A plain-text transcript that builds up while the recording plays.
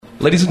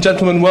Ladies and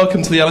gentlemen,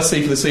 welcome to the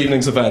LSE for this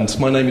evening's event.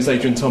 My name is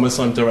Adrian Thomas,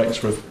 I'm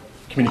Director of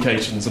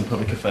Communications and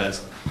Public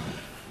Affairs.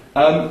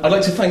 I'd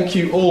like to thank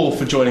you all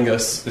for joining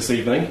us this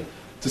evening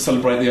to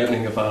celebrate the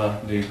opening of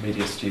our new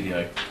media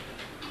studio.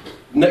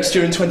 Next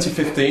year in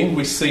 2015,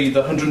 we see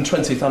the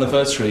 120th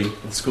anniversary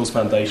of the Schools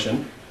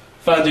Foundation,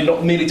 founded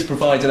not merely to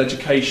provide an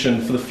education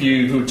for the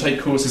few who would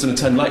take courses and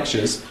attend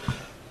lectures,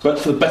 but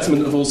for the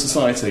betterment of all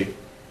society.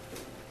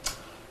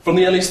 From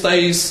the earliest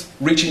days,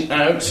 reaching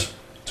out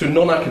to a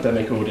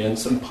non-academic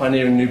audience and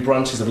pioneering new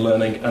branches of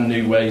learning and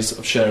new ways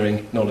of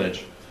sharing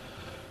knowledge.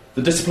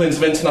 The disciplines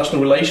of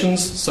international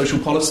relations, social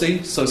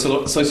policy,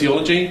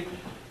 sociology,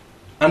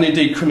 and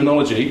indeed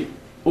criminology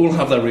all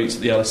have their roots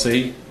at the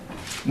LSE.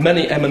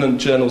 Many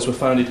eminent journals were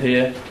founded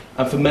here,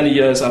 and for many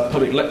years our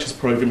public lectures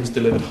programme has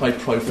delivered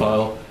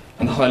high-profile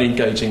and highly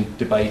engaging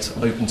debate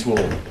open to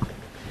all.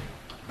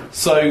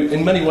 So,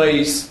 in many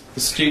ways,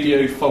 the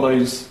studio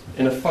follows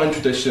in a fine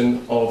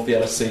tradition of the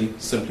LSE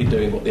simply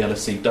doing what the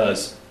LSE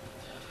does.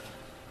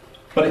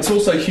 But it's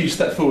also a huge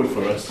step forward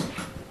for us.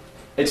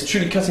 It's a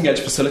truly cutting-edge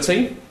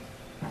facility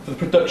for the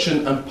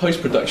production and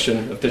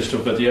post-production of digital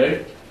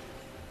video,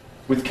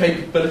 with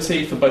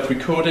capability for both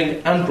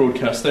recording and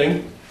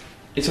broadcasting.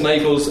 It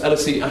enables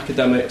LSE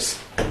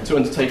academics to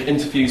undertake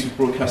interviews with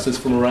broadcasters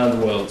from around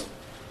the world,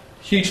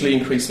 hugely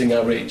increasing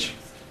our reach.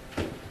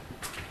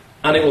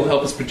 And it will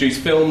help us produce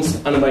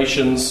films,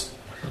 animations,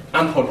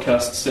 and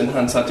podcasts to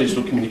enhance our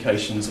digital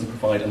communications and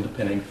provide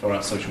underpinning for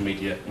our social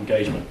media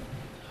engagement.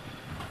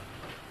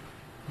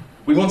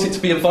 We want it to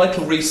be a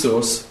vital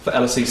resource for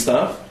LSE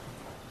staff,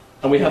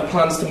 and we have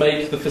plans to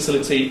make the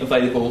facility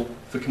available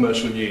for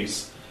commercial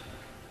use,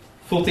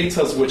 full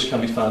details of which can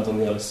be found on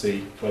the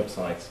LSE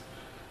website.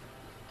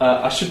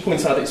 I should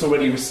point out it's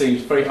already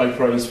received very high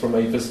praise from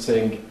a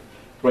visiting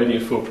Radio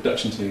 4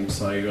 production team,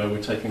 so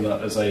we're taking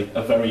that as a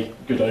very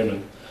good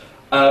omen.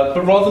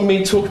 But rather than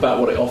me talk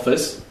about what it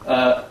offers,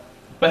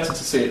 better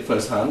to see it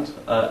firsthand.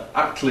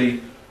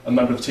 Actually, a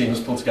member of the team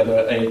has pulled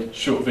together a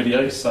short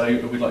video, so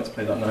we'd like to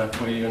play that now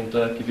for you and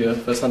give you a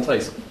first-hand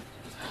taste.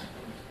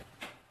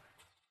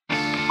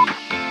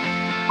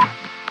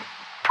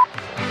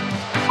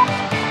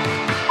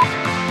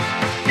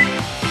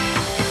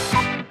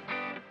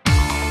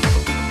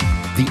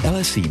 The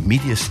LSE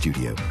Media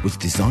Studio was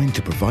designed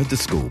to provide the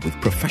school with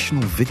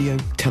professional video,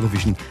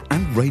 television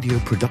and radio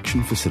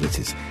production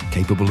facilities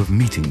capable of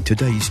meeting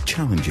today's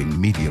challenging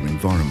media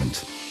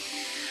environment.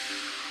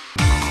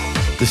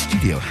 The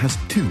studio has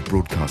 2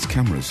 broadcast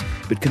cameras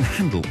but can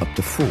handle up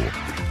to 4,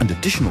 and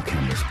additional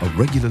cameras are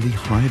regularly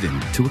hired in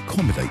to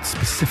accommodate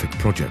specific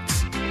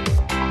projects.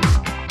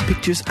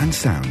 Pictures and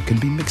sound can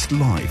be mixed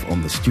live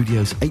on the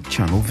studio's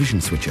 8-channel vision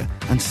switcher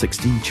and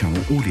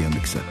 16-channel audio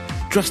mixer,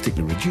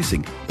 drastically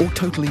reducing or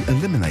totally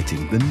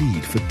eliminating the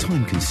need for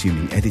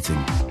time-consuming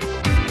editing.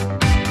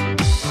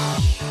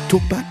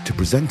 Talkback to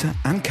presenter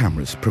and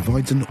cameras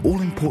provides an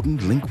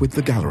all-important link with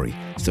the gallery,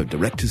 so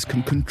directors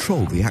can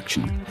control the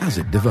action as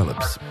it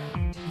develops.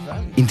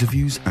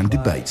 Interviews and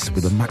debates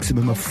with a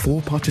maximum of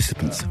 4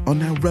 participants are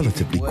now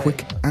relatively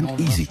quick and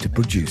easy to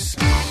produce.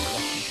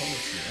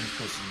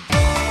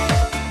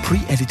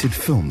 Pre-edited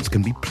films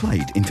can be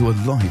played into a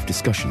live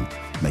discussion,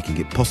 making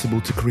it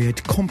possible to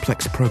create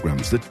complex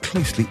programs that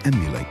closely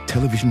emulate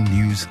television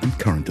news and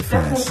current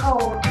affairs.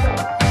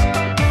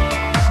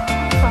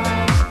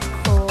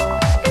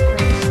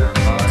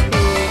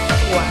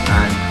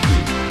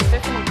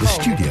 The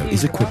studio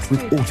is equipped with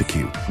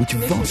AutoCue, which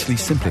vastly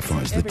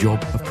simplifies the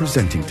job of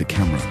presenting to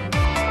camera.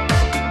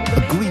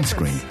 A green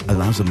screen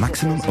allows a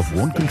maximum of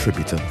 1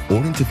 contributor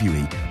or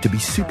interviewee to be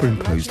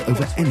superimposed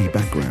over any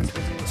background,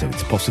 so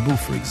it's possible,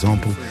 for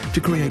example,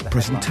 to create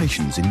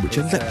presentations in which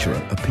a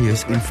lecturer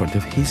appears in front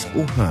of his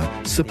or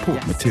her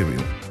support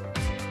material.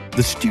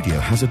 The studio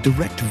has a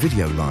direct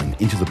video line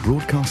into the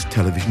broadcast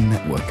television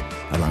network,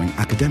 allowing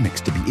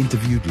academics to be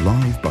interviewed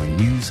live by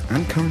news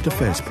and current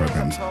affairs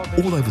programmes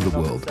all over the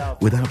world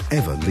without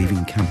ever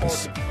leaving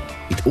campus.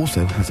 It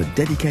also has a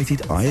dedicated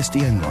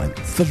ISDN line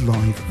for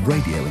live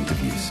radio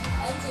interviews.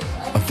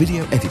 A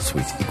video edit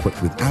suite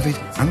equipped with Avid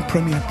and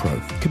Premiere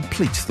Pro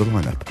completes the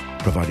lineup,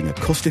 providing a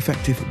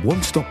cost-effective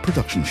one-stop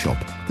production shop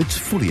that's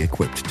fully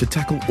equipped to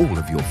tackle all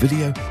of your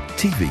video,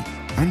 TV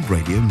and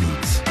radio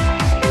needs.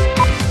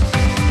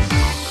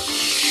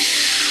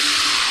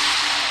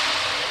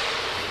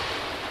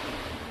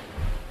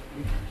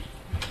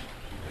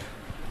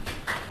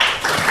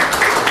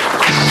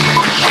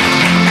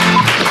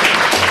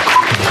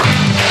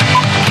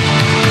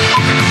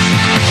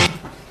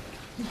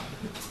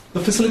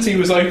 The facility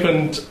was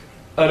opened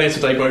earlier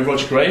today by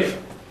Roger Grave,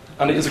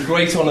 and it is a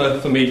great honour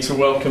for me to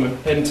welcome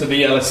him to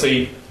the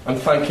LSE and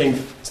thanking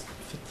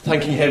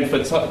him for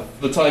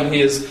the time he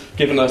has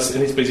given us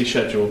in his busy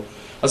schedule.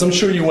 As I'm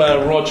sure you're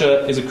aware,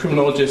 Roger is a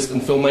criminologist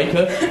and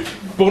filmmaker.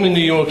 Born in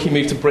New York, he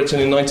moved to Britain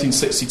in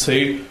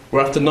 1962,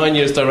 where after 9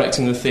 years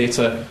directing the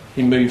theatre,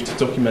 he moved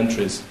to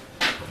documentaries.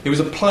 He was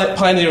a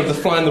pioneer of the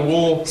Fly on the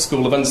Wall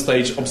school of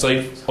unstaged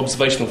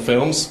observational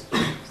films,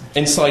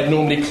 inside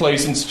normally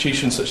closed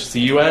institutions such as the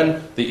UN,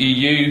 the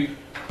EU,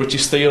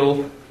 British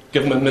Steel,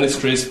 government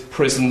ministries,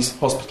 prisons,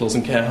 hospitals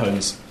and care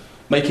homes,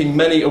 making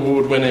many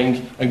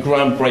award-winning and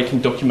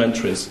groundbreaking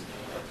documentaries.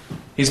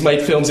 He's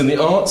made films in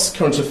the arts,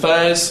 current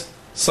affairs,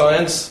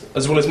 science,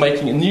 as well as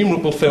making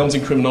innumerable films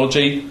in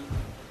criminology,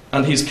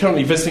 and he's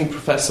currently visiting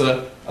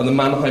professor at the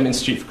Mannheim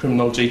Institute for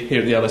Criminology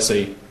here at the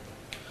LSE.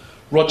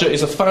 Roger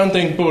is a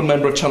founding board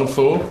member of Channel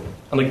 4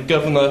 and a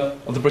governor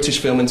of the British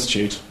Film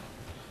Institute.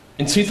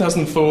 In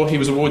 2004, he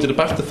was awarded a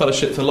BAFTA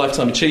Fellowship for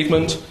Lifetime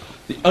Achievement,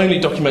 the only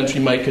documentary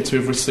maker to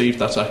have received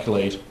that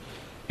accolade.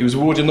 He was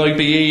awarded an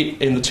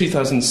OBE in the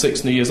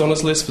 2006 New Year's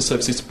Honours List for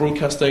services to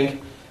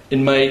broadcasting.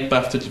 In May,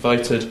 BAFTA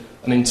devoted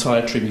an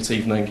entire tribute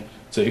evening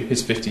to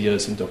his 50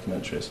 years in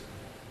documentaries.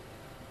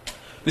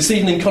 This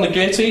evening, Conor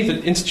Gearty,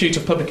 the Institute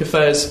of Public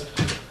Affairs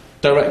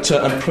Director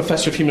and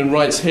Professor of Human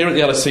Rights here at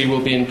the LSE,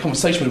 will be in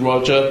conversation with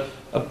Roger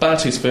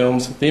about his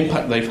films, the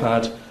impact they've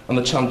had, and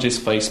the challenges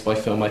faced by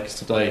filmmakers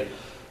today.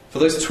 For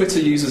those Twitter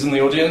users in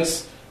the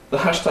audience, the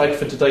hashtag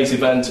for today's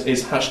event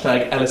is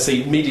hashtag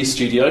LSE Media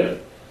Studio.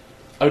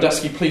 I would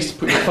ask you please to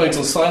put your phones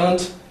on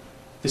silent.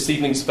 This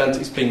evening's event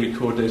is being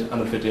recorded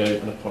and a video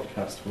and a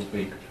podcast will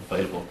be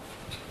available.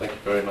 Thank you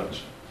very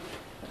much.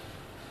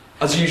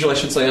 As usual,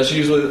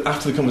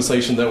 after the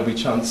conversation there will be a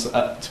chance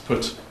to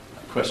put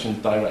questions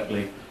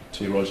directly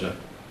to Roger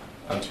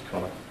and to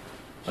Conor.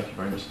 Thank you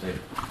very much indeed.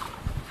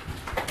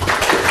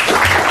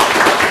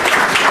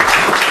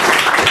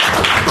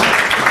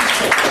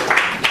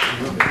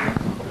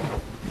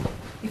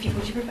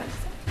 Would you prefer to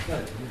say?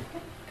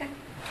 Okay.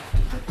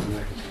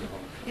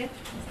 Yeah.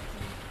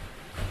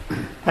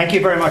 Thank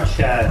you very much,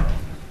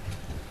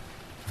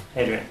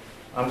 Adrian.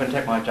 I'm going to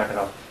take my jacket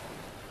off.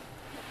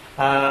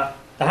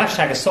 The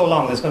hashtag is so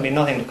long there's going to be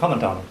nothing to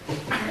comment on.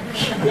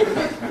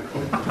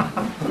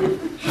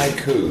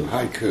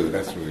 Haiku,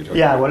 that's what we're talking about.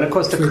 Yeah, well, of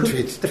course, the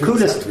coolest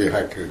have to be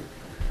haiku.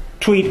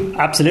 Tweet,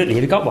 absolutely.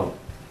 Have you got one?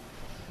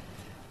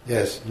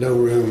 Yes, no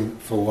room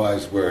for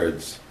wise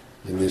words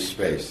in this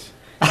space.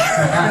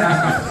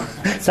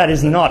 That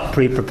is not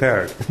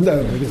pre-prepared. No,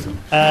 it isn't.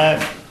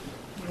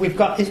 We've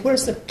got.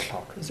 Where's the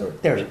clock?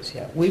 There it is.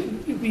 Yeah.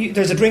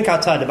 There's a drink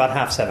outside about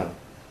 7:30.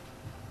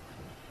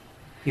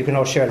 You can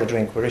all share the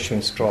drink. We're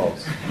issuing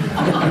straws. So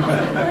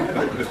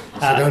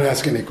don't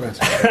ask any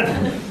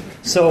questions.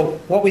 So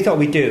what we thought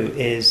we'd do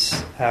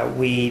is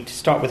we'd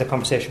start with a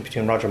conversation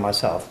between Roger and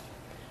myself.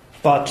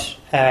 But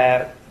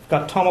we've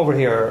got Tom over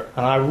here,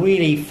 and I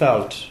really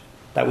felt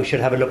that we should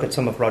have a look at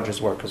some of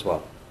Roger's work as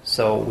well.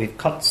 So we've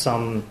cut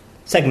some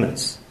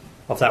segments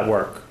of that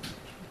work,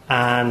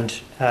 and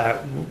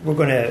we're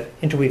going to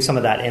interweave some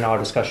of that in our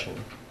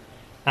discussion.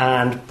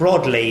 And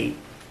broadly,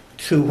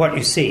 through what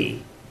you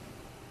see,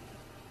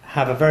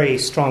 have a very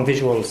strong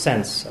visual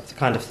sense of the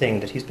kind of thing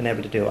that he's been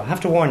able to do. I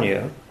have to warn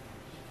you,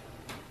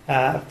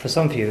 for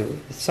some of you,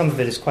 some of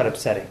it is quite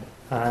upsetting.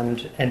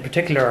 And in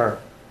particular,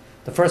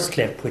 the first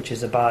clip, which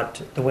is about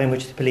the way in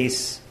which the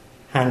police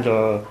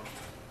handle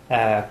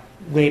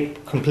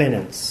rape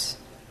complainants,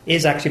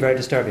 is actually very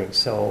disturbing.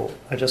 So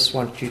I just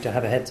want you to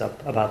have a heads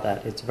up about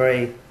that. It's a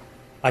very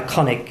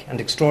iconic and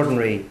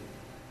extraordinary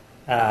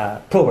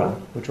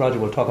program, which Roger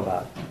will talk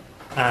about.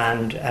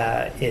 And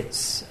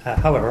it's,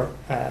 however,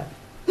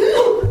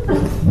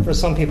 for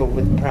some people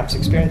with perhaps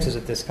experiences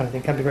of this kind of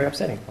thing, can be very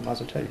upsetting. I might as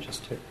well tell you,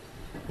 just to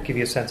give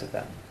you a sense of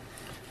that.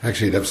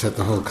 Actually, it upset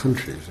the whole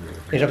country.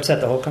 It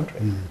upset the whole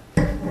country.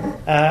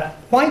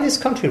 Why this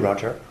country,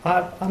 Roger?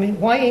 I mean,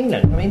 why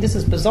England? I mean, this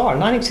is bizarre.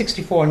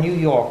 1964, New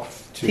York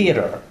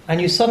theatre,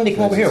 and you suddenly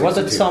come over here. Was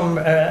it some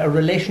a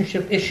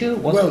relationship issue?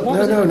 No, it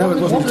wasn't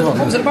at all.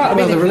 What was it about?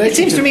 Well, it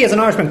seems to me, as an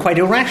Irishman, quite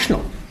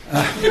irrational.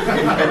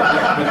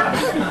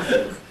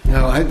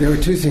 No, there were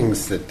two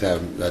things that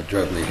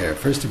drove me here.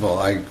 First of all,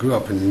 I grew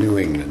up in New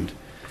England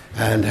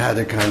and had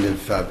a kind of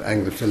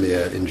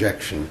Anglophilia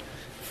injection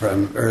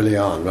from early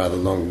on, rather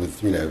along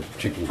with,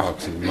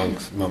 chickenpox and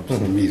mumps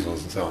and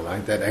measles and so on.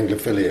 That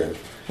Anglophilia,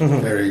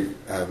 very...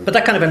 but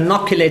that kind of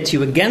inoculates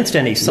you against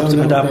any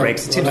subsequent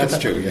outbreaks. Well, that's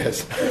true,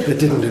 yes. It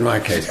didn't in my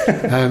case.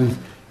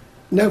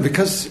 No,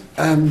 because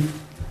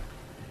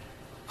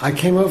I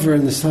came over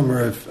in the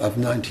summer of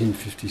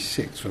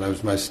 1956, when I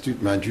was my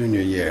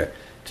junior year,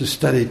 to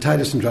study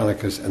Titus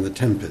Andronicus and The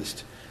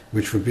Tempest,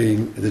 which were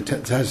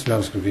Titus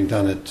Andronicus was being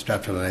done at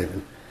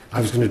Stratford-on-Avon. I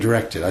was going to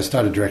direct it. I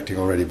started directing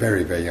already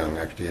very, very young,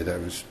 actually. I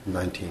was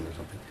 19 or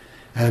something.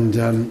 And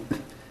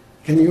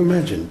can you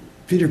imagine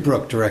Peter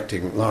Brook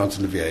directing Laurence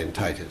Olivier in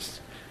Titus,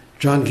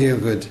 John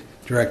Gielgud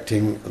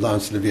directing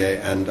Laurence Olivier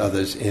and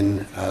others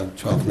in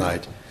Twelfth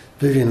Night,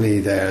 Vivien Leigh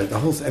there, the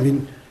whole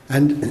thing.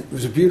 And it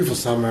was a beautiful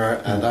summer,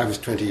 and I was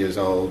 20 years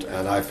old,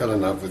 and I fell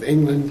in love with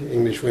England,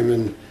 English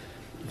women,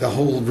 the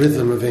whole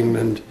rhythm of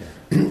England,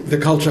 the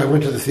culture. I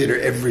went to the theatre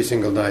every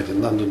single night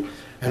in London,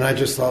 and I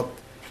just thought,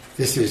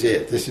 this is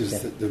it. This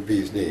is the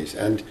bee's knees.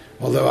 And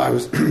although I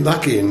was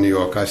lucky in New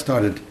York, I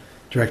started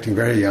directing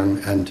very young.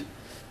 And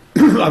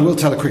I will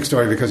tell a quick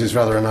story because it's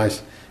rather a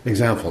nice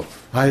example.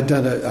 I had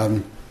done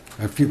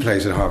a few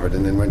plays at Harvard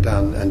and then went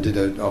down and did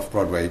an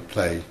off-Broadway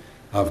play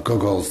of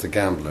Gogol's The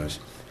Gamblers.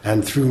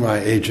 And through my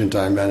agent,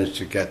 I managed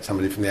to get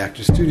somebody from the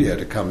Actors Studio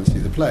to come and see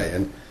the play.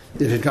 And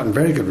it had gotten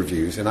very good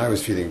reviews, and I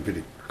was feeling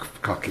pretty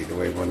cocky the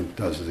way one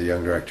does as a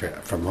young director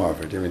from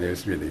Harvard. I mean, it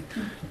was really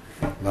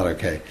not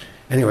okay.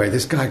 Anyway,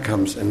 this guy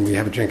comes, and we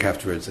have a drink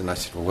afterwards, and I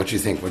said, well, what do you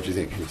think? What do you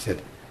think? And he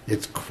said,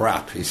 it's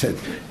crap. He said,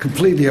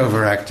 completely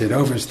overacted,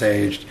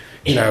 overstaged,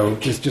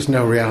 there's just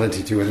no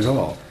reality to it at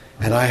all.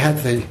 And I had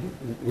the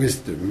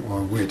wisdom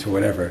or wit or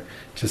whatever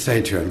to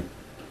say to him,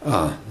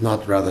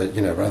 rather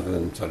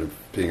than sort of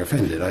being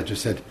offended, I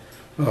just said,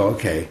 oh,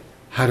 okay,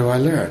 how do I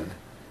learn?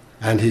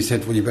 And he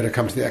said, well, you better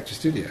come to the Actors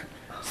Studio.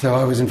 So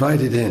I was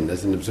invited in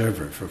as an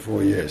observer for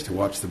 4 years to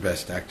watch the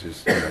best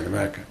actors in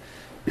America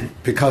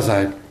because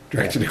I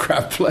directed a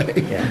crap play.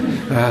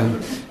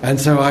 Yeah. And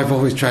so I've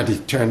always tried to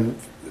turn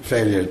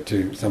failure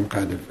to some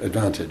kind of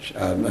advantage.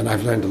 And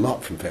I've learned a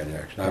lot from failure,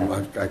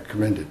 actually. I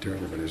commend it to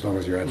everybody, as long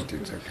as your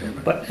attitude's okay.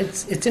 But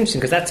it's interesting,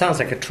 because that sounds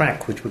like a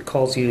track which would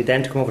cause you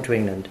then to come over to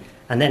England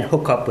and then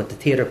hook up with the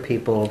theatre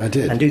people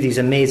and do these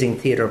amazing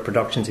theatre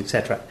productions,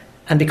 etc.,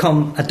 and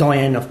become a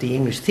doyen of the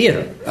English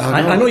theatre.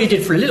 I know you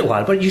did for a little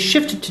while, but you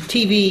shifted to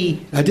TV.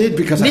 I did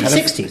because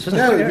mid-60s,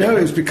 wasn't it? No,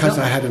 it was because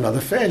I had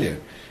another failure.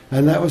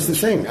 And that was the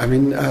thing. I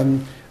mean,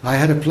 I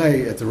had a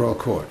play at the Royal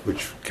Court,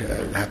 which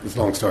it's a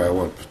long story, I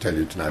won't tell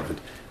you tonight, but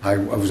I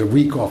was a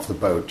week off the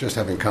boat, just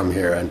having come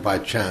here, and by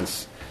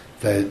chance,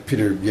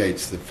 Peter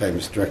Yates, the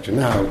famous director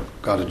now,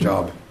 got a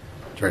job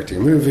directing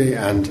a movie,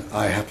 and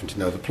I happened to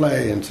know the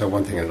play, and so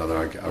one thing and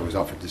another, I was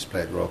offered this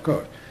play at the Royal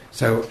Court.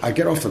 So I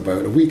get off the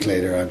boat, a week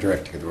later, I'm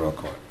directing at the Royal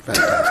Court.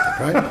 Fantastic,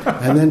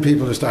 right? And then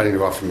people are starting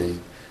to offer me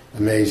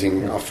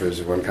amazing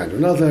offers of one kind or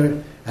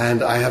another,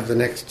 and I have the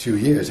next 2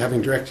 years,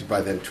 having directed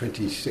by then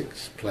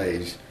 26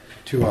 plays,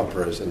 2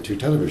 operas and 2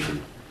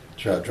 television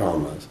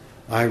dramas.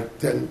 I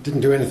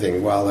didn't do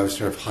anything while I was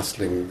sort of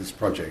hustling this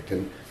project,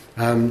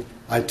 and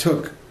I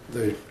took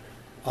the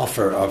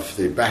offer of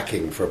the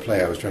backing for a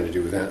play I was trying to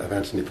do of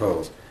Anthony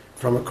Poles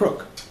from a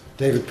crook,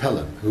 David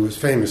Pelham, who was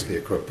famously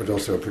a crook but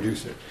also a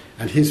producer,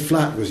 and his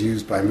flat was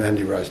used by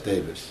Mandy Rice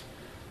Davis.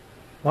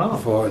 Wow.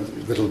 For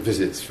little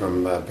visits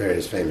from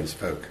various famous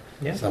folk,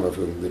 yeah. Some of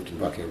whom lived in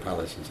Buckingham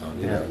Palace and so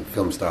on, and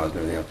film stars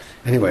and everything else.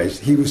 Anyways,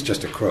 he was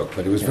just a crook,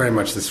 but it was very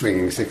much the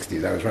swinging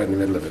 60s. I was right in the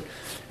middle of it.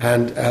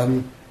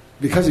 And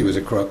because he was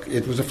a crook,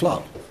 it was a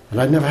flop. And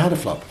I'd never had a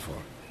flop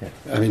before. Yeah.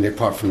 I mean,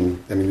 apart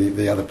from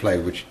the other play,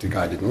 which the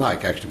guy didn't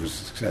like, actually was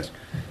a success.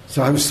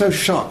 So I was so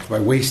shocked by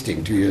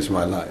wasting 2 years of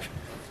my life.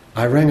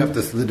 I rang up the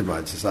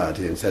Thalidomide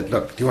Society and said,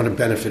 look, do you want to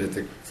benefit at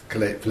the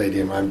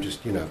Palladium? I'm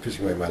just,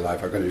 pissing away my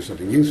life. I've got to do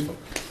something useful.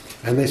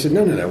 And they said,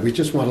 no, we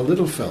just want a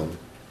little film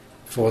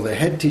for the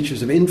head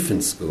teachers of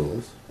infant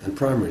schools and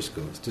primary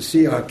schools to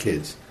see our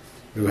kids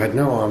who had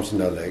no arms and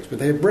no legs, but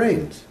they have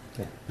brains.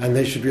 Yeah. And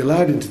they should be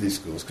allowed into these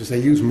schools because they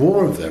use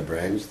more of their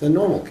brains than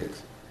normal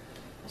kids.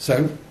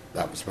 So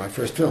that was my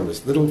first film,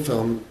 this little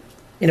film.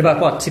 In about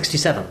what,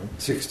 67?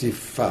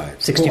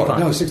 65. 65.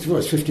 No, 64.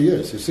 It's 50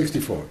 years. It's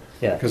 64.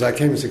 Yeah. Because I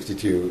came in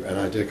 62 and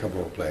I did a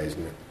couple more plays.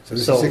 So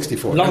this is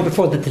 64. Long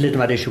before the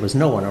thalidomide issue was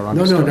known around.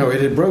 No,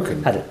 it had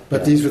broken. Had it?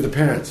 But these were the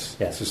Parents'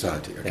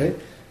 Society, okay? Yeah.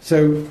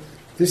 So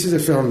this is a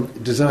film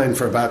designed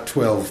for about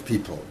 12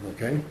 people,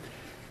 okay?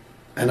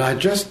 And I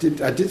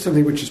did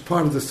something which is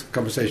part of this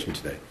conversation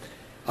today.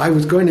 I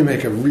was going to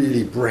make a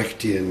really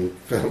Brechtian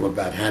film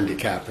about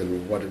handicap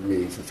and what it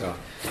means and so on.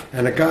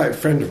 And a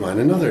friend of mine,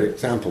 another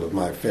example of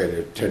my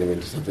failure turning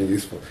into something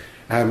useful,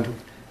 a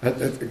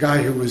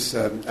guy who was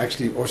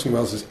actually Orson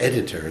Welles'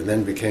 editor and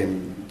then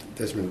became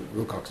Desmond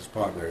Wilcox's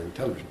partner in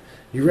television.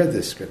 He read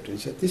this script and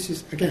he said, this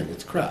is, again,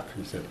 it's crap.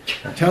 He said,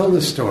 tell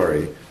the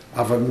story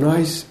of a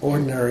nice,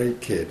 ordinary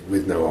kid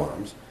with no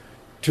arms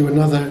to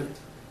another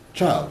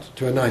child,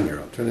 to a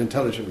 9-year-old, to an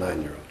intelligent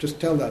 9-year-old. Just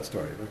tell that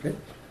story, okay?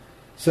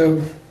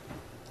 So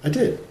I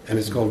did, and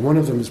it's called One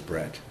of Them is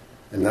Brett.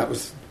 And that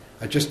was,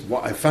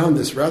 I found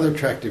this rather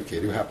attractive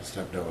kid who happens to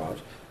have no arms,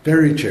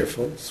 very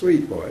cheerful,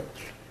 sweet boy,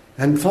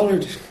 and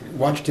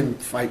watched him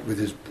fight with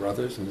his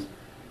brothers and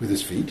with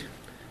his feet,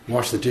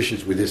 wash the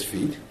dishes with his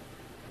feet,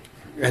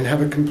 and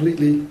have a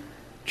completely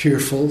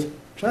cheerful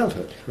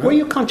childhood. Right? Were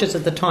you conscious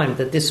at the time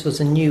that this was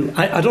a new,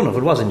 I don't know if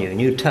it was a new,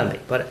 and you tell me,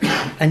 but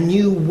a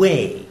new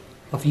way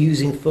of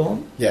using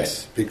film?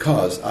 Yes,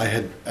 because I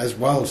had,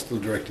 while still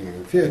directing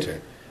in theatre,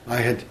 I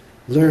had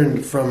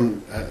learned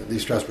from Lee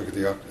Strasberg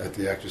at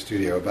the Actors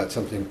Studio about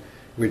something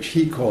which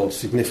he called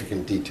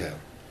significant detail,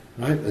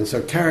 right? And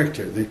so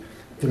character,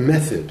 the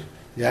method,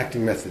 the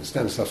acting method,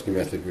 Stanislavski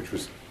method, which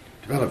was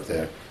developed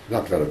there,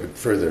 not developed, but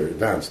further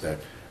advanced there,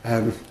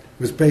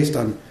 was based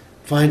on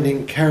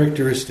finding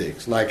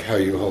characteristics, like how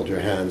you hold your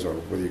hands or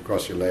whether you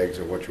cross your legs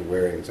or what you're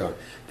wearing and so on,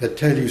 that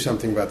tell you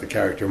something about the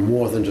character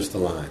more than just the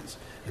lines.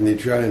 And they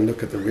try and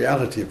look at the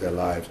reality of their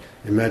lives,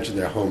 imagine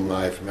their home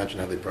life, imagine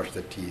how they brush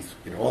their teeth,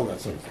 all that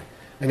sort of thing.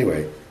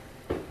 Anyway,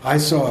 I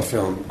saw a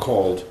film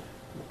called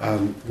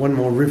One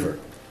More River,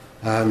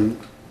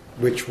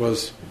 which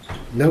was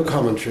no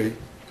commentary,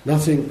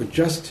 nothing but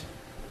just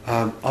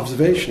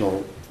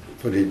observational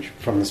footage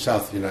from the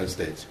south of the United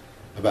States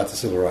about the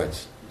civil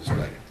rights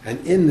display.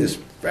 And in this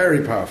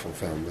very powerful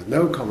film, with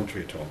no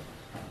commentary at all,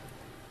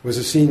 was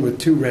a scene with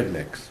 2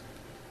 rednecks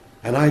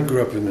And I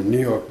grew up in a New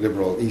York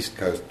liberal East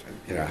Coast,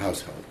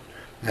 household.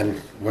 And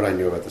what I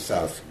knew about the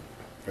South,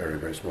 very,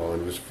 very small,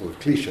 and was full of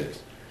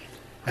cliches.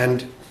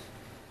 And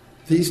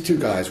these two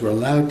guys were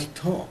allowed to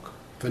talk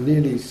for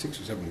nearly 6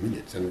 or 7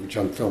 minutes, and which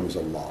on film is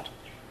a lot.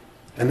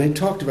 And they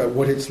talked about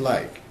what it's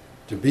like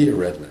to be a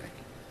redneck,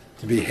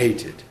 to be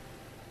hated,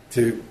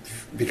 to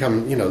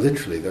become,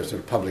 literally the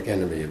sort of public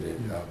enemy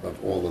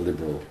of all the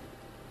liberal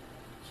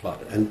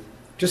slot. And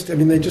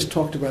they just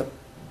talked about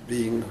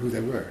being who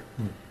they were.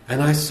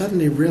 And I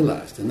suddenly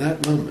realized in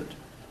that moment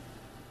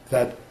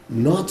that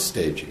not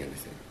staging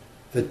anything,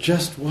 that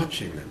just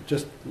watching them,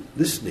 just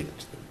listening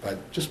to them,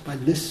 just by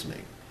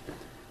listening,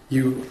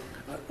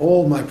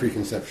 all my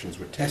preconceptions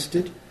were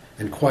tested,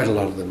 and quite a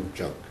lot of them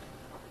junked.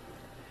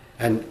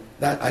 And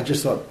that I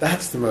just thought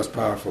that's the most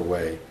powerful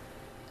way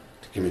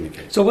to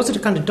communicate. So was it a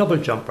kind of double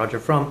jump, Roger,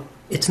 from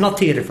it's not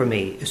theatre for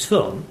me, it's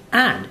film,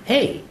 and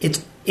hey,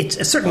 it's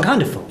a certain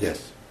kind of film?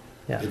 Yes,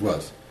 yeah. It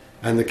was.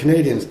 And the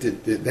Canadians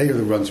they were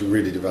the ones who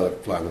really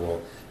developed Fly on the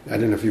Wall. I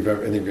don't know if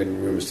anybody in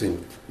the room has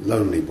seen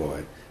Lonely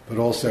Boy, but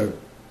also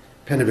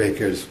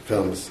Pennebaker's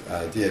films,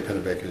 D.A.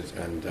 Pennebaker's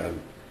and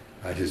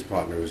his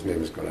partner, whose name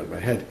has gone out of my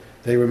head.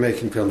 They were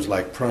making films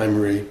like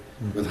Primary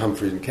with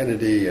Humphrey and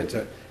Kennedy, and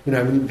so,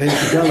 they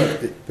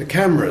developed the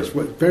cameras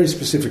very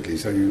specifically.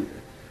 So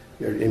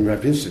you're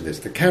interested in this.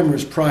 The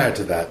cameras prior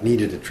to that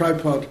needed a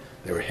tripod.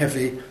 They were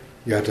heavy.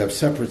 You had to have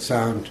separate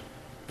sound,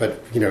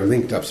 but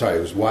linked up. Sorry,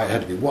 it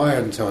had to be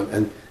wired and so on.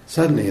 And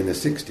suddenly in the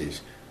 60s,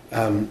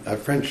 a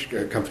French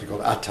company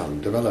called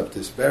Atom developed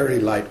this very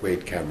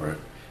lightweight camera,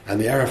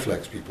 and the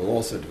Aeroflex people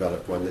also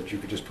developed one that you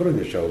could just put on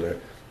your shoulder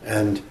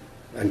and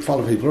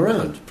follow people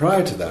around.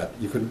 Prior to that,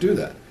 you couldn't do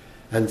that.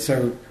 And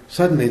so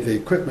suddenly the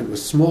equipment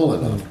was small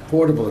enough,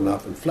 portable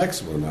enough, and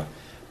flexible enough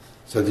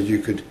so that you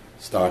could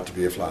start to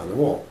be a fly on the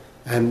wall.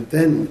 And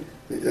then,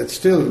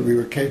 still, we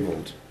were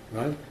cabled,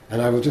 right?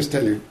 And I will just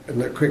tell you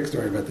a quick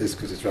story about this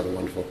because it's rather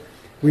wonderful.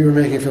 We were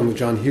making a film with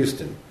John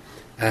Huston,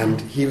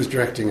 and he was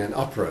directing an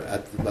opera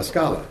at La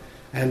Scala.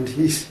 And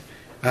he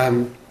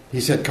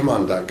said, come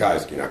on,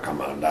 guys,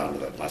 come on down to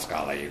the La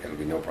Scala, it'll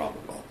be no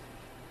problem at all.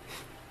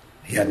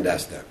 He hadn't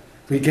asked them.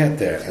 We get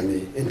there, and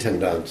the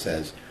intendant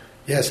says,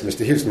 yes,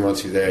 Mr. Huston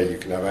wants you there, you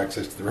can have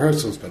access to the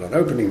rehearsals, but on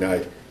opening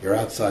night, you're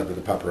outside with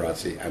the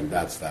paparazzi, and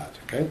that's that,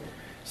 okay?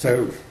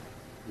 So,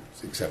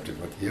 accepted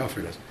what he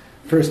offered us.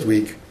 First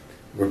week,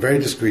 we're very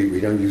discreet,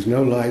 we don't use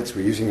no lights,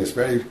 we're using this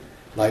very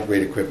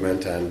lightweight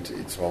equipment, and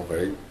it's all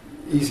very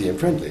easy and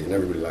friendly, and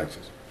everybody likes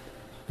us.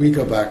 We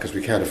go back because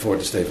we can't afford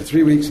to stay for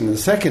 3 weeks, and in the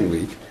second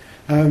week,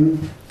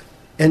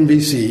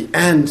 NBC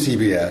and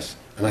CBS,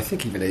 and I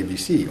think even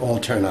ABC, all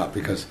turn up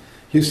because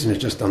Huston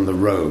had just done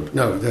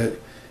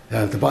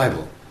the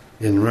Bible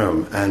in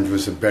Rome, and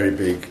was a very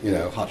big,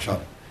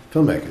 hotshot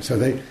filmmaker. So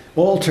they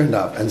all turned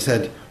up and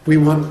said, we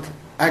want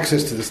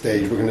access to the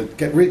stage, we're going to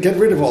get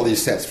rid of all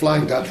these sets,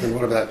 Flying Dutchman,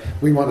 whatever that,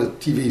 we want a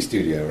TV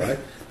studio, right?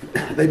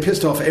 They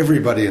pissed off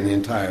everybody in the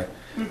entire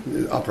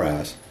opera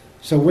house.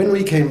 So when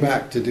we came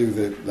back to do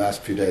the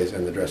last few days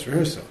and the dress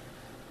rehearsal,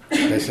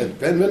 they said,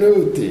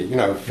 benvenuti,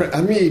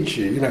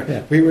 amici,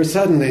 we were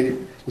suddenly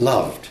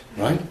loved,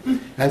 right?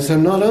 And so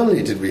not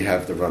only did we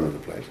have the run of the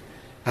place,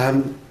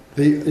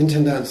 the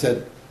intendant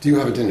said, do you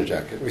have a dinner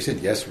jacket? We said,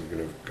 yes, we're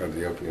going to go to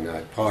the opening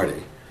night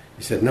party.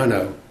 He said,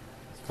 no,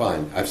 it's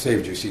fine. I've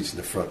saved you seats in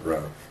the front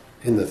row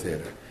in the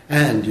theatre,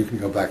 and you can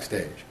go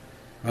backstage,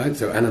 right?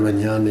 So Anna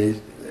Magnani,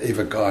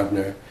 Ava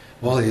Gardner,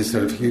 all his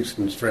sort of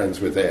Huston's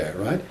friends were there,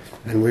 right?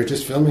 And we're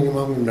just filming a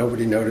moment,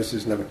 nobody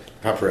notices,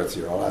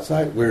 paparazzi are all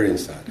outside, we're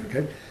inside,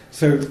 okay?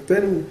 So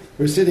then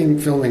we're sitting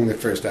filming the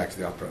first act of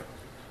the opera,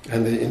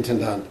 and the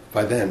intendant,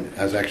 by then,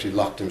 has actually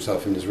locked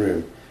himself in his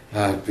room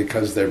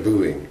because they're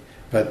booing,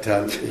 but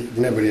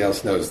nobody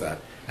else knows that.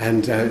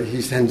 And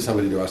he sends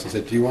somebody to us and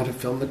said, do you want to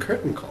film the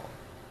curtain call?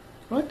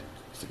 Right?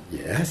 I said,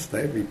 yes,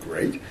 that'd be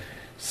great.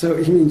 So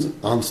he means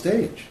on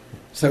stage.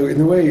 So in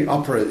the way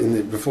opera,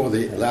 before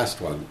the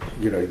last one,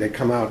 they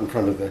come out in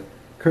front of the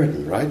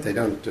curtain, right? They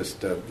don't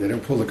just, they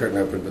don't pull the curtain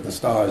open, but the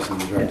stars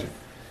and the director. Yeah.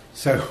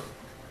 So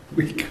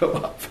we go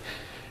up,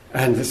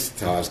 and the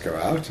stars go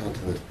out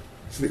onto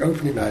it's the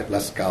opening night, La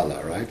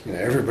Scala, right?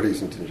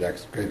 Everybody's in tin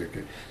jackets, great.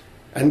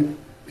 And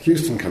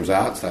Huston comes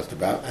out, starts to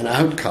bow, and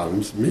out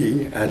comes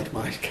me and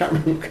my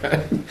cameraman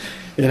guy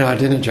in our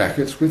dinner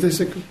jackets with this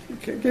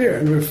gear,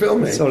 and we're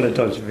filming.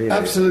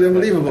 Absolutely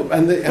unbelievable.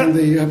 And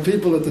the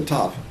people at the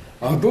top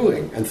are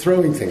booing and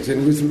throwing things.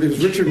 It was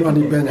Richard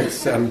Rodney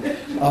Bennett's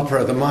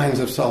opera, The Mines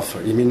of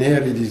Sulphur, I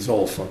Mineri di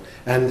Zolfo.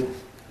 And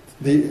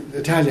the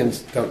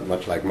Italians don't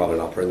much like modern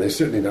opera, and they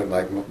certainly don't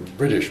like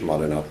British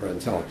modern opera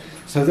and so on.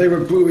 So they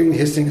were booing,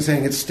 hissing,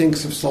 saying it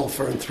stinks of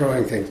sulphur and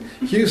throwing things.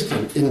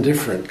 Huston,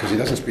 indifferent, because he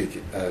doesn't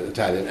speak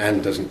Italian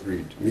and doesn't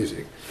read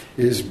music,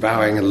 is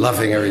bowing and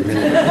loving every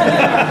minute.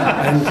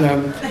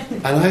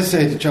 And I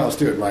say to Charles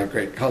Stewart, my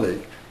great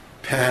colleague,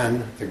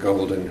 pan the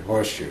golden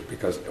horseshoe,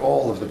 because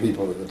all of the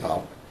people at the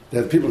top,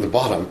 the people at the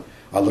bottom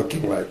are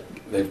looking like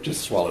they've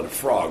just swallowed a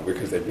frog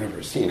because they've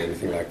never seen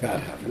anything like that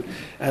happen.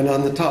 And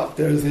on the top,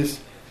 there's this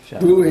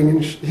booing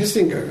and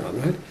hissing going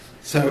on, right?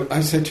 So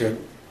I said to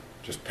him,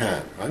 just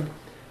pan, right?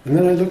 And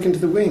then I look into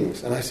the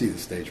wings, and I see the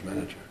stage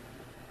manager.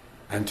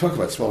 And talk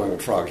about swallowing a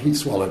frog, he'd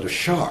swallowed a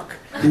shark.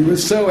 He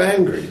was so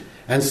angry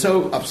and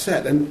so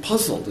upset and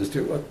puzzled as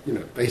to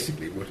what,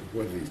 basically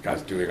what are these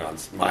guys doing on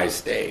my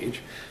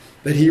stage,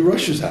 that he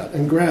rushes out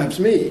and grabs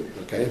me,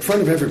 okay, in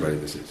front of everybody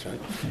this is, right?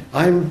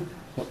 I'm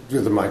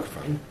with the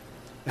microphone,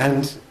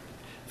 and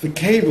the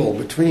cable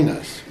between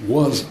us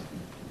was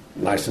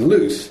nice and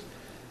loose,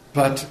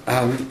 but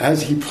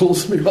as he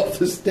pulls me off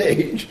the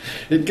stage,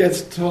 it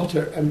gets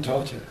tauter and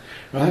tauter.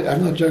 Right?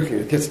 I'm not joking.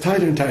 It gets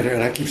tighter and tighter,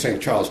 and I keep saying,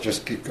 Charles,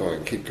 just keep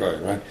going,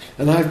 right?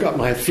 And I've got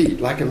my feet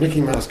like a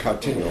Mickey Mouse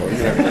cartoon, or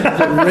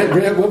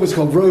what was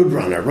called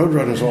Roadrunner.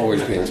 Roadrunner's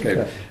always being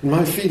skated. And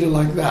my feet are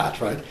like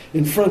that, right?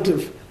 In front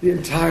of the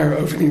entire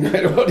opening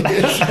night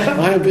audience,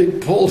 I am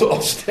being pulled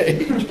off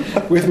stage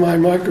with my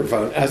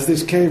microphone as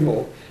this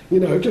cable,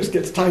 just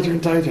gets tighter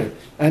and tighter.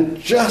 And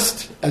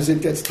just as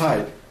it gets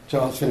tight,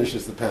 Charles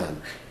finishes the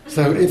pan.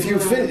 So if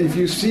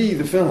you see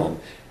the film,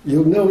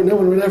 you'll know no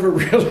one would ever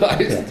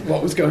realize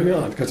what was going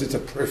on, because it's a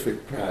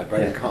perfect pad,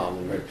 very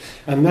calm.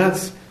 And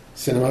that's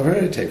cinema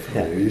verite for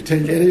you. You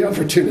take any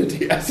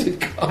opportunity as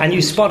it comes. And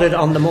you spot it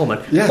on the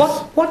moment. Yes.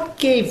 What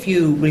gave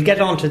you... We'll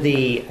get on to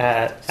the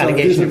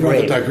allegation of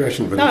rape.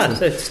 Digression, but no,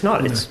 it's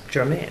not. It's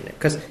germane.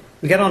 Because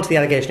we get on to the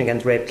allegation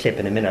against rape clip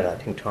in a minute, I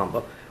think, Tom.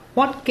 But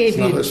what gave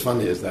you... It's not as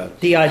funny as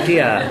that. The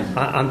idea...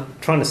 I'm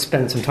trying to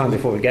spend some time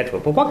before we get to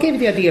it. But what gave you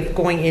the idea of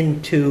going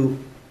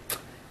into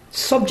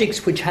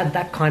subjects which had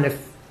that kind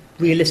of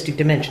realistic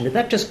dimension? Did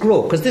that just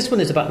grow? Because this one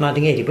is about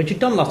 1980, but you've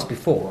done lots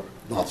before.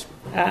 Lots.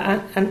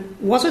 And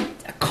was it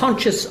a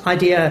conscious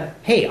idea,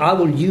 hey, I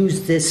will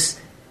use this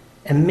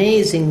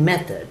amazing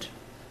method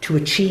to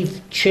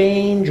achieve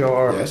change?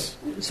 Or yes.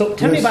 So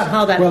tell me about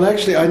how that... Well,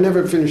 actually, I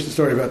never finished the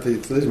story about the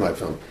thalidomide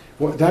film.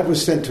 That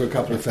was sent to a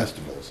couple of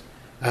festivals,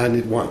 and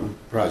it won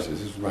prizes.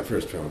 This was my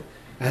first film.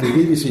 And the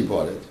BBC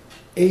bought it.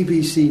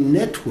 ABC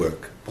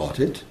Network bought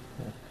it.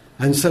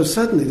 And so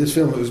suddenly this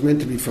film, that was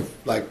meant to be for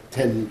like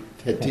 10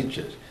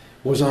 teachers,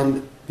 was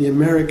on the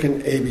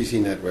American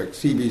ABC network,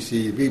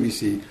 CBC,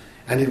 BBC,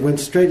 and it went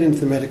straight into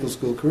the medical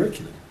school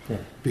curriculum.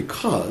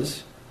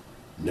 Because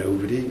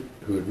nobody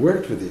who had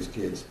worked with these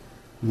kids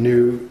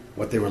knew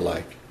what they were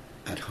like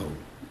at home.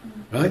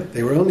 Right?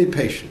 They were only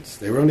patients.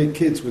 They were only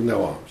kids with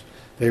no arms.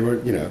 They were,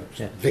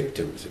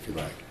 victims, if you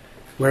like.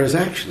 Whereas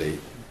actually,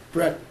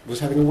 Brett was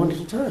having a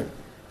wonderful time.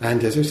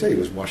 And as I say, he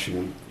was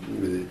washing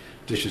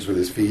dishes with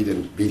his feet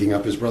and beating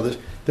up his brothers.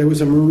 There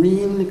was a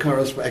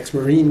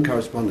ex-Marine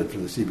correspondent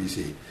from the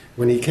CBC.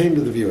 When he came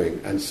to the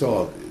viewing and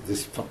saw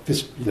this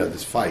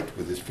fight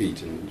with his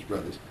feet and his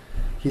brothers,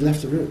 he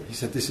left the room. He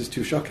said, "This is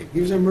too shocking."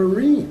 He was a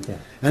Marine. Yeah.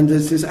 And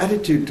his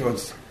attitude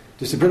towards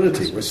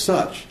disability was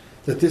such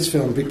that this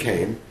film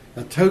became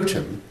a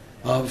totem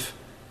of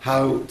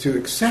how to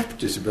accept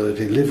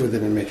disability, live with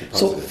it, and make it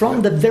positive. So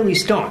from the very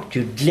start,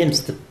 you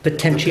glimpsed the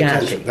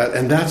potentiality.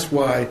 And that's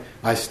why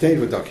I stayed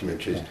with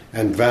documentaries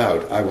and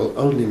vowed I will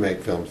only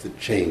make films that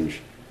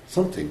change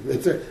something.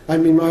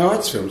 My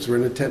arts films were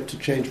an attempt to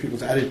change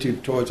people's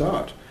attitude towards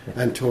art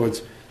and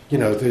towards,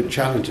 the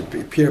challenge of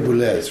Pierre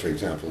Boulez, for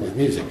example, with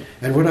music.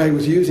 And what I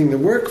was using the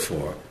work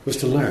for was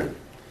to learn,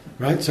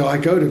 right? So I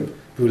go to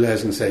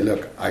Boulez and say,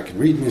 look, I can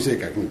read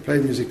music, I can play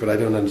music, but I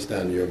don't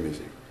understand your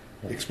music.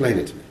 Explain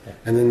it to me.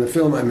 And then the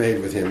film I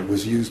made with him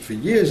was used for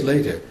years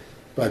later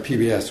by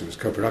PBS, it was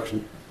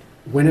co-production.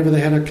 Whenever they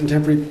had a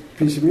contemporary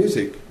piece of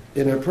music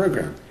in a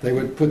program, they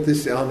would put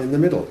this on in the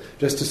middle,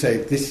 just to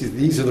say,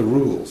 these are the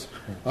rules.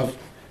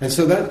 And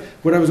so that,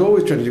 what I was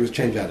always trying to do was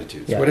change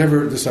attitudes. Yeah.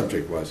 Whatever the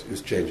subject was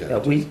change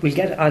attitudes. We'll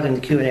get either in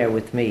the Q&A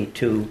with me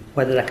to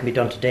whether that can be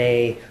done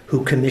today,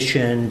 who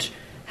commissioned,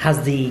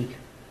 has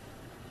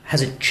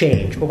it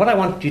changed? But what I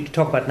want you to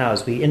talk about now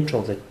as we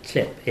intro the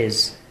clip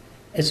is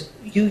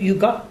you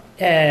got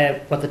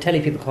what the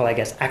telly people call, I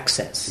guess,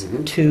 access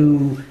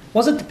to...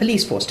 Was it the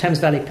police force, Thames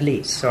Valley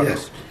Police?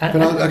 Yes.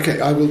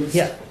 I will...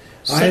 Yeah.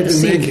 I have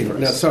been making...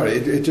 No, sorry,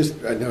 it just...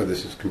 I know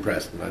this is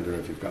compressed, and I don't know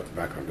if you've got the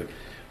background, but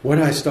what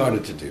I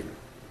started to do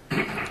in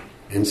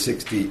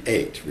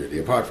 1968, really,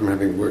 apart from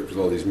having worked with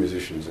all these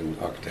musicians and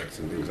architects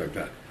and things like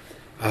that...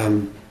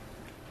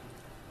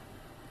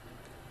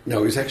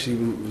 No, it was actually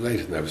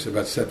later than that. It was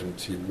about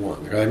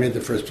 1971. I made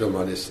the first film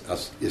on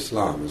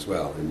Islam as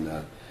well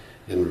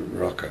in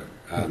Morocco,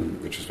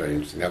 which was very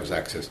interesting. That was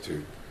access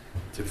to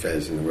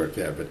Fez and the work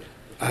there. But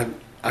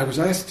I was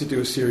asked to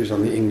do a series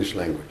on the English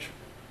language.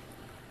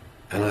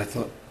 And I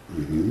thought,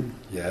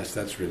 yes,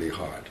 that's really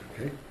hard,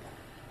 okay?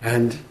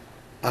 And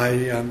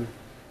I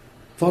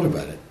thought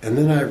about it. And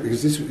then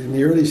because this in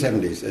the early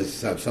 70s, as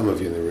some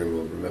of you in the room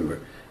will remember,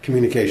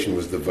 communication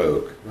was the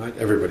vogue, right?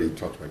 Everybody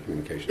talked about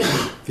communication.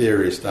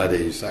 Theory,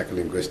 studies,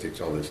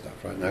 psycholinguistics, all this stuff,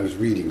 right? And I was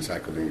reading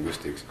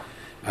psycholinguistics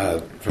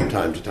from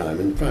time to time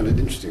and found it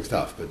interesting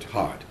stuff, but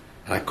hard.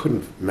 And I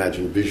couldn't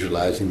imagine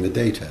visualizing the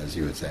data, as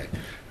you would say,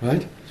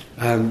 right?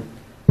 And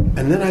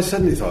then I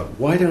suddenly thought,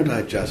 why don't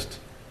I just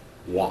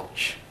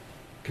watch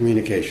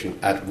communication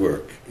at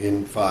work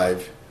in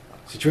 5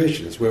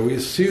 situations where we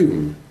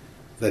assume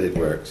that it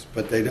works,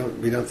 but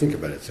we don't think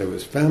about it. So it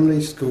was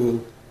family,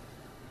 school,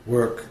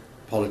 work,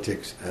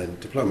 politics, and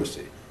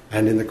diplomacy.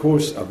 And in the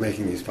course of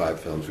making these 5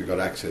 films, we got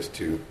access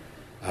to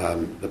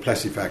the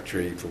Plessy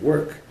Factory for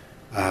work,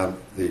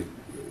 the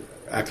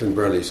Ackland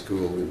Burley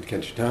School in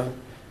Kentish Town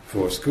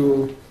for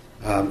school,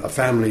 a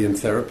family in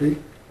therapy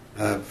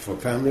for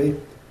family,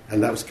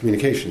 and that was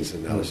communications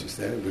analysis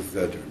there with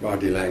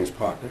R.D. Laing's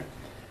partner,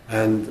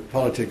 and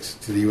politics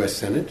to the US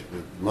Senate,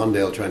 with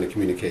Mondale trying to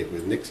communicate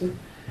with Nixon,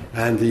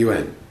 and the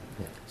UN.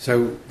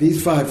 So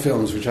these 5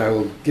 films, which I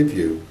will give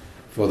you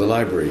for the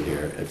library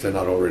here, if they're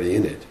not already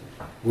in it,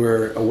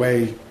 were a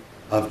way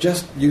of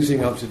just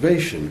using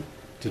observation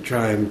to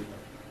try and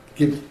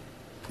give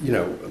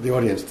the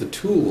audience the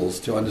tools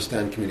to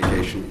understand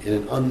communication in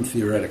an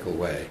untheoretical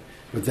way,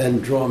 but then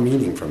draw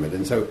meaning from it.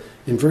 And so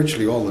in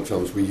virtually all the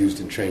films we used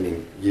in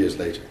training years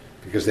later,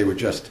 because they were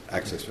just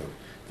access films.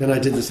 Then I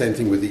did the same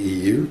thing with the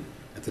EU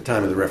at the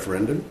time of the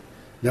referendum.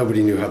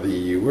 Nobody knew how the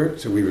EU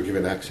worked, so we were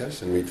given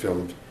access, and we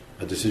filmed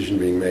a decision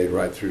being made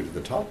right through to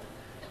the top.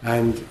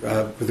 And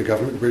with the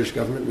government, British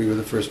government, we were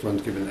the first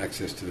ones given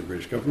access to the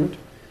British government,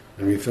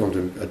 and we filmed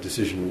a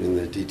decision in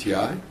the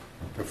DTI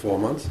for 4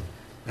 months.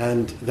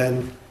 And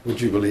then, would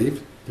you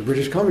believe, the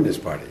British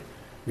Communist Party.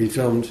 We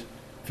filmed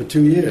for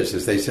 2 years,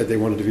 as they said they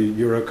wanted to be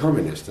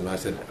Euro-communist, and I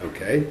said,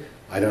 okay,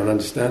 I don't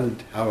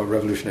understand how a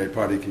revolutionary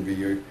party can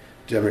be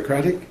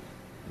democratic.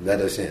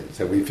 Let us in.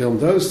 So we filmed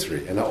those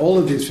 3, and all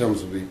of these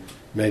films will be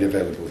made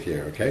available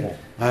here, okay?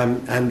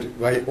 And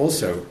I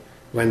also,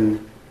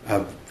 when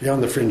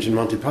Beyond the Fringe and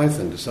Monty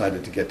Python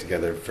decided to get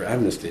together for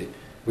Amnesty,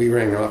 we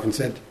rang up and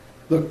said,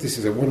 look, this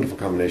is a wonderful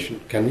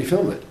combination, can we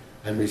film it?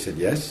 And we said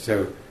yes,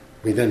 so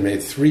we then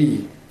made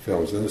 3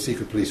 films, The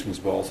Secret Policeman's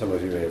Ball, some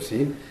of you may have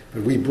seen,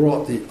 but we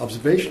brought the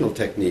observational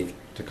technique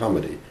to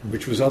comedy,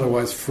 which was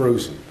otherwise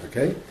frozen,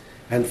 okay?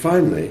 And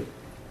finally,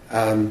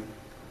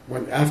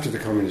 after the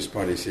Communist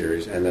Party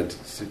series, and that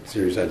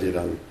series I did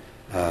on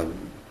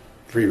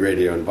free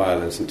radio and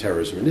violence and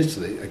terrorism in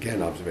Italy,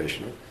 again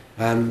observational,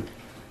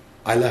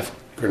 I left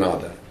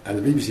Granada, and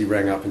the BBC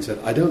rang up and said,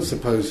 I don't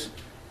suppose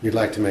you'd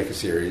like to make a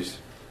series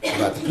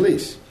about the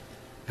police.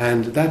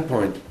 And at that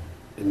point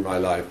in my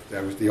life,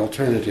 the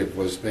alternative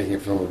was making a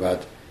film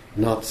about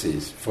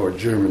Nazis for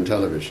German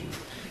television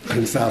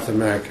in South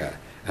America.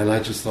 And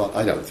I just thought,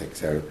 I don't think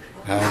so.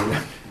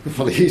 The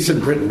police in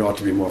Britain ought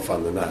to be more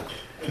fun than that.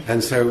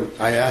 And so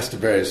I asked the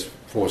various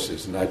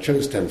forces, and I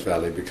chose Thames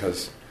Valley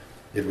because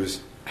it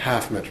was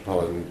half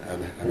metropolitan,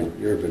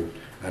 urban,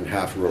 and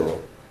half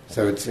rural.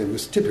 So it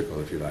was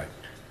typical, if you like.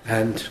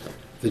 And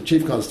the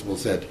chief constable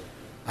said,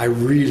 I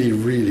really,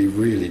 really,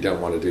 really don't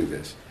want to do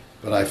this,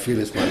 but I feel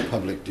it's my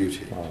public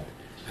duty.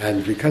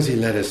 And because he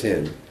let us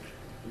in,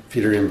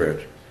 Peter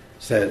Imbert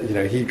said,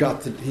 he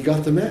got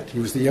the Met. He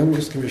was the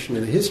youngest commissioner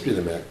in the history of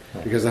the Met,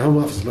 because the Home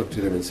Office looked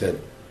at him and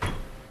said,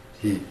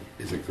 he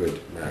is a good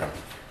man.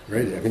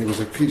 Really, it was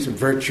a piece of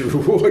virtue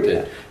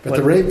rewarded. But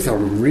the rape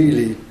film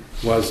really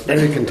was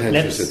very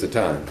contentious at the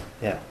time.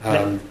 Yeah.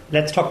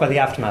 Let's talk about the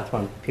aftermath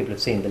one. People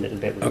have seen the little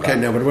bit. Okay,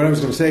 no, but what I was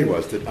going to say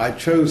was that I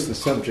chose the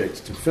subjects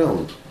to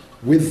film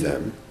with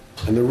them,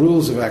 and the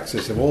rules of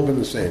access have all been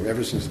the same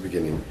ever since the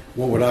beginning.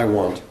 What would I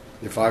want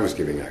if I was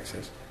giving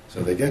access?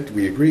 So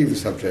we agree with the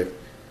subject,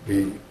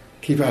 we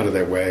keep out of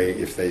their way.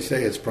 If they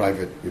say it's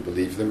private, we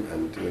believe them,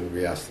 and when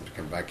we ask them to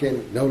come back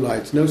in, no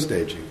lights, no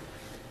staging.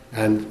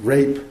 And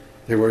rape,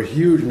 there were a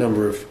huge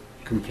number of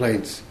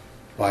complaints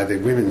by the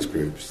women's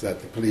groups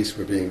that the police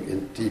were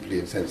being deeply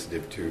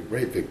insensitive to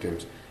rape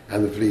victims,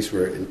 and the police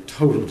were in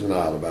total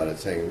denial about it,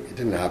 saying it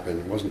didn't happen,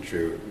 it wasn't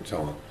true, and so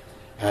on.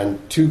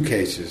 And 2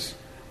 cases,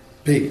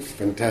 big,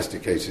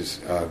 fantastic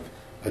cases,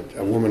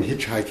 a woman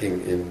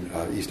hitchhiking in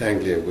East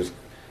Anglia was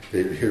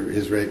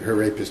her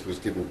rapist was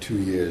given 2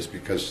 years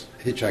because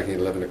hitchhiking at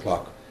 11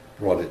 o'clock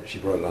she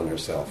brought it on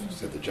herself,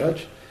 said the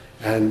judge.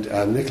 And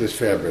Nicholas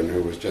Fairbairn,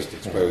 who was just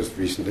exposed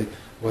recently,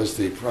 was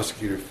the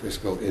prosecutor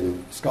fiscal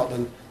in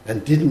Scotland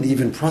and didn't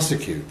even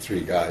prosecute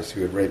 3 guys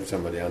who had raped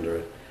somebody under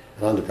an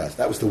underpass.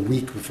 That was the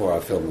week before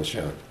our film was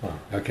shown. Wow.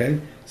 Okay?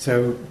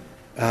 So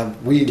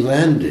we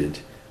landed,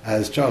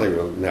 as Charlie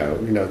will know,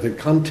 the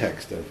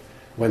context of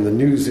when the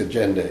news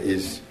agenda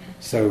is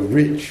so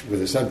rich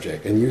with a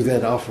subject, and you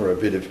then offer a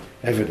bit of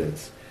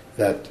evidence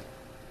that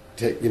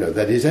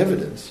is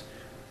evidence.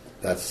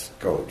 That's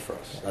gold for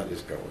us. That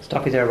is gold.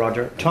 Stop you there,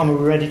 Roger. Tom, are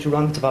we ready to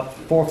run? It's about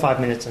 4 or 5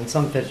 minutes, and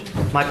some of it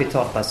might be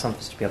thought by some of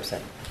us to be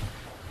upset.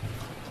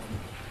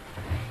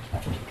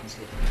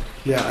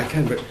 Yeah, I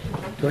can, but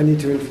do I need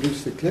to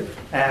introduce the clip?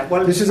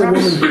 Well, this is a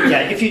woman.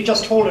 Yeah, if you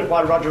just hold it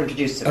while Roger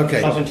introduces it.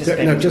 Okay.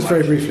 Just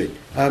very briefly.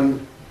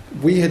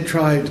 We had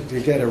tried to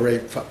get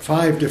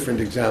 5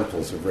 different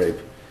examples of rape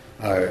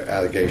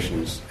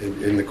allegations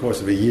in the course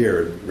of a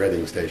year at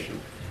Reading Station.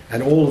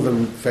 And all of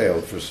them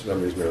failed for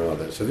some reason or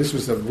another. So this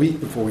was the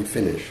week before we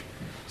finish.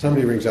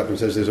 Somebody rings up and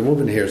says, there's a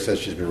woman here who says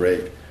she's been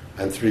raped,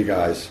 and 3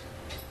 guys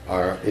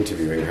are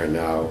interviewing her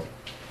now.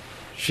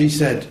 She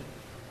said,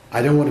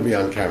 I don't want to be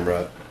on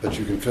camera, but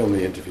you can film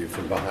the interview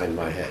from behind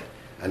my head.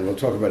 And we'll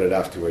talk about it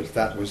afterwards.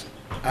 That was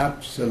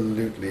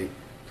absolutely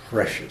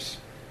precious,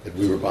 that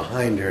we were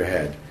behind her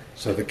head.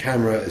 So the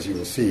camera, as you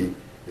will see,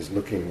 is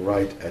looking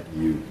right at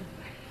you.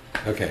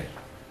 Okay.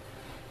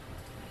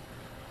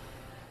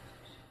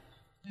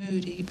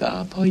 Moody, but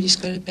I'll probably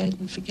just go to bed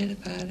and forget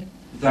about it.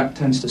 That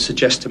tends to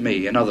suggest to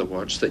me, in other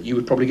words, that you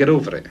would probably get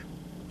over it.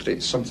 That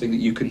it's something that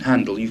you can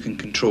handle, you can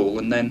control,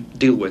 and then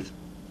deal with.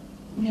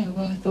 Yeah,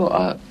 well,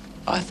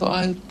 I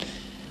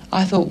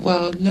thought,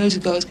 well, loads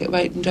of girls get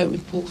raped and don't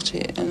report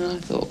it, and I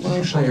thought, well... Did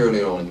you say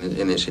earlier on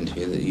in this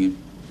interview that you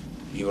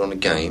were on a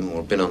game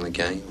or been on the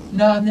game? Or...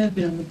 No, I've never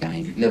been on the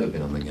game. You've never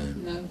been on the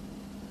game? No.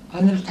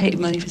 I've never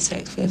taken money for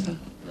sex ever.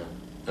 No.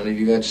 And have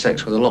you had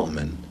sex with a lot of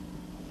men?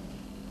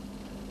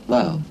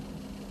 Well,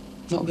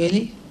 not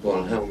really.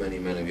 Well, how many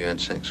men have you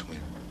had sex with?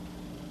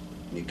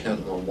 Can you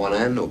count them on one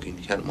hand, or can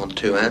you count them on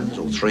two hands,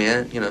 or three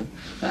hands, you know?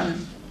 No.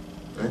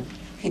 Eh?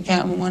 I can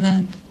count them on one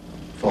hand.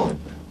 5?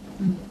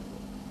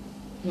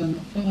 Well,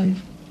 not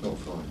 5. Not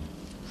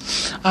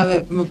 5. I've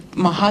had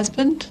my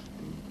husband,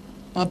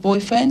 my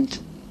boyfriend,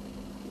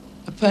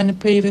 and the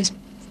previous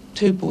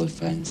 2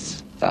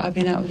 boyfriends that I've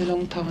been out with a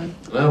long time.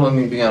 And how long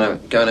have you been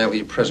going out with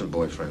your present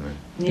boyfriend, then?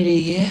 Nearly a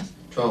year.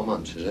 12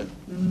 months, is it?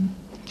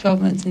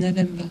 12 months in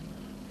November.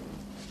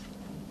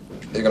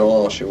 They're going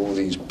to ask you all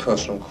these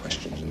personal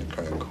questions in the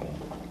Crown Court.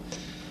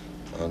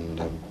 And,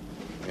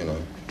 you know,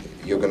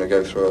 you're going to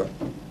go through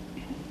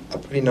a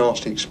pretty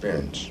nasty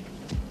experience.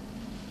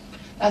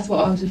 That's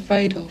what I was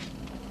afraid of.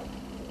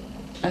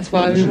 That's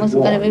why This I is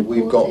wasn't why going to report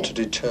we've got it. to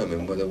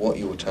determine whether what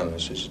you're telling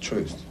us is the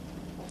truth.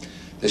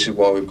 This is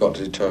why we've got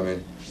to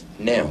determine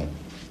now,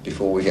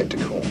 before we get to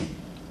court.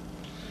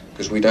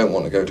 Because we don't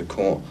want to go to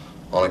court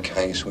on a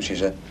case which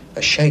is a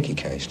shaky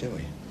case, do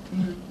we?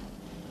 No.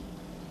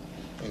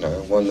 You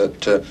know, one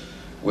that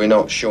we're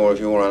not sure of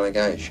your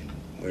allegation.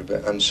 We're a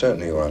bit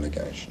uncertain of your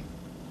allegation.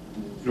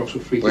 You're also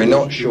free to We're do not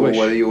what you sure wish.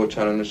 whether you're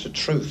telling us the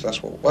truth.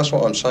 That's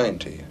what I'm saying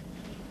to you.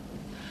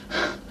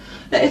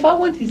 Now, if I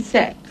wanted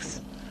sex,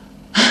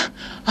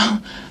 I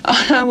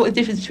don't know what the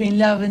difference between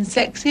love and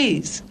sex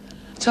is.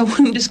 So I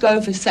wouldn't just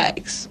go for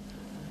sex.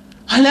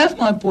 I love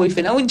my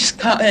boyfriend. I wouldn't just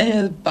cut any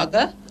other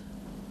bugger.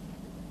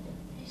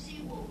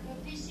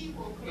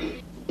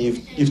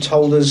 You've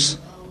told us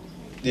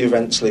the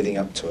events leading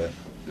up to it.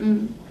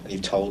 Mm. And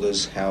you've told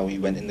us how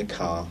you went in the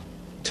car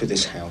to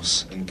this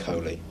house in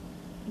Coley.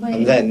 Wait,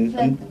 And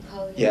then-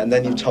 Coley. Yeah, and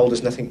then you've told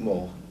us nothing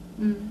more.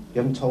 Mm.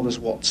 You haven't told us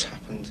what's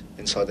happened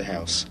inside the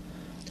house.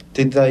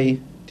 Did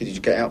you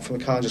get out from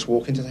the car and just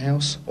walk into the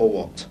house, or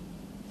what?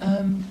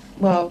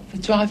 Well, the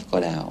driver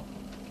got out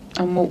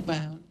and walked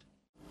round.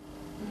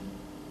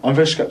 I'm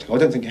very sceptical. I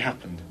don't think it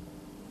happened.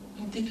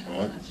 I did have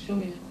Right. that, sure,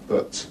 yeah.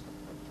 But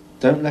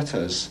don't let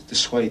us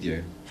dissuade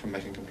you from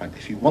making a complaint.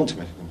 If you want to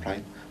make a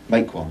complaint,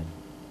 make one.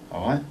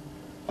 All right?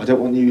 I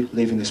don't want you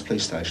leaving this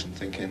police station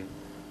thinking,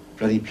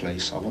 bloody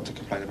police, I want to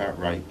complain about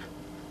rape,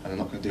 and they're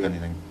not going to do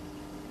anything.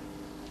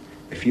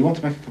 If you want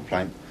to make a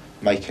complaint,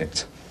 make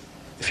it.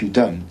 If you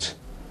don't,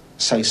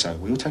 say so.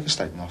 We will take a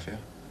statement off you,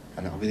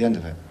 and that'll be the end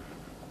of it.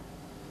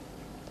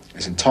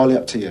 It's entirely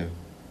up to you.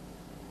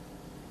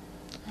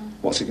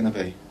 What's it going to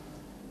be?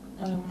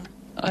 I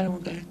don't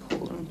want to go to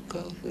court and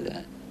go through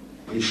that.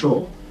 Are you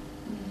sure?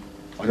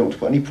 I don't want to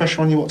put any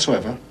pressure on you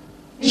whatsoever.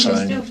 You So-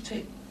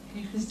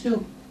 can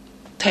still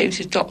take it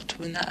to the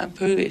doctor and that and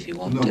prove it if you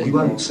want to. You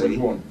won't see.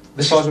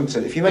 This is what I'm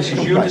saying. If you make a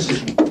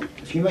complaint,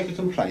 if you make a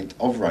complaint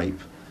of rape,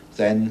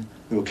 then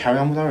we will carry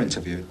on with our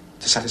interview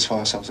to satisfy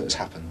ourselves that it's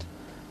happened.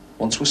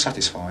 Once we're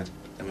satisfied,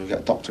 then we'll get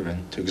a doctor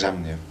in to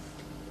examine you.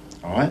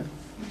 All right?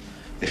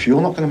 If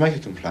you're not going to make a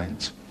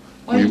complaint,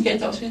 Why don't you get a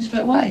doctor in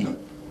straight away?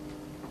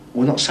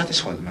 we're not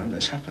satisfied at the moment that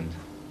it's happened.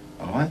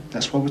 All right?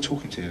 That's why we're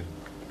talking to you.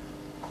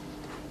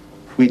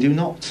 We do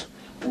not.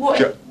 What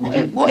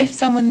if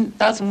someone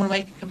doesn't want to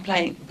make a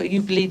complaint, but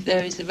you believe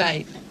there is a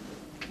rape?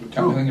 We can't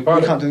do anything We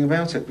about can't it. do anything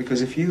about it,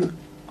 because if you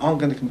aren't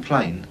going to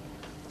complain,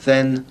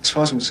 then, as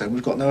far as I'm concerned,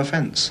 we've got no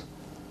offence.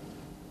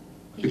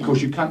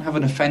 Because you can't have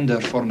an offender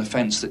for an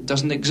offence that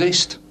doesn't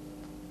exist.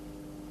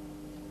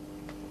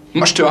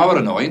 Much to our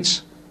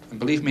annoyance, and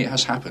believe me, it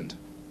has happened.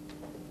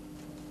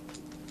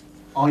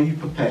 Are you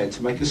prepared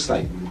to make a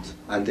statement,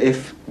 and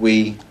if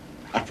we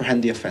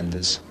apprehend the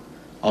offenders,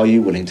 are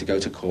you willing to go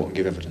to court and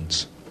give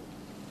evidence?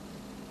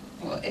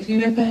 Well, if you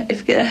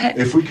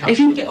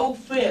get all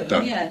 3 of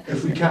them, yeah.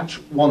 If we catch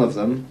one of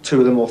them, 2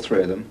 of them, or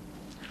 3 of them,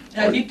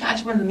 No, if you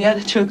catch one of them, the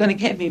other 2 are going to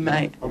get me,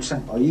 mate. I'm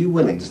saying, are you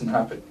willing? It doesn't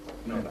happen.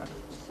 No, no.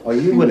 Are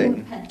you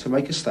willing to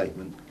make a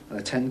statement and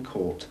attend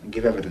court and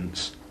give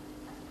evidence?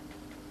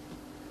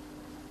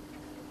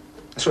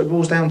 That's what it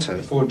boils down to.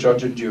 Before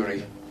judge and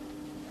jury.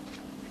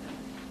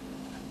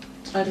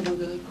 I don't want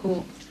to go to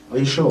court. Are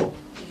you sure?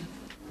 Yeah.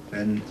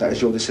 Then that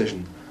is your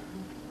decision.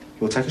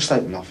 We'll take a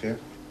statement off you.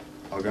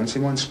 I'll go and see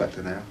my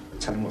inspector now,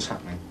 tell him what's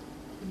happening.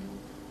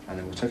 And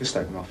then we'll take a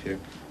statement off you,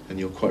 and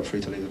you're quite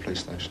free to leave the police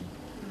station.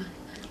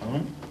 All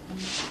right?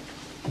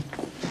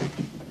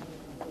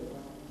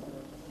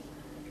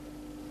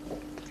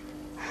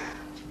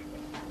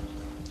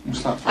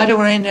 What's that for? I don't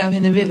want to end up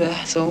in the river,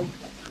 that's all.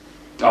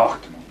 Oh,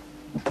 come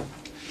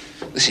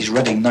on. This is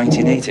Reading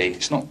 1980.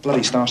 It's not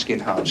bloody Starsky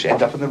and Hutch. You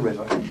end up in the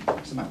river.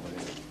 What's the matter with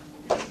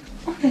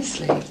you?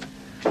 Honestly,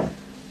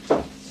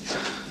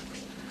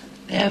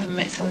 they haven't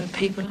met some of the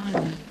people I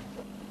know.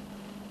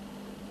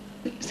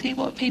 See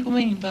what people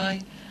mean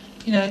by,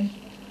 you know,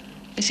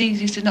 it's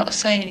easier to not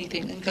say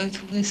anything than go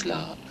through this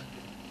lark.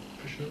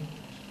 For sure.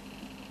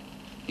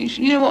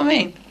 You know what I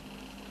mean?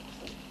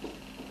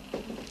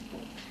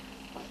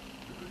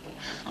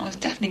 I was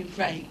definitely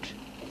raped.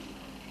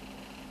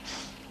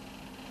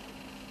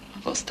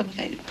 I've got a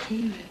stomachache to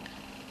prove it.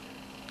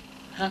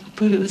 And I could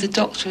prove it with a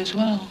doctor as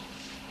well.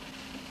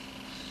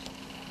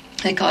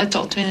 They got a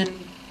doctor in and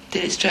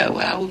did it straight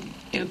away.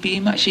 It would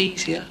be much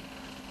easier.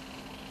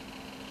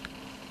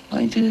 Why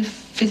don't you do the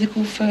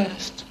physical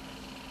first?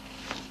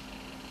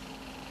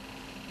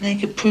 And they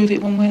could prove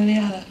it one way or the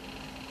other.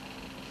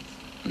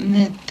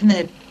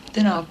 And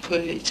then I'll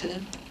prove it to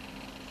them.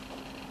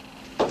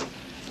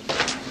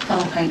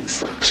 Oh,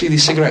 thanks. See,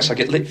 these cigarettes I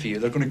get lit for you,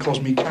 they're going to cause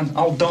me cancer.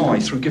 I'll die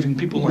through giving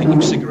people like you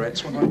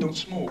cigarettes when I don't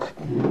smoke.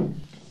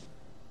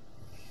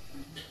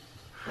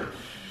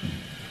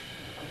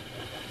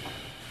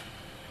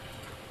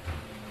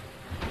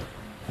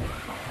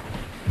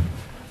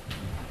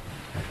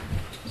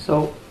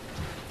 So,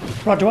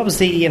 Roger, what was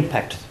the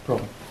impact of the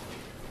programme?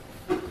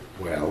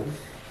 Well,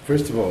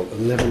 first of all,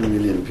 11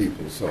 million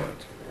people saw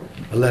it.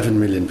 11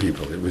 million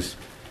people. It was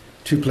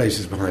 2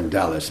 places behind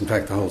Dallas. In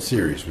fact, the whole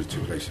series was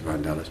 2 places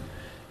behind Dallas.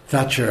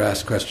 Thatcher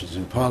asked questions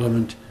in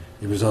Parliament.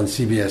 It was on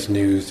CBS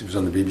News. It was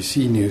on the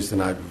BBC News the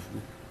night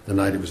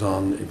it was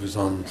on. It was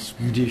on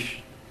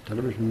Swedish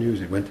television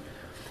news.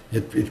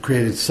 It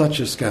created such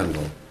a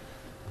scandal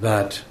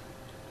that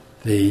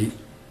the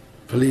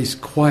police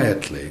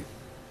quietly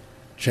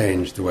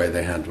changed the way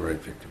they handle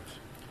rape victims.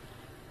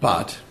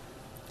 But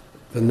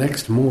the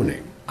next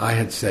morning, I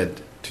had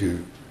said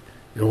in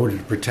order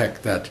to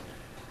protect that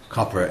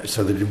copper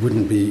so that it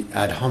wouldn't be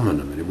ad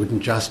hominem and it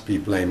wouldn't just be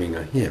blaming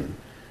him,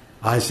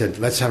 I said,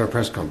 let's have a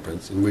press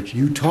conference in which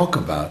you talk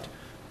about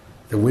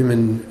the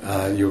women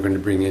you're going to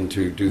bring in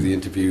to do the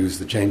interviews,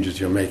 the changes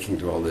you're making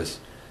to all this,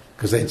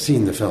 because they'd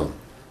seen the film.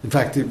 In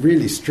fact, the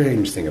really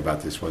strange thing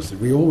about this was that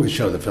we always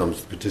show the films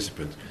to the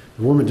participants.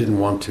 The woman didn't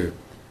want to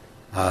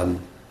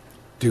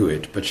do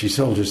it, but she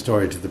sold her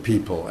story to the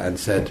people and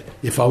said,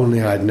 if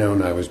only I'd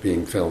known I was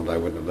being filmed, I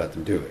wouldn't have let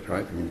them do it,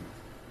 right? I mean,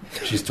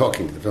 she's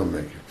talking to the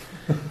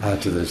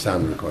filmmaker, to the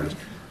sound recorders.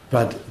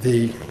 But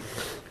the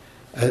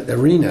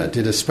Arena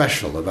did a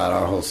special about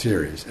our whole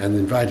series and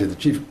invited the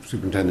chief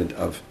superintendent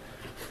of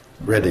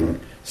Reading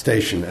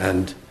Station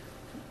and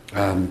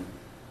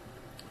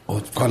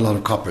quite a lot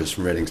of coppers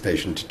from Reading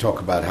Station to talk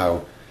about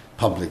how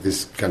public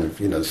this kind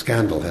of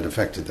scandal had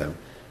affected them.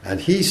 And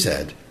he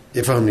said,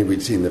 if only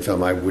we'd seen the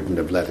film, I wouldn't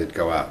have let it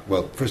go out.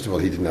 Well, first of all,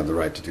 he didn't have the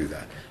right to do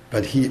that.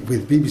 But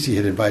with BBC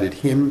had invited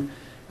him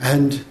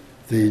and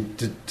the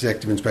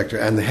detective inspector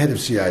and the head of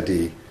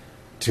CID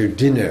to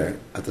dinner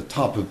at the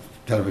top of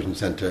Television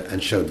Centre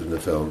and showed them the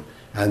film.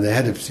 And the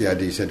head of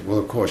CID said, well,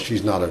 of course,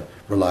 she's not a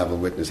reliable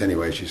witness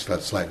anyway. She's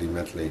slightly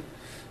mentally,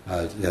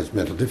 has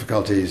mental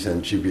difficulties,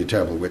 and she'd be a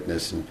terrible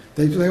witness. And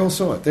they all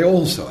saw it. They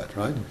all saw it,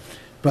 right?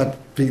 But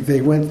they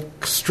went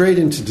straight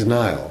into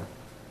denial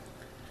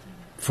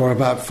for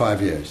about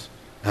 5 years.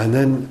 And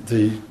then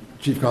the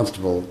Chief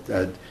Constable,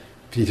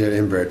 Peter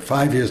Imbert,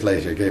 5 years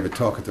later gave a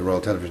talk at the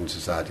Royal Television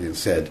Society and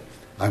said,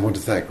 I want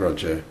to thank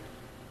Roger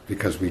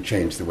because we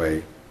changed the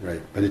way,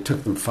 right? But it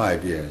took them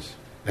 5 years.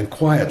 And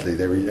quietly,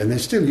 and they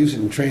still use it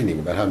in training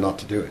about how not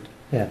to do it.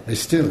 Yeah. They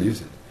still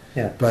use it.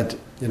 Yeah. But,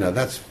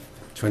 that's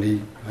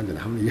 20, I don't know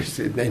how many years,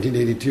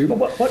 1982?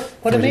 But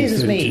what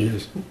amazes me,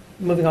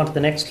 moving on to the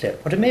next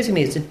clip, what amazes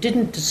me is it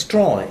didn't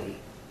destroy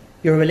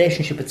your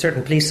relationship with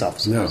certain police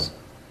officers. No.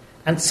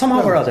 And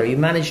somehow or other, you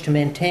managed to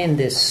maintain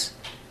this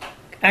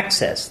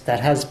access that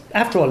has,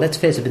 after all, let's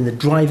face it, been the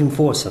driving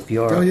force of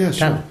your talent.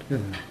 Sure. Yeah.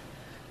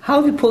 How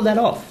have you pulled that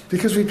off?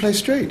 Because we play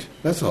straight,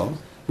 that's all.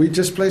 We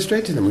just play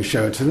straight to them. We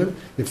show it to them.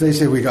 If they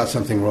say we got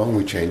something wrong,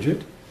 we change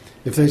it.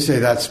 If they say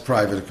that's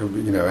private,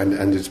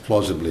 and it's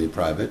plausibly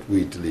private,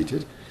 we delete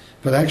it.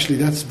 But actually,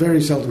 that's very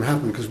seldom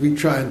happened because we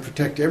try and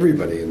protect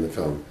everybody in the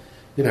film.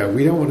 We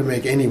don't want to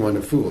make anyone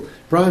a fool.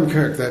 Brian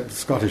Kirk, that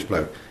Scottish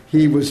bloke,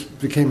 he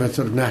became a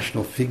sort of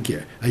national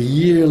figure. A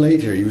year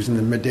later, he was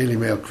in the Daily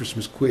Mail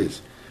Christmas quiz.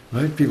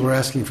 Right? People were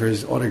asking for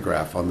his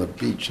autograph on the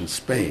beach in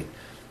Spain.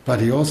 But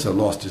he also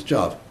lost his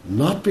job,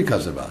 not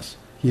because of us.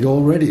 He'd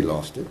already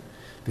lost it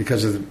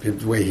because of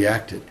the way he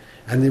acted.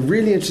 And the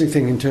really interesting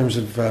thing in terms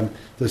of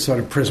the sort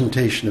of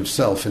presentation of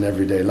self in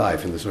everyday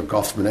life, in the sort of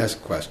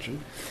Goffman-esque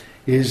question,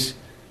 is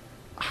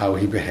how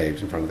he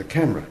behaved in front of the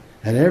camera.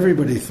 And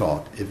everybody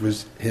thought it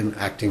was him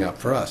acting up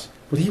for us.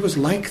 Well, he was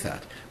like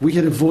that. We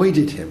had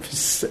avoided him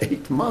for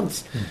 8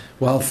 months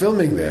while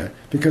filming there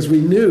because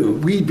we knew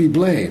we'd be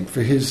blamed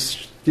for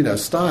his,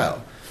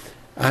 style.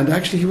 And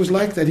actually he was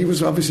like that. He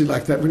was obviously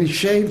like that when he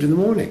shaved in the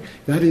morning.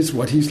 That is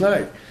what he's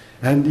like.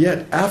 And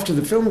yet, after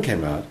the film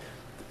came out,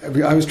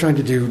 I was trying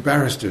to do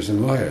barristers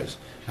and lawyers.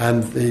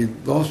 And the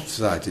Law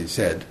Society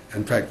said,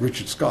 in fact,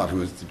 Richard Scott, who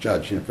was the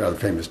judge, a rather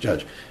famous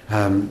judge,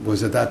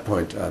 was at that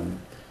point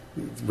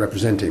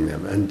representing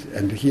them.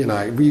 And he and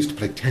I, we used to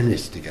play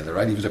tennis together,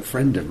 right? He was a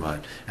friend of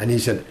mine. And he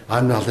said,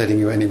 I'm not letting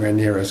you anywhere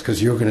near us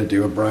because you're going to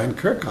do a Brian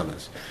Kirk on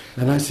us.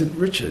 And I said,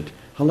 Richard,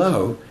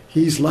 hello,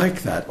 he's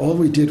like that. All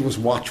we did was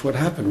watch what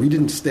happened. We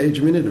didn't stage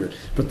a minute of it.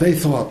 But they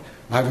thought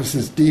I was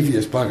this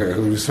devious bugger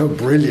who was so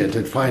brilliant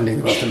at finding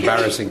the most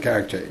embarrassing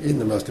character in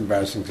the most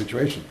embarrassing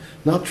situation.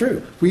 Not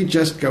true. We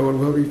just go and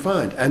what we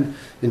find. And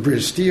in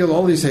British Steel,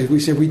 all these days,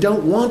 we say, we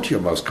don't want your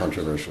most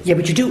controversial. Yeah,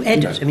 but you do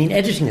edit. I mean,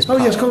 editing is Oh,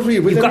 yes, of course we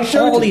do. You've got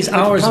all these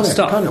hours of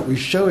stuff. Connor, we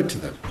show it to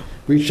them.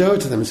 We show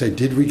it to them and say,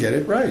 did we get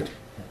it right?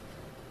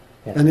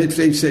 Yeah. And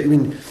they say, I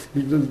mean,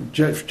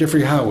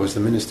 Geoffrey Howe was the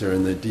minister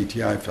in the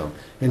DTI film,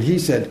 and he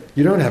said,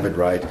 you don't have it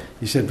right.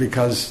 He said,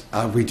 because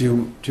we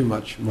do too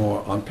much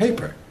more on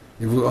paper.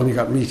 We've only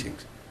got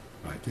meetings.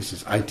 Right, this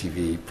is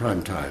ITV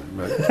prime time.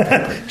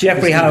 Right?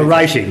 Geoffrey Howe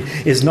writing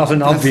is not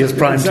an obvious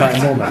prime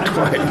time moment.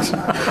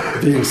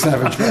 Quite. Being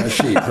savaged by a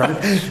sheep,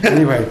 right?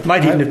 Anyway.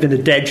 Might even have been a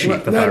dead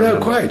sheep. No,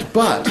 quite.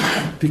 But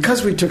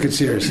because we took it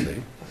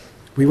seriously,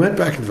 we went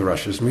back into the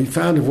rushes and we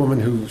found a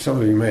woman who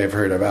some of you may have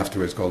heard of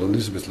afterwards called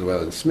Elizabeth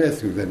Llewellyn-Smith,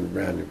 who then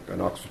ran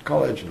an Oxford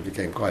College and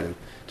became quite a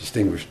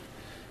distinguished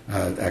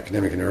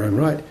academic in her own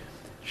right.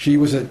 She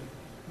was a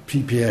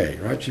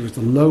PPA, right? She was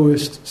the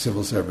lowest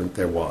civil servant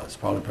there was,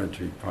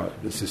 parliamentary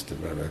assistant,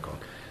 whatever they're called,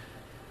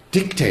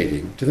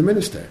 dictating to the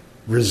minister,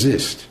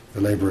 resist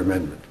the Labour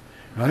amendment,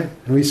 right?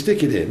 And we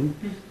stick it in.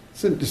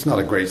 It's not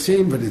a great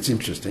scene, but it's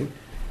interesting.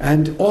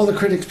 And all the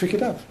critics pick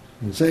it up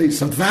and say,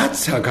 so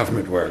that's how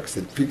government works,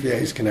 that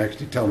PPAs can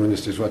actually tell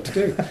ministers what to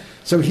do.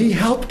 So he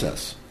helped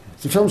us.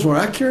 The film's more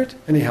accurate,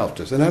 and he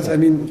helped us. And that's, I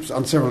mean,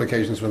 on several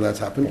occasions when that's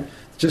happened,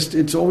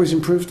 it's always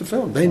improved the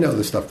film. They know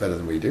the stuff better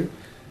than we do.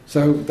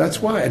 So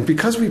that's why. And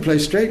because we play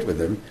straight with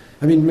them,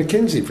 I mean,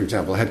 McKinsey, for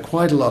example, had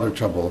quite a lot of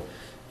trouble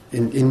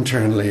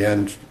internally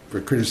and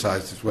were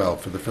criticised as well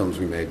for the films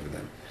we made with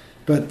them.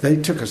 But they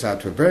took us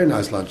out to a very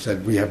nice lunch,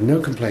 said, we have no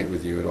complaint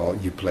with you at all,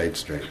 you played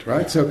straight,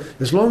 right? So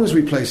as long as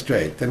we play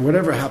straight, then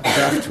whatever happens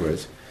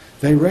afterwards,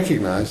 they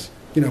recognise,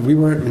 we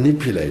weren't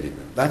manipulating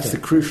them. That's the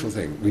crucial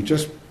thing. We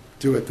just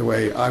do it the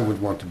way I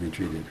would want to be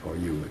treated, or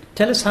you would.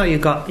 Tell us how you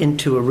got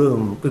into a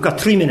room. We've got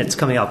 3 minutes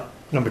coming up.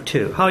 Number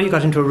 2, how you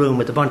got into a room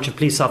with a bunch of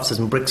police officers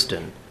in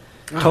Brixton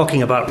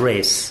talking about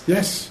race.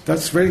 Yes,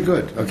 that's very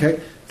good,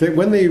 okay?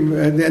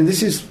 And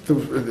this is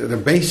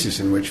the basis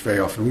in which very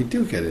often we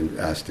do get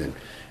asked in.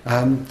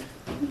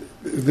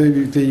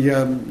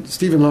 The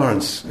Stephen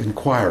Lawrence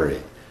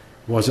inquiry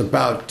was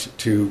about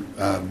to,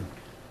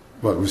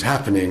 it was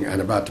happening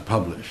and about to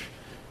publish.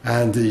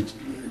 And the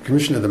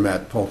Commissioner of the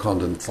Met, Paul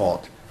Condon,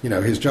 thought,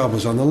 his job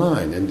was on the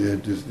line. And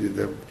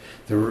the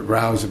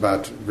rows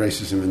about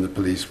racism in the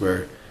police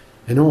were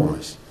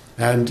enormous.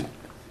 And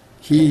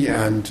he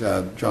and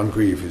John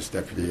Grieve, his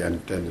deputy,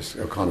 and Dennis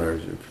O'Connor, a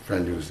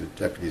friend who was the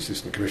deputy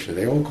assistant commissioner,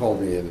 they all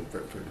called me in for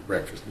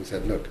breakfast and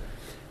said, look,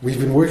 we've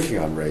been working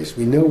on race.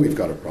 We know we've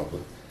got a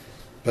problem,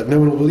 but no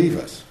one will believe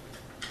us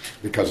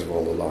because of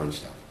all the Lawrence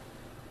stuff.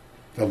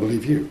 They'll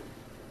believe you.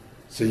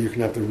 So you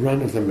can have the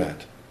run of the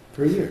Met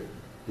for a year,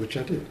 which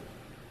I did.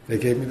 They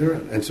gave me the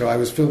run. And so I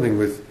was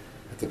filming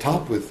at the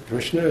top with the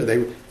commissioner.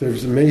 There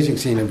was an amazing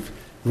scene of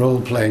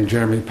role-playing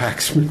Jeremy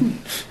Paxman,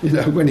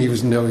 when he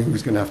was knowing he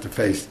was going to have to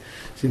face,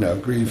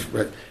 Grieve.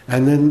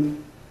 And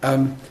then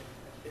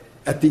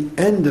at the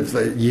end of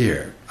the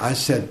year, I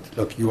said,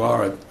 look, you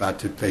are about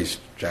to face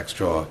Jack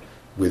Straw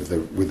with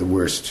the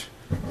worst,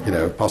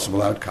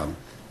 possible outcome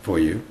for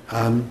you.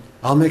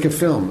 I'll make a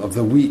film of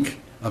the week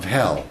of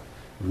hell,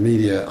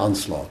 media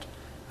onslaught.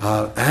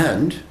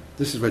 And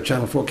this is where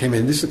Channel 4 came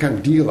in. This is the kind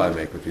of deal I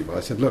make with people. I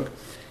said, look,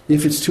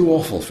 if it's too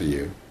awful for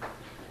you,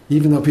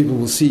 even though people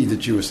will see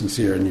that you were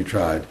sincere and you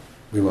tried,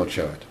 we won't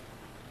show it.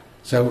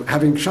 So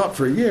having shot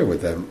for a year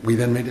with them, we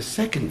then made a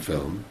second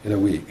film in a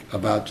week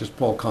about just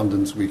Paul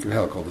Condon's week of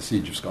hell called The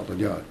Siege of Scotland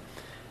Yard.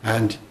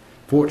 And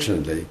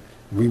fortunately,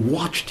 we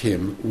watched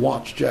him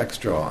watch Jack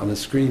Straw on a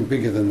screen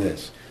bigger than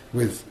this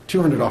with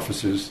 200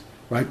 officers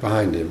right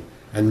behind him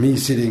and me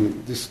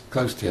sitting this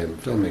close to him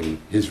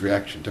filming his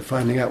reaction to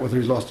finding out whether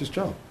he's lost his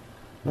job.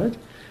 Right?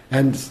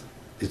 And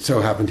it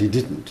so happened he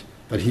didn't.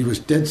 But he was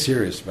dead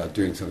serious about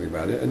doing something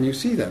about it, and you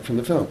see that from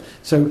the film.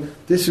 So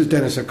this was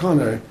Dennis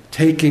O'Connor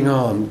taking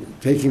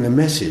the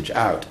message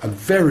out, a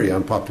very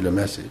unpopular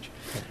message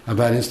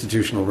about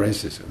institutional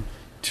racism,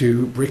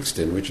 to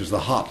Brixton, which was the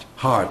hot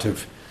heart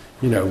of,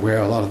 where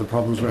a lot of the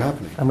problems were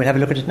happening. And we'll have a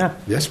look at it now.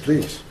 Yes,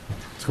 please.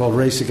 It's called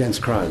Race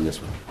Against Crime, this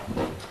one.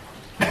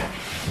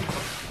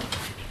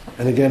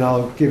 And again,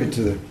 I'll give it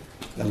to the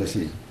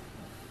LSE.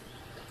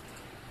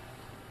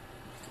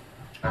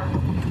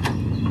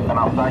 And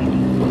I'll say...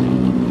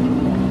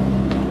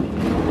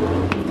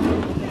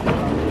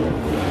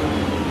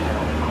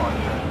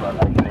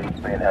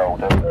 being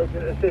held.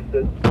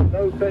 Assistance.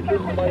 No further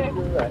information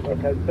than that.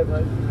 Okay,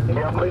 7 8.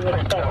 Yeah, bring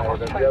us down.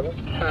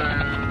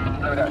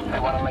 No, that's 2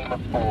 Lima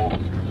 4.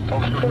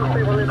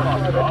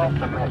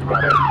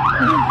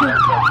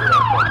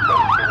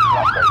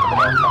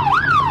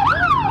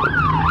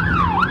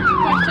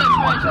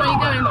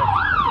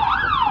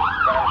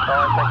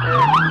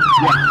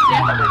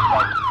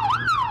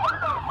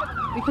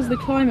 Because of the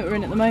climate we're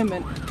in at the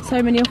moment,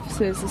 so many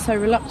officers are so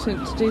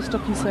reluctant to do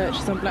stop and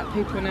searches on black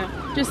people now.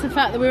 Just the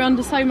fact that we're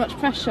under so much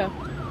pressure,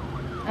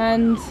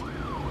 and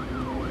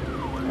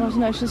I don't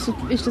know,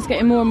 it's just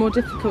getting more and more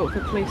difficult for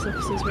police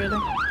officers, really.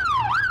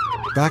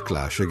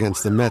 Backlash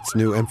against the Met's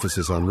new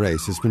emphasis on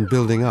race has been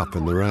building up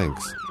in the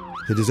ranks.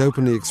 It is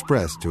openly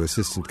expressed to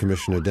Assistant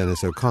Commissioner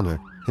Dennis O'Connor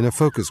in a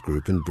focus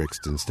group in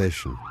Brixton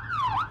Station.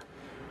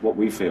 What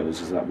we feel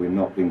is that we're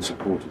not being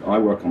supported. I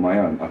work on my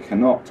own. I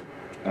cannot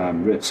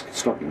risk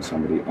stopping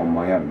somebody on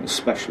my own,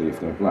 especially if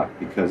they're black,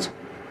 because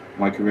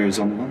my career is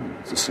on the line.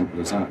 It's as simple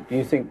as that. Do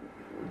you think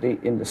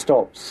in the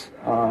stops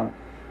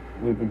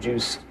we've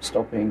reduced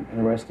stopping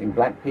and arresting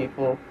black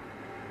people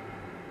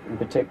in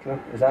particular?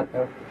 Is that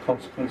a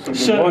consequence of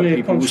certainly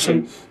a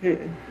consequence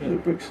here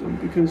at Brixton,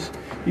 because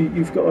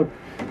you've got a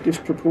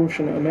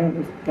disproportionate amount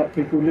of black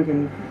people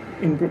living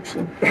in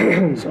Brixton.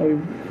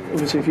 So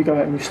obviously if you go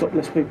out and you stop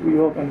less people,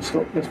 you are going to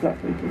stop less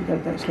black people.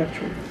 That's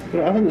natural.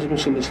 But I think there's a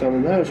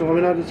misunderstanding there. So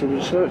I did some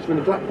research. The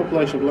black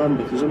population of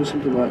Lambeth is only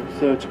something like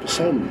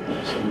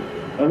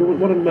 30%. And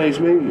what amazed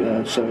me,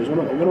 sir, is when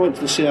I went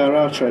to the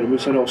CRR training, we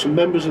said, some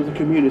members of the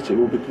community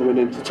will be coming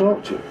in to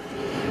talk to you.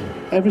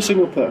 Every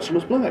single person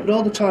was black. But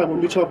all the time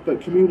when we talk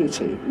about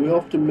community, we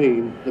often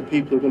mean the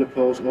people who are going to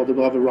cause, or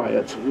they'll have a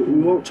riot. We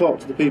won't talk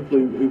to the people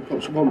who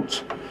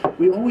want.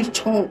 We always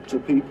talk to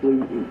people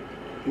who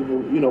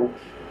will,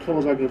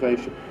 cause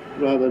aggravation,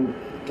 rather than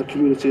the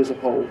community as a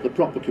whole, the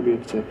proper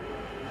community.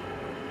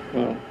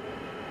 Well,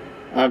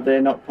 are they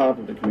not part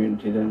of the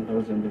community then,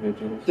 those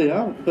individuals? They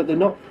are, but they're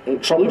not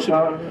exclusive.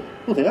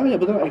 Well, they are, yeah,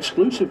 but they're not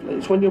exclusively.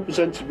 It's when you're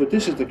presented with,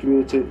 this is the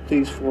community,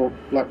 these 4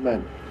 black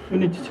men. We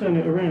need to turn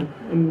it around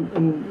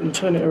and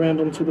turn it around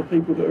onto the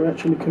people that are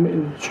actually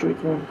committing street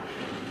crime.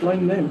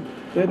 Blame them.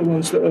 They're the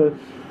ones that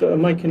are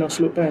making us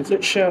look bad.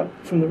 Let's shout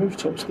from the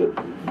rooftops that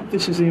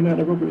this is the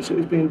amount of robberies that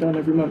is being done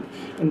every month,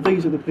 and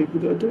these are the people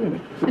that are doing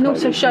it. And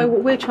also show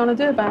what we're trying to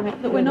do about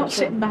it, that we're not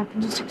sitting back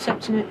and just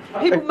accepting it.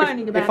 People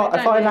moaning about it.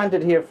 If I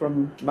landed here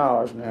from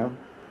Mars now,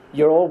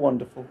 you're all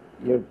wonderful.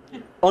 You're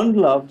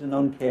unloved and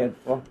uncared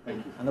for,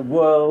 and the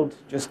world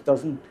just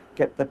doesn't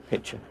get the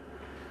picture.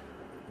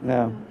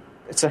 Now,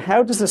 so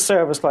how does a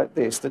service like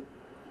this, that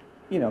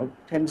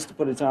tends to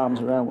put its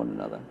arms around one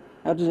another,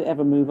 how does it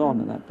ever move on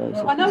in that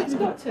basis? I know it's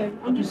got to.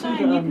 I'm just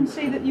saying you can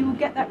see that you will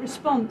get that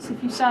response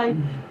if you say,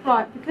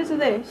 right, because of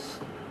this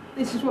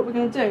is what we're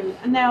going to do.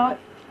 And now,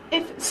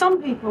 if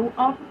some people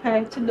are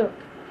prepared to look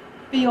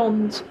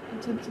beyond,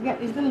 to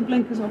get these little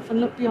blinkers off and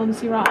look beyond and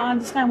see, right, I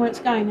understand where it's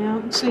going now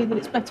and see that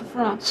it's better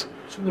for us.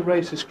 Some of the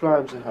racist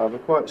crimes they have are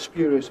quite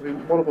spurious. I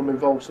mean, one of them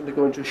involves somebody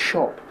going to a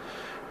shop,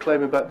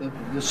 claiming about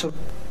the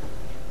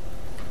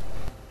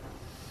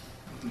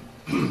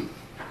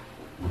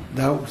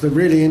Now, the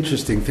really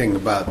interesting thing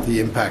about the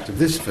impact of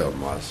this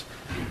film was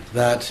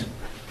that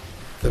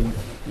the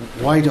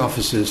white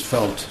officers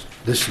felt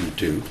listened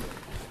to,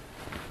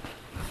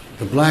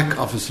 the black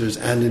officers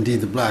and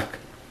indeed the black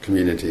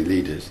community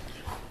leaders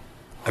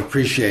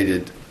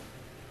appreciated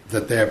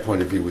that their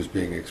point of view was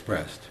being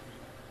expressed.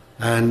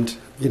 And,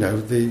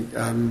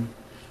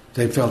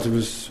 they felt it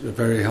was a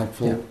very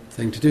helpful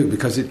thing to do.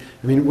 Because,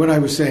 what I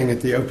was saying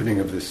at the opening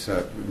of this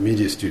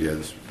media studio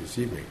this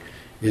evening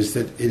is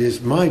that it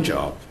is my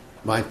job,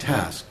 my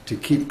task, to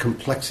keep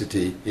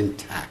complexity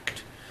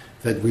intact.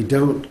 That we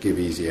don't give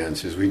easy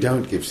answers, we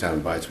don't give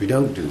sound bites, we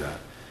don't do that.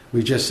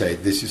 We just say,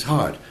 this is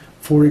hard.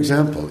 For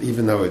example,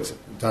 even though it's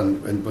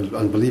done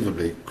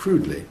unbelievably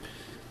crudely,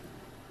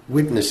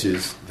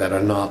 witnesses that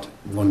are not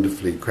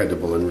wonderfully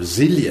credible and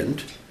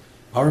resilient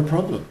are a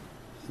problem.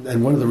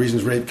 And one of the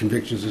reasons rape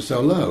convictions are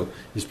so low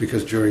is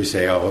because juries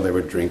say, they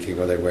were drinking,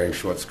 or they're wearing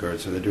short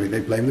skirts, or they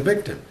blame the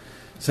victim.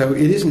 So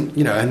it isn't,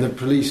 and the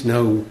police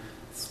know,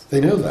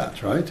 they know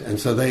that, right? And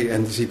so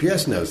and the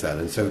CPS knows that.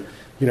 And so,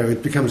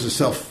 it becomes a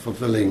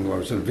self-fulfilling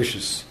or sort of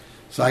vicious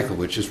cycle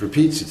which just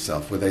repeats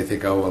itself, where they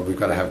think, we've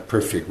got to have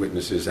perfect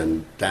witnesses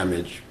and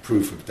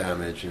proof of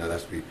damage, there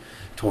has to be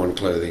torn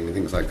clothing and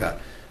things like that.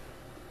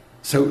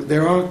 So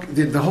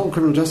the whole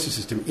criminal justice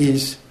system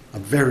is a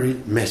very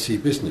messy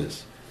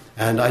business.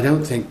 And I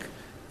don't think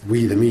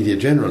we, the media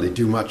generally,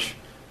 do much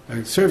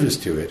service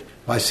to it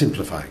by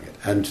simplifying it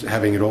and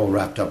having it all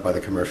wrapped up by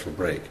the commercial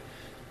break.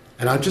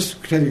 And I'll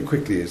just tell you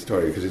quickly a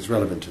story because it's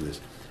relevant to this.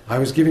 I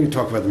was giving a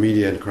talk about the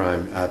media and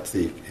crime at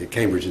the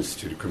Cambridge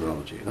Institute of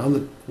Criminology. And on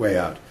the way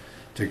out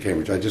to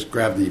Cambridge, I just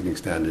grabbed the Evening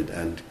Standard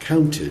and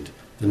counted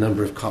the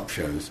number of cop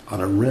shows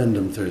on a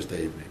random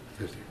Thursday evening.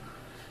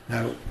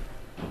 Now,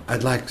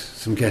 I'd like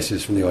some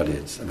guesses from the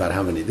audience about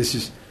how many. This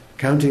is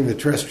counting the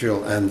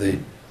terrestrial and the,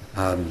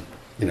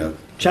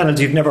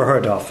 channels you've never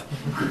heard of.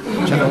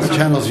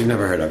 Channels you've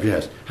never heard of,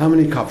 yes. How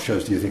many cop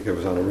shows do you think there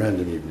was on a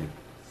random evening?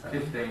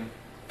 15.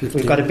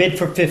 We've got a bid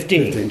for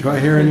 15. Do I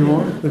hear any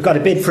more? We've got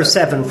a bid for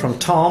 7 from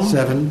Tom.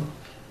 7.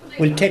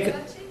 We'll take it.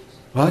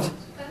 What?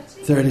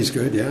 30 is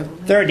good, yeah.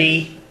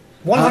 30.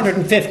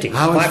 150.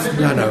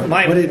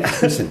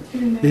 Listen.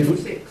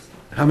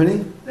 How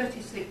many?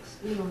 36.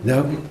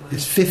 No,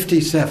 it's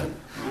 57.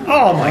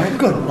 Oh, my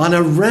goodness. On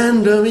a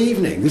random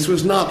evening. This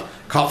was not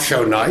cop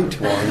show night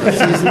or the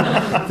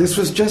season. This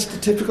was just a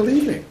typical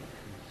evening.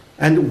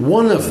 And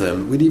one of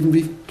them would even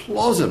be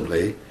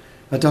plausibly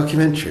a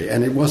documentary.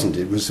 And it wasn't.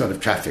 It was sort of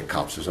Traffic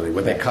Cops or something,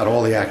 where they cut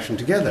all the action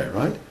together,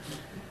 right?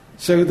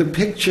 So the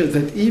picture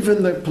that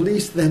even the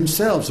police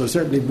themselves, or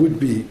certainly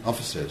would-be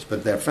officers,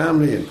 but their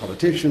family and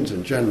politicians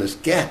and journalists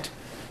get,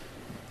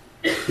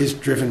 is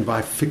driven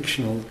by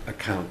fictional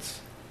accounts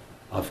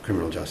of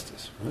criminal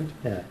justice, right?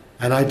 Yeah.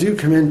 And I do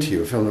commend to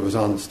you a film that was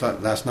on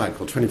last night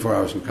called 24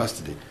 Hours in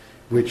Custody,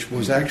 which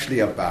was actually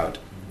about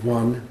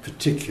one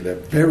particular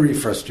very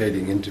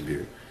frustrating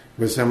interview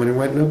with someone who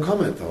went no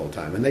comment the whole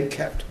time, and they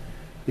kept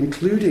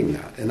including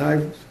that.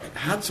 And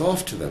hats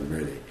off to them,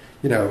 really.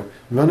 You know,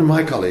 one of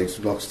my colleagues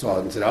saw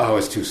it and said, "Oh,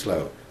 it's too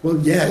slow." Well,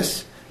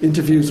 yes,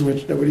 interviews in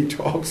which nobody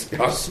talks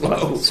are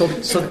slow. So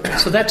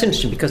that's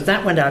interesting, because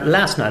that went out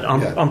last night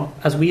on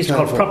as we used to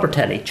call it, Proper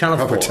Telly, Channel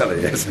 4. Proper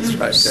Telly, yes, that's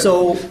right.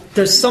 So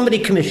there's somebody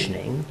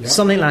commissioning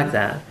something like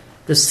that.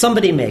 There's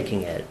somebody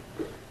making it.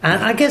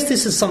 And I guess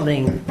this is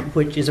something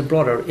which is a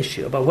broader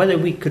issue about whether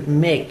we could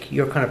make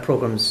your kind of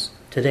programs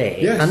today.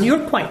 Yes. And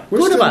you're quite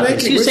good about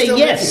this. You say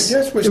yes.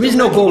 There is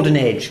no golden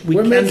age.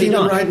 We're making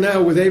them right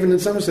now with Avon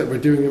and Somerset. We're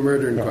doing a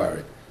murder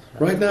inquiry.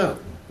 Right now.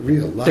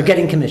 Real life. They're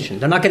getting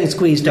commissioned. They're not getting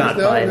squeezed out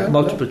by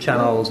multiple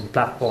channels and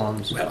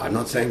platforms. Well, I'm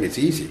not saying it's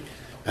easy.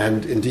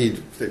 And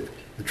indeed, the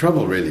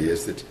trouble really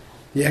is that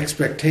the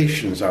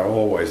expectations are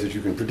always that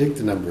you can predict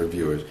the number of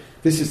viewers.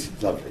 This is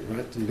lovely,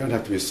 right? You don't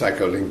have to be a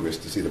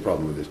psycholinguist to see the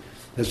problem with this.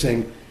 They're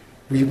saying,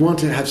 we want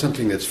to have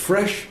something that's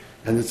fresh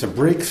and that's a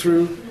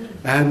breakthrough,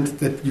 and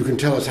that you can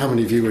tell us how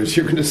many viewers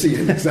you're going to see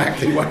and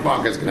exactly what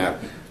market's going to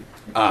have.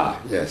 Ah,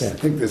 yes, I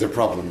think there's a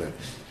problem there.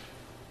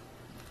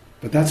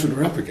 But that's what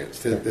we're up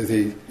against.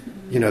 The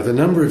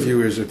number of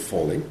viewers are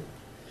falling.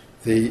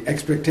 The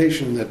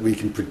expectation that we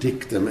can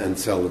predict them and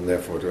sell them,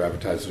 therefore, to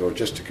advertisers or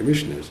just to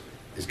commissioners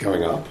is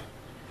going up.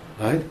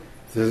 Right?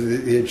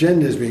 The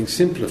agenda is being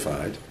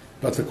simplified,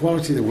 but the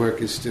quality of the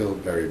work is still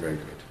very, very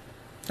good.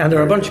 And there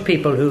are a bunch of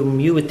people whom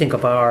you would think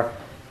of are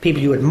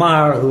people you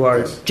admire, who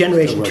are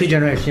two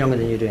generations younger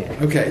than you doing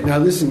it. Okay, now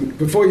listen,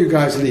 before you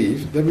guys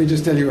leave, let me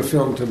just tell you a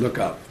film to look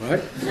up,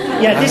 right?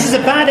 Yeah, this is a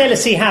bad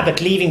LSE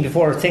habit, leaving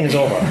before a thing is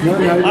over. No,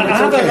 I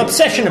have an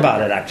obsession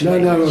about it,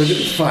 actually. No,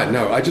 it's fine.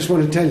 No, I just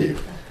want to tell you.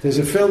 There's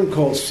a film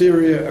called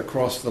Syria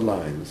Across the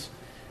Lines,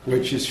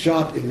 which is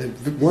shot in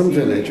one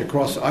village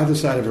across either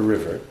side of a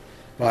river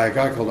by a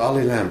guy called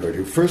Ollie Lambert,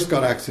 who first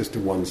got access to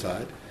one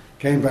side,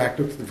 came back,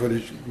 looked at the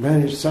footage,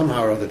 managed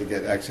somehow or other to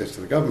get access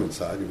to the government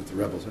side, with the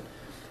rebels,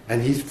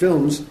 and he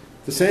films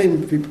the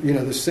same people,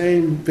 the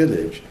same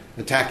village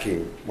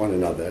attacking one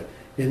another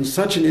in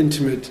such an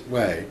intimate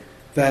way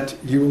that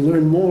you will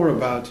learn more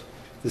about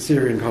the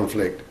Syrian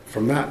conflict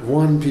from that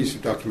one piece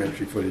of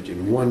documentary footage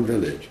in one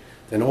village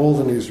than all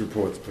the news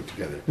reports put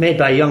together. Made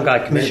by a young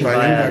guy, commissioned by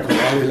a young guy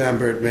called Ollie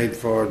Lambert, made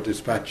for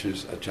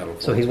Dispatches at Channel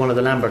 4. So he's one of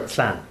the Lambert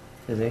clan,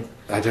 is he?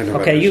 I don't know.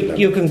 Okay,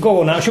 you can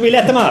go now. Should we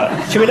let them out?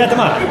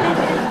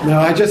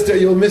 No,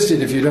 you'll miss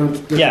it if you don't.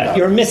 Yeah,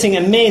 you're missing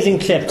amazing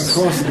clips.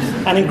 Of course.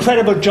 An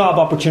incredible job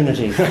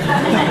opportunity.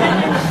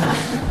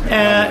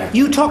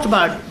 You talked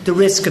about the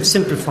risk of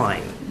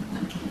simplifying.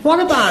 What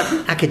about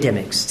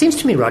academics? Seems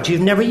to me, Roger,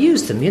 you've never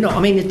used them.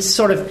 It's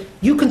sort of,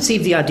 you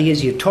conceive the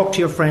ideas, you talk to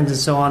your friends and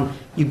so on,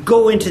 you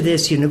go into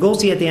this, you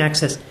negotiate the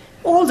access.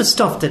 All the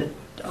stuff that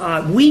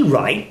we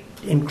write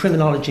in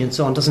criminology and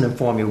so on doesn't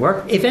inform your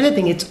work. If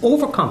anything, it's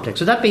overcomplex.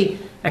 Would that be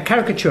a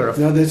caricature of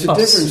there's a us?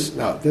 difference.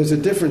 No, there's a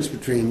difference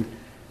between...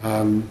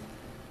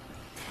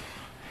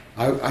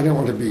 I don't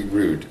want to be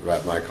rude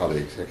about my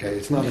colleagues, okay?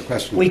 It's not a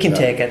question... We can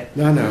take it.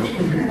 No,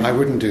 I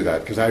wouldn't do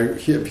that, because I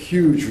have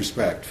huge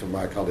respect for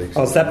my colleagues.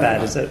 Oh, it's that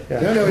bad, is it?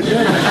 Yeah. No, it's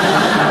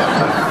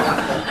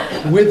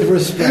not. With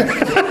respect.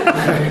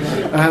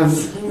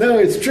 No,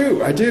 it's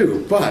true, I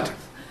do. But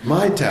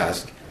my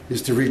task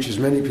is to reach as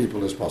many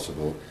people as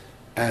possible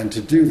and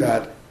to do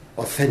that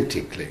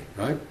authentically,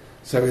 right?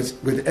 So it's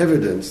with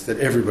evidence that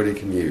everybody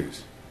can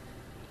use.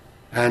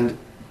 And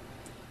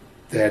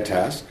their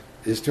task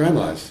is to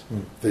analyse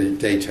the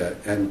data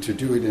and to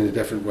do it in a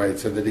different way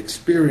so that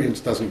experience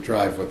doesn't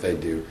drive what they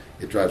do,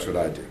 it drives what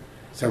I do.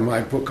 So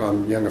my book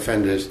on young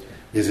offenders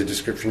is a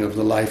description of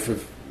the life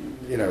of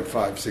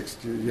 5, 6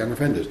 young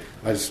offenders.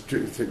 My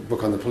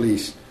book on the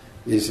police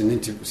is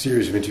a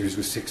series of interviews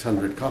with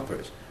 600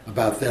 coppers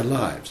about their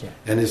lives. Yeah.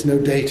 And there's no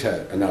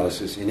data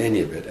analysis in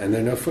any of it, and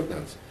there are no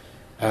footnotes.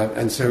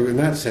 And so in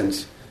that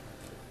sense,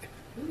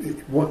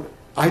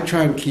 I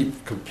try and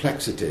keep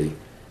complexity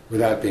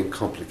without being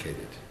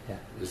complicated. Yeah.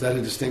 Is that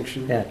a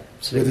distinction? Yeah,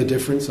 absolutely. With a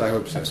difference? I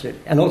hope so.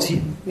 Absolutely. And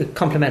also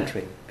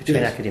complementary between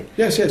academics.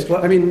 Yes.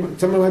 Well,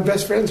 some of my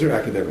best friends are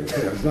academics.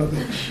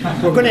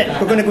 We're going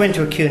to go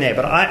into a Q&A,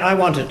 but I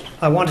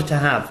wanted to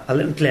have a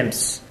little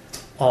glimpse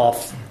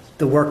of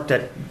the work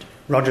that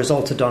Roger's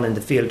also done in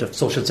the field of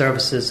social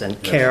services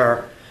and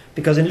care,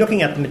 because in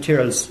looking at the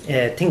materials,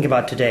 thinking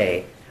about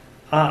today,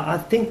 I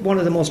think one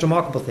of the most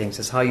remarkable things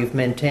is how you've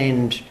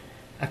maintained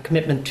a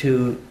commitment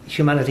to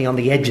humanity on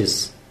the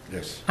edges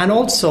Yes. And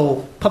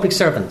also public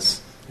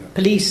servants.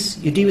 Police,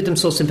 you deal with them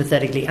so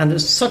sympathetically, and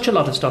there's such a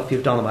lot of stuff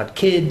you've done about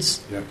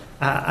kids,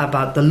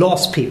 about the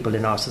lost people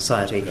in our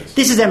society. Yes.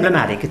 This is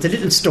emblematic. It's a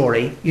little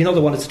story. You know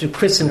the one that's to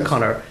Chris and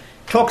Connor.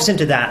 Talk us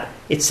into that.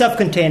 It's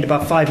self-contained,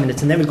 about 5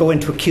 minutes, and then we'll go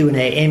into a Q&A,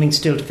 aiming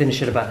still to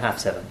finish at about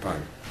 7:30.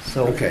 Fine.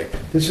 So, okay,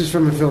 this is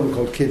from a film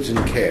called Kids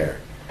in Care,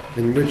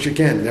 in which,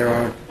 again, there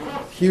are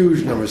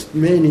huge numbers,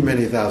 many,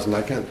 many thousand,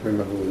 I can't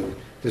remember all of them,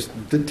 there's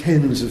the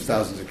tens of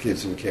thousands of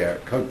kids in care,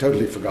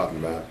 totally forgotten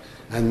about,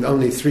 and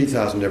only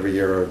 3,000 every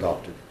year are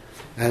adopted.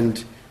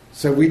 And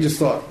so we just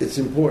thought it's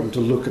important to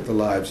look at the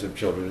lives of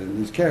children in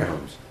these care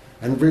homes.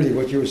 And really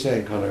what you were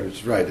saying, Connor,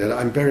 is right. And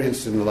I'm very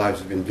interested in the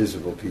lives of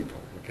invisible people,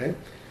 okay?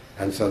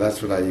 And so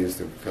that's what I use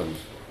the films.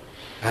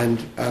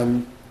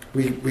 And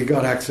we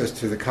got access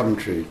to the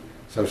Coventry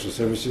Social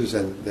Services,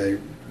 and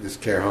this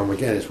care home,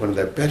 again, is one of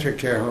their better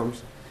care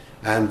homes.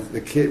 And the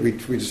kid, we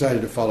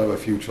decided to follow a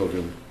few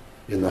children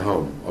in the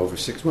home over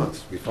 6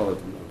 months. We followed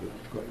them over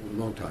quite a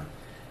long time.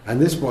 And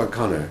this boy,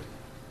 Connor,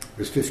 who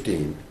was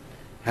 15,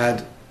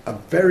 had a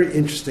very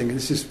interesting, and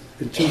this is,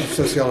 in terms of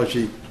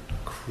sociology,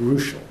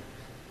 crucial,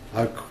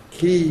 a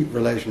key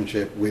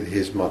relationship with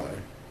his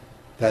mother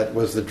that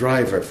was the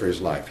driver for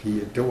his life. He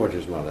adored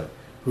his mother,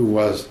 who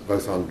was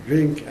both on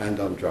drink and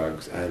on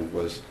drugs and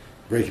was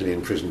regularly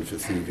in prison for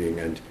thieving,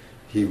 and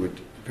he would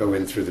go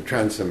in through the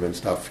transom and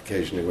stuff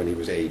occasionally when he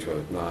was 8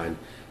 or 9,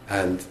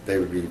 and they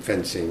would be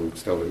fencing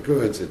stolen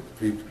goods at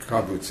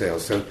car boot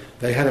sales. So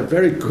they had a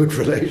very good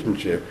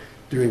relationship,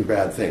 doing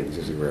bad things,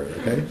 as it were,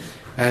 okay?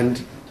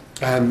 And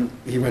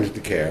he went into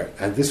care,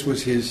 and this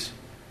was his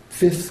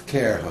 5th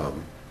care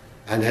home,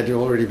 and had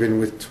already been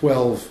with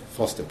 12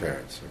 foster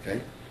parents,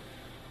 okay?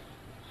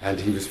 And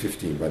he was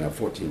 15 by now,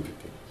 14,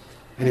 15.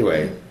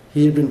 Anyway,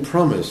 he had been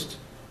promised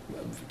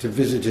to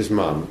visit his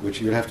mum, which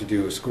he would have to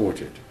do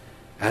escorted,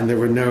 and there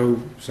were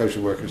no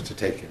social workers to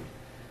take him.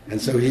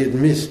 And so he had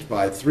missed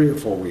by 3 or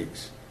 4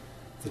 weeks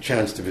the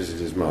chance to visit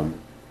his mum,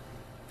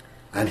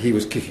 and he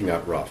was kicking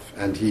up rough.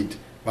 And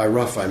by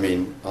rough I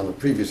mean, on the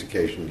previous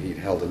occasion, he'd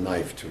held a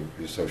knife to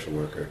his social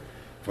worker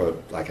for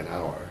like an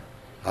hour,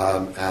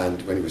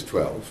 and when he was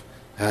 12.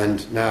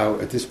 And now,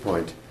 at this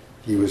point,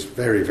 he was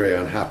very, very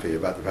unhappy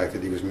about the fact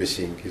that he was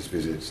missing his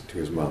visits to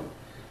his mum.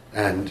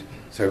 And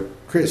so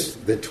Chris,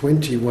 the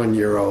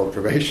 21-year-old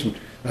probation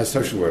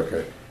social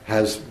worker,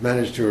 has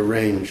managed to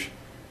arrange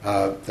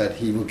that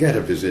he will get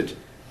a visit,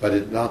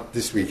 but not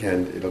this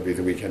weekend. It'll be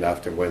the weekend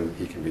after, when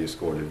he can be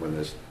escorted,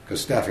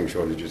 because staffing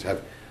shortages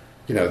have,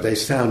 they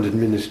sound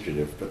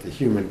administrative, but the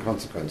human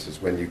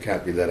consequences when you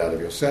can't be let out of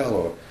your cell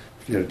or,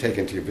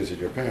 taken to visit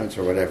your parents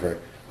or whatever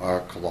are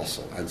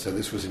colossal. And so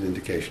this was an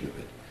indication of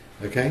it.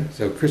 Okay?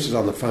 So Chris is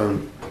on the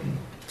phone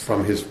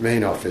from his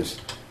main office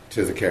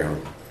to the care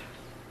home.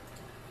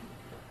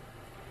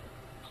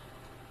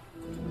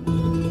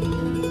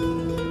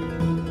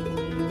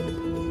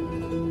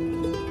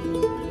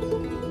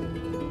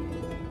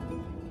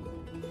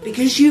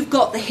 Because you've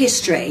got the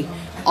history,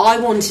 I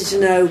wanted to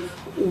know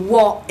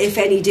what, if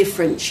any,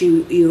 difference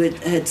you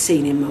had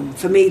seen in Mum.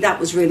 For me, that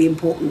was really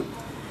important.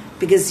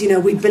 Because,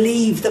 we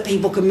believe that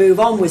people can move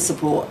on with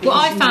support. What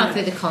I found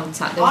through the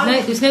contact,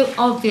 there was no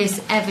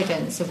obvious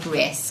evidence of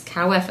risk.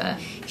 However,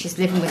 she's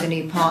living with a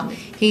new partner.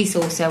 He's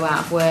also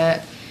out of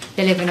work.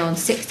 They're living on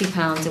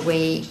 £60 a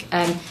week.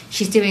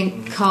 She's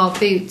doing car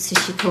boots,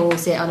 as she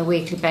calls it, on a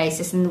weekly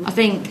basis. And I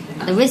think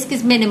the risk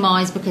is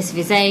minimised because of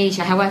his age.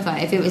 However,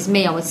 if it was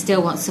me, I would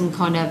still want some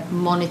kind of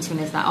monitoring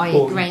of that,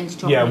 i.e. Grange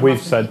dropping him off.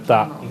 We've said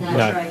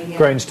that.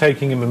 Grange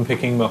taking him and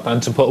picking him up,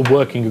 and to put a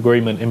working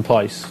agreement in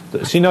place.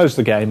 She knows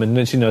the game,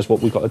 and she knows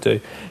what we've got to do.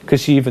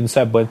 Because she even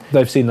said, when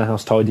they've seen the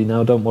house tidy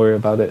now, don't worry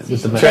about it.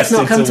 Let's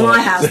not come to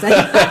my house then.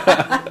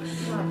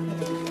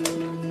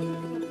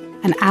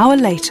 An hour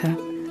later,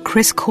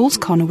 Chris calls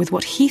Connor with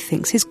what he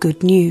thinks is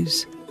good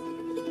news.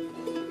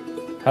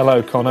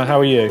 Hello, Connor, how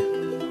are you?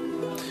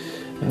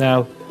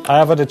 Now, I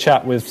have had a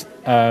chat with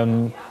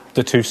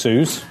the two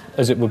Sues,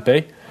 as it would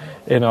be,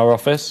 in our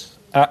office,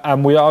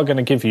 and we are going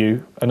to give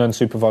you an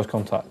unsupervised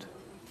contact.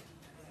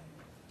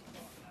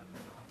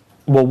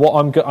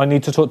 Well, I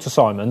need to talk to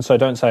Simon, so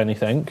don't say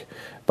anything,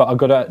 but I've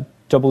got to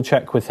double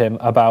check with him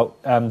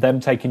about them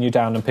taking you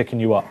down and picking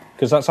you up,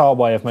 because that's our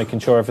way of making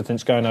sure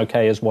everything's going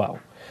okay as well.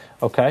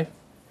 Okay?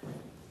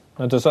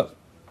 Now, does that...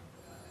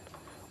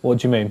 What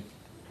do you mean?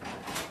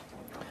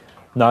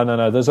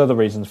 No, there's other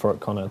reasons for it,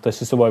 Connor.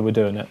 This is the way we're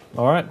doing it,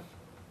 all right?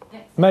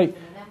 Mate,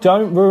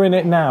 don't ruin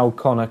it now,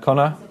 Connor,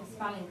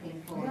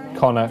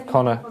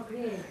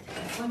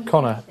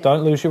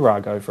 don't lose your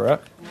rag over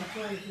it.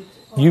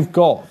 You've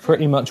got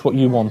pretty much what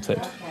you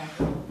wanted.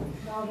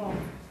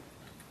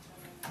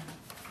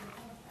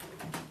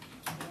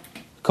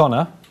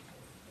 Connor?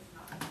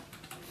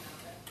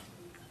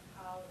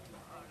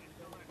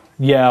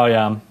 Yeah, I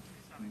am.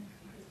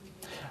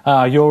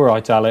 You're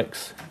right,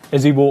 Alex.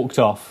 Has he walked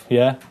off,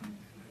 yeah?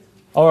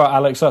 All right,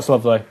 Alex, that's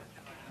lovely.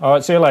 All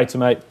right, see you later,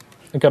 mate.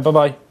 Okay,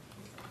 bye-bye.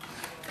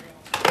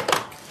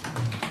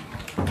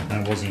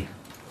 How was he?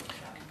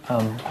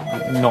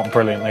 Not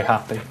brilliantly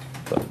happy,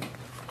 but...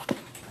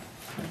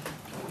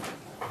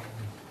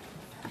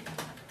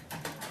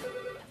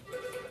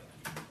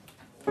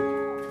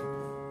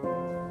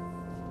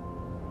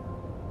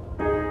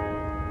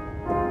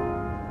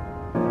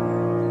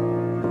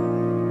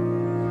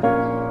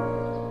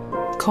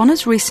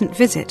 Connor's recent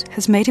visit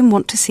has made him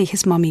want to see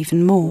his mum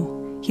even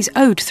more. He's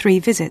owed 3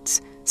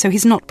 visits, so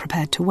he's not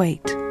prepared to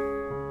wait.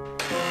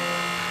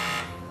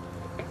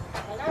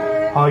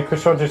 Hi,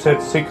 Chris Rogers here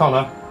to see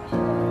Connor.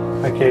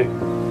 Thank you.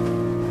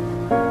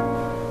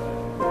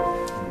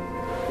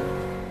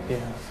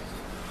 Yeah.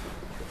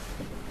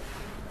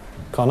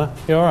 Connor,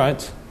 you alright?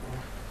 Do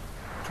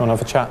you want to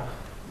have a chat?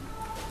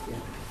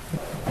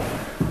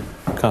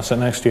 Can I sit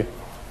next to you?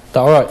 Is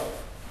that alright?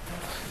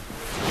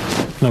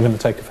 Not going to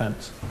take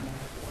offence.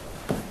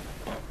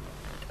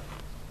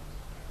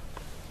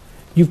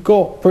 You've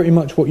got pretty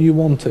much what you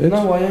wanted.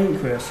 No, I ain't,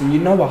 Chris, and you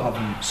know I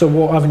haven't. So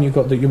what haven't you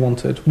got that you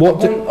wanted? I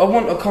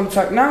want a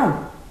contract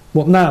now.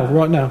 What, now?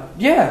 Right now?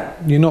 Yeah.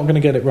 You're not going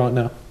to get it right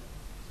now.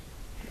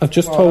 I've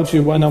just Well, told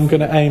you when I'm going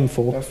to aim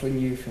for. That's when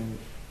you think.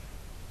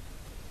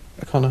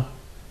 Connor,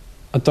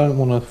 I don't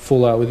want to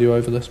fall out with you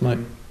over this, mate.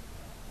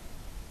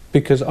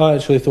 Because I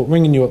actually thought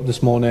ringing you up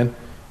this morning,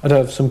 I'd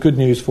have some good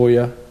news for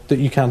you, that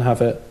you can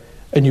have it,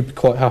 and you'd be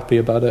quite happy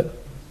about it.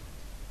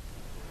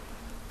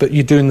 But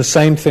you're doing the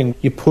same thing.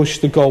 You push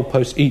the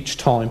goalpost each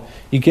time.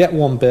 You get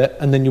one bit,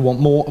 and then you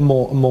want more and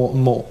more and more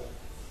and more.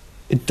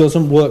 It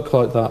doesn't work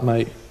like that,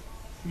 mate.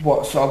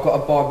 What, so I've got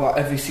to buy by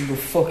every single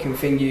fucking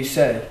thing you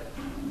say?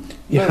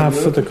 You have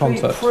for the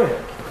contract. Prick.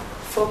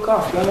 Fuck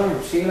off, go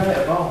home. See you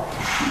later, bye.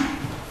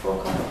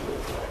 Fuck off.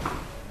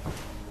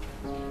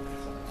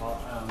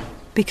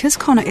 Because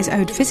Connor is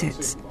owed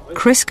visits,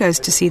 Chris goes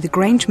to see the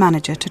Grange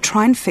manager to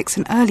try and fix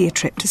an earlier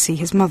trip to see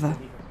his mother.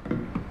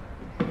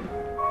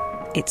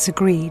 It's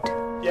agreed.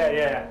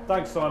 Yeah.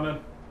 Thanks, Simon.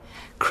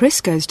 Chris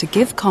goes to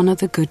give Connor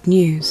the good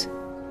news.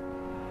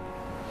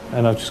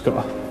 And I've just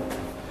got to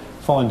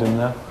find him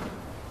now.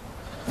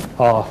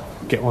 I'll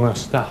get one of the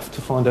staff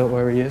to find out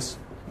where he is.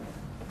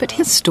 But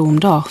he's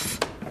stormed off.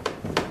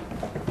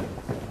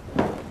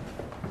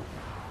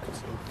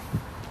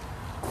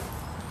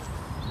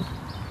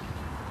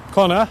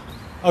 Connor,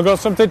 I've got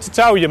something to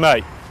tell you,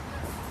 mate.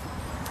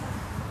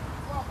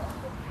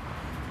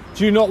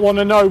 Do you not want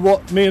to know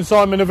what me and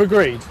Simon have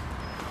agreed?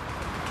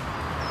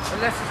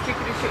 Unless it's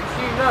kicking the shit,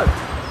 you know.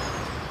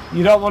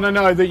 You don't want to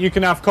know that you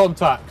can have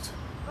contact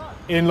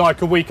in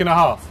like a week and a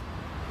half?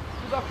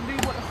 Because I can do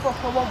what the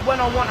fuck I want, when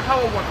I want, how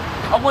I want.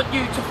 I want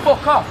you to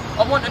fuck off.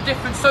 I want a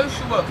different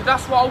social worker,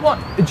 that's what I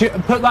want.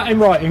 Put that in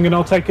writing and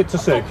I'll take it to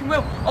Sue. I fucking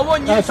will. I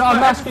want you to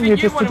I'm asking you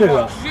just to do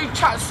that. You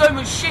chat so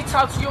much shit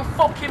out of your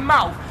fucking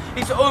mouth,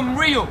 it's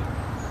unreal.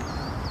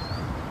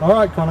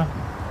 Alright, Connor.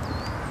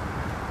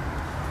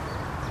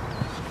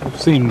 I've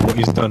seen what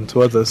he's done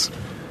to others.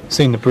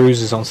 Seen the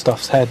bruises on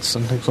staff's heads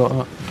and things like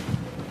that.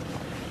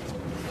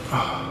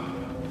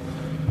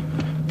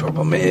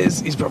 Problem is,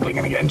 he's probably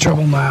going to get in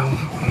trouble now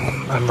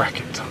and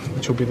wreck it,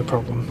 which will be the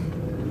problem.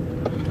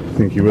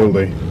 Think you will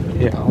be?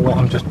 Yeah, what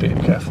I'm just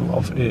being careful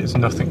of is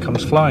nothing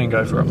comes flying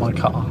over at my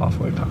car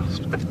halfway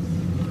past.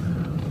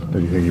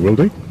 Don't you think you will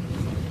do?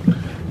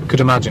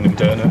 Could imagine him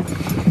doing it.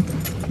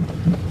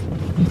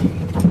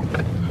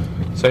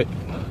 So.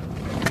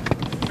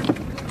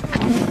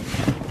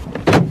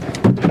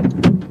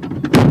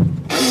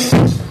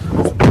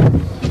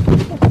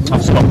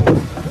 I've stopped.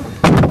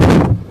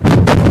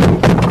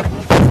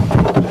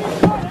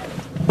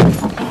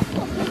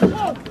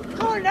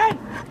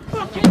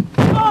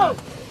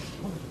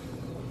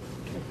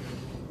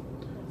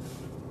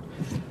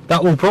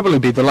 That will probably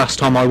be the last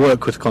time I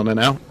work with Connor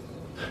now.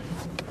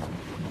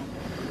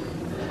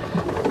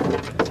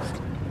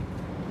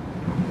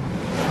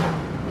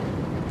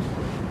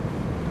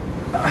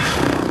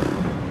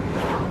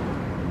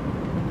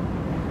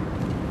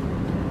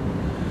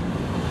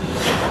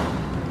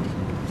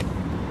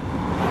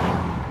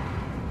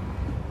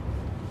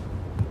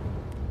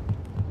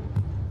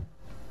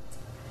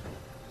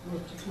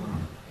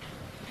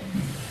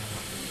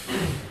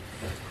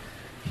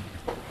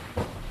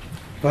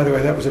 By the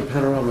way, that was a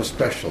Panorama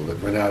special that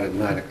went out at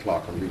 9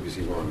 o'clock on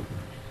BBC One,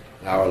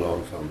 an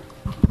hour-long film.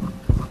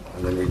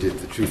 And then we did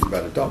The Truth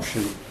About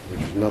Adoption,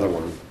 which was another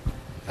one.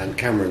 And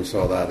Cameron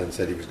saw that and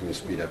said he was going to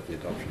speed up the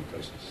adoption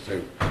process.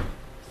 So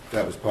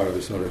that was part of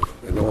the sort of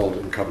an old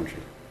in Coventry.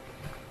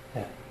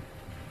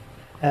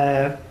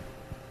 Yeah.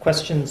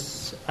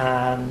 Questions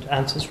and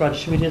answers, Roger,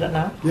 should we do that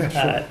now? Yeah,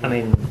 sure. I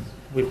mean,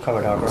 we've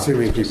covered our ground.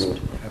 Assuming people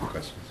have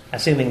questions.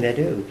 Assuming they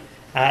do.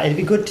 It'd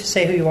be good to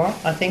say who you are,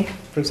 I think.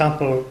 For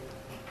example,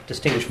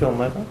 distinguished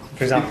filmmaker,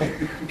 for example,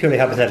 purely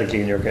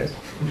hypothetically in your case.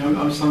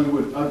 I'm Simon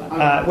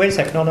Wood. Wait a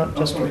second, no,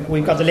 just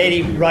we've got the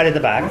lady right at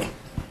the back,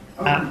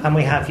 and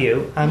we have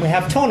you, and we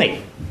have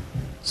Tony.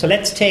 So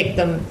let's take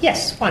them.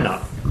 Yes, why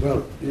not?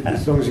 Well,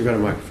 as long as you've got a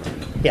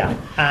microphone. Yeah,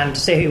 and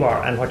say who you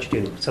are and what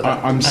you do. So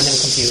that, I'm and then we'll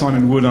come to you.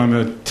 Simon Wood. I'm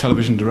a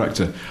television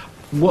director.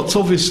 What's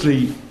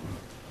obviously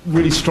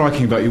really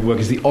striking about your work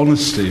is the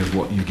honesty of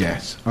what you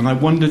get, and I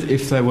wondered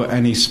if there were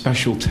any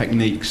special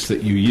techniques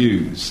that you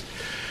use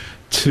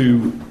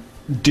to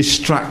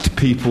distract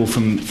people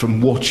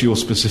from what you're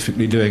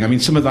specifically doing? I mean,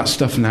 some of that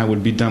stuff now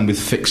would be done with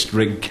fixed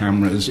rig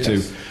cameras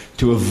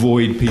to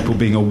avoid people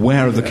being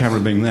aware of the camera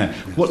being there.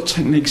 What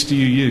techniques do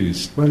you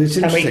use? Well, it's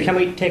interesting. Can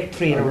we take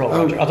 3 in a row?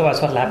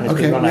 Otherwise, what will happen is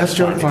we run out of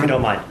time, if you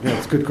don't mind. Yeah,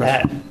 it's a good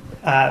question.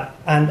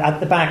 And at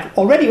the back,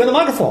 already with a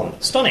microphone.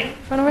 Stunning.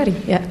 Already,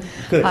 yeah.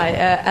 Good. Hi,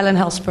 Ellen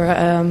Helsper.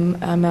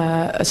 I'm an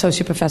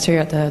associate professor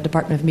here at the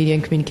Department of Media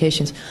and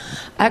Communications.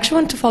 I actually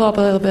want to follow up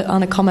a little bit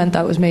on a comment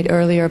that was made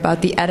earlier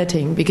about the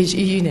editing, because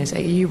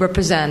you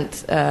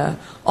represent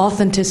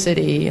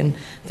authenticity and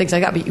things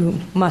like that, but you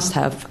must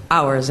have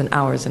hours and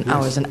hours and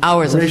hours and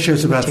hours. The ratio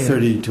is about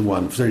material. 30 to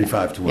 1,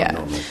 35 to 1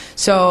 normally.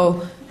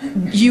 So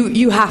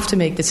you have to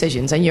make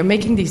decisions, and you're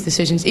making these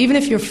decisions even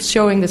if you're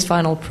showing this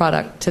final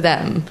product to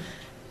them.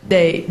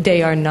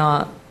 They are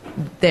not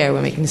there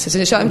when making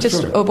decisions. So I'm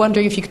just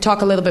wondering if you could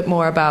talk a little bit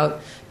more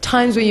about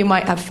times when you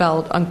might have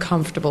felt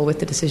uncomfortable with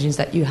the decisions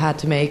that you had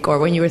to make, or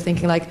when you were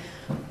thinking like,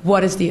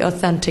 what is the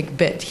authentic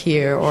bit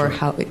here, or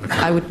how.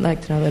 I would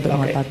like to know a little bit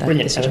more about that.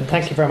 Brilliant.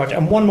 Thank you very much.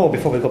 And one more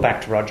before we go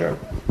back to Roger.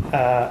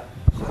 Hi,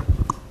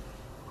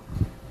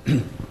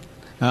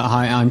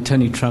 I'm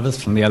Tony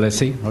Travers from the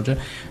LSE, Roger.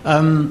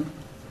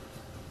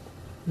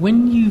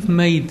 When you've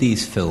made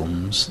these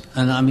films,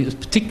 and I mean it was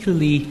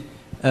particularly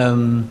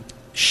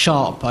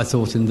sharp, I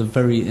thought, in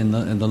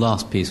the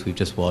last piece we've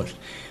just watched,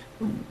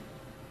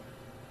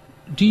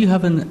 do you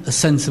have a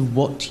sense of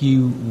what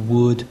you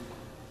would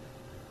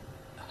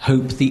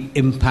hope the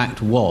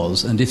impact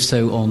was, and if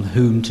so, on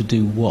whom to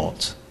do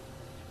what?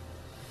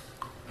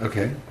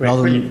 Okay.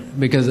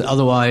 Because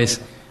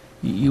otherwise,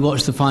 you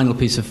watch the final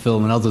piece of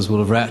film and others will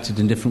have reacted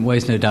in different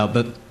ways, no doubt,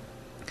 but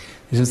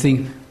there's a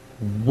thing,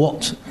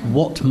 what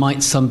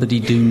might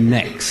somebody do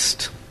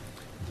next?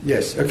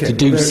 Yes, okay. To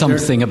do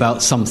something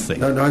about something.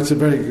 No, it's a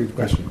very good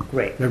question.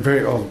 Great. They're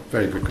very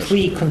good questions.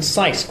 3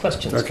 concise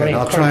questions. Okay,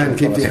 I'll try and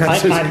keep the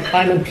answers.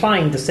 I'm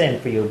implying the same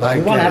for you, but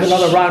we want to have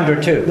another round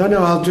or two.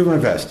 No, I'll do my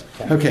best.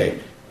 Okay.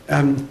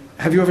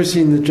 Have you ever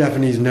seen the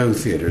Japanese No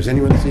Theatre? Has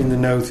anyone seen the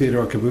No Theatre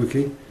or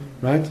Kabuki?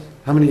 Right?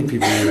 How many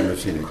people in the room have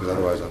seen it? Because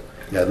otherwise,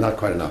 not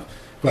quite enough.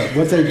 But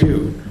what they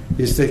do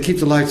is they keep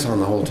the lights on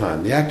the whole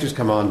time. The actors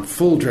come on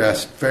full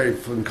dressed, very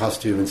full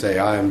costume, and say,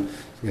 I'm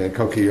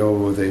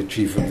Kokio, the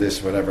chief of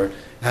this, whatever.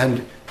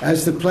 And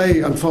as the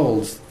play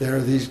unfolds, there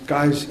are these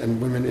guys and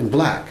women in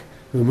black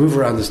who move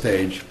around the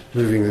stage,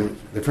 moving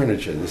the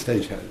furniture, their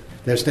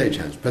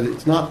stagehands. But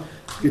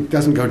it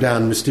doesn't go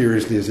down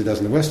mysteriously as it does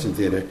in the Western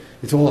theatre.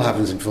 It all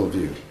happens in full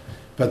view.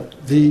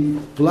 But the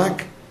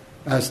black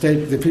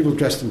the people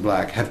dressed in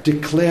black have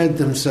declared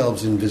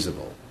themselves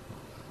invisible.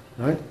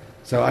 Right?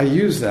 So I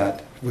use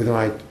that with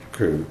my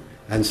crew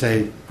and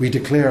say, we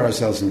declare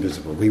ourselves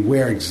invisible. We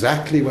wear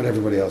exactly what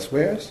everybody else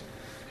wears.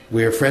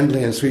 We're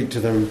friendly and sweet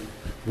to them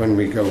when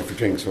we go for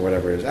drinks or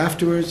whatever it is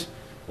afterwards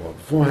or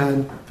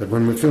beforehand, but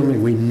when we're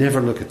filming, we never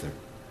look at them.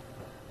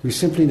 We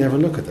simply never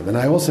look at them. And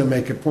I also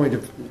make a point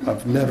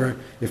of never,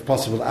 if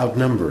possible,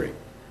 outnumbering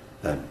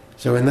them.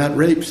 So in that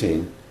rape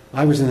scene,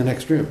 I was in the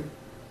next room.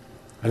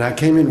 And I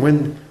came in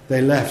when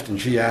they left, and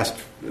she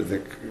asked,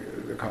 the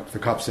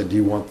cop said, do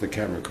you want the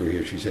camera crew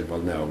here? She said, well,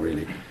 no,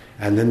 really.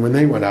 And then when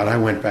they went out, I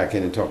went back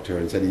in and talked to her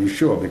and said, are you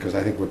sure? Because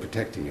I think we're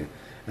protecting you.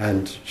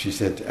 And she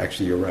said,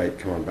 actually, you're right,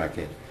 come on back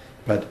in.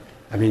 But,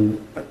 I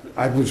mean,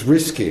 I was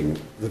risking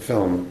the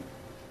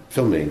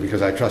filming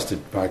because I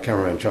trusted my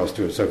cameraman Charles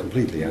Stewart so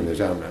completely and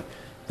his armor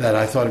that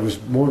I thought it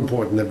was more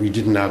important that we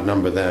didn't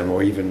outnumber them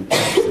or even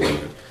match the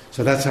numbers.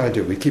 So that's how I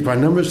do it. We keep our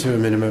numbers to a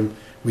minimum.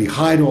 We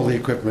hide all the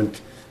equipment.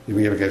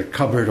 We either get a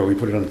cupboard or we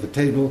put it under the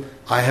table.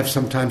 I have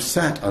sometimes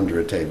sat under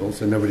a table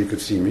so nobody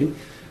could see me.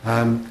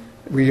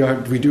 We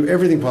do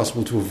everything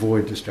possible to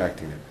avoid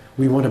distracting them.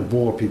 We want to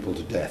bore people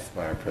to death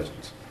by our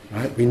presence.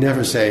 Right? We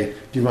never say,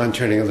 do you mind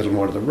turning a little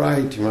more to the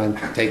right? Do you mind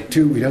take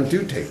 2? We don't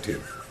do take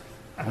 2.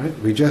 Right?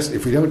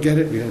 If we don't get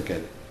it, we don't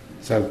get it.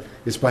 So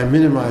it's by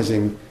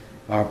minimizing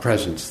our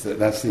presence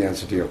that's the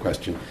answer to your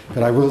question.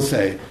 But I will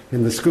say,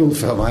 in the school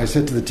film, I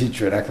said to the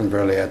teacher at Ackland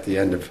Burley at the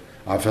end of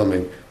our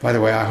filming, by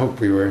the way, I hope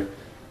we were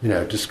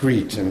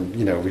discreet and,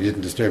 we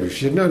didn't disturb you.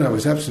 She said, no, it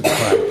was absolutely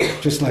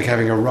fine, just like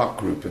having a rock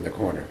group in the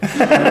corner.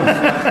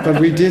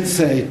 But we did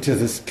say to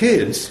the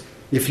kids,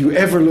 if you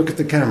ever look at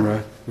the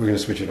camera, we're going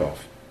to switch it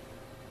off.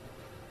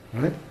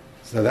 Right?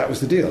 So that was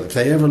the deal. If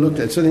they ever looked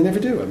at it, so they never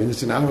do. I mean,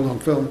 it's an hour-long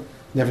film,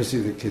 never see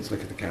the kids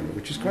look at the camera,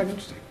 which is quite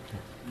interesting.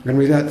 And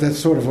that's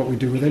sort of what we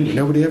do with anyone.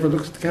 Nobody ever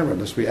looks at the camera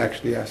unless we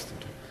actually ask them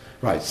to.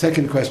 Right,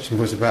 second question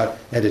was about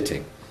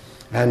editing.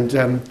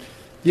 And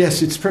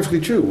yes, it's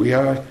perfectly true.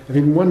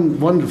 One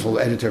wonderful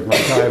editor of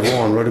mine, Guy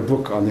Vaughan, wrote a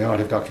book on the art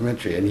of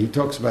documentary, and he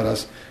talks about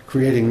us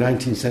creating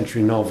 19th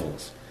century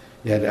novels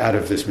out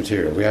of this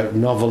material. We have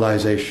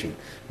novelization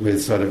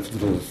with sort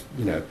of little,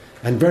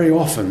 and very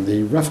often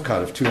the rough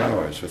cut of 2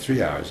 hours or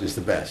 3 hours is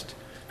the best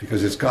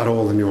because it's got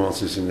all the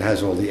nuances and it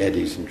has all the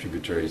eddies and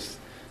tributaries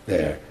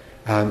there.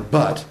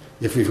 But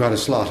if we've got a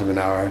slot of an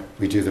hour,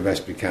 we do the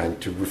best we can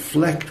to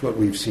reflect what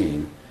we've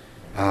seen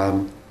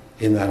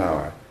in that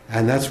hour.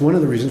 And that's one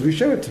of the reasons we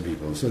show it to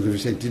people, so that we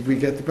say, did we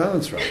get the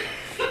balance right?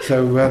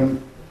 So,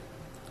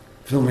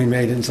 film we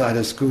made inside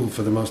a school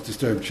for the most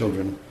disturbed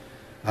children,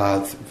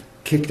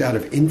 kicked out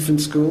of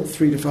infant school,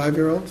 3 to 5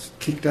 year olds,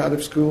 kicked out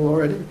of school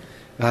already,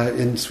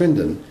 in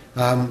Swindon.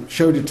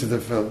 Showed it to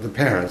the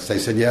parents. They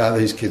said, yeah,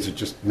 these kids are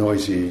just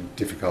noisy,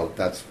 difficult,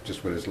 that's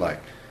just what it's like.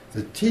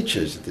 The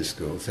teachers at this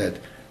school said,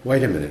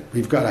 wait a minute,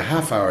 we've got a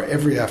half hour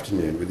every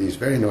afternoon with these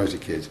very noisy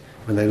kids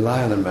when they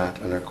lie on a mat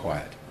and are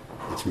quiet.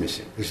 It's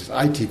missing. This is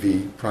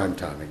ITV prime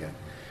time again.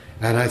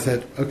 And I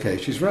said, okay,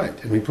 she's right.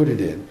 And we put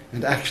it in.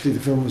 And actually the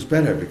film was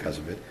better because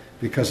of it,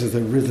 because of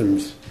the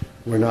rhythms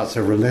were not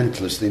so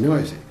relentlessly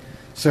noisy.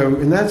 So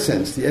in that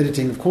sense, the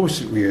editing, of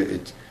course,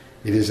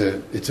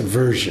 it's a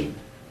version,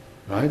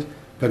 right?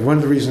 But one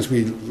of the reasons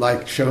we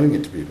like showing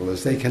it to people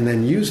is they can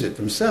then use it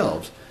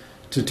themselves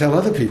to tell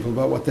other people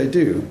about what they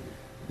do,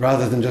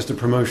 rather than just a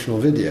promotional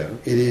video.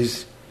 It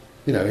is,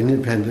 an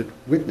independent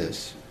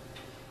witness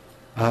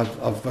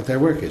of what their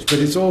work is. But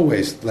it's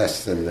always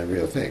less than the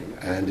real thing,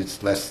 and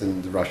it's less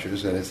than the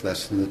rushes, and it's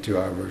less than the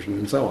 2-hour version,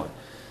 and so on.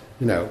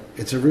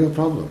 It's a real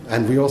problem.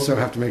 And we also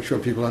have to make sure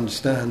people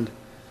understand.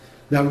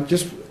 Now,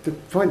 just the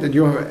point that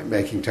you're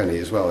making, Tony,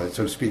 as well, it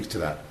sort of speaks to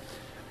that.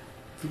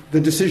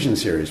 The Decision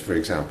series, for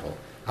example,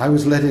 I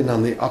was let in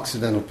on the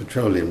Occidental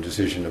Petroleum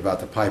decision about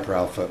the Piper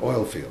Alpha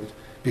oil field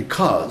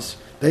because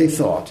they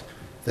thought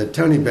that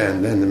Tony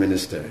Benn, then the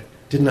minister,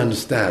 didn't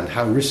understand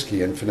how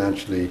risky and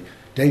financially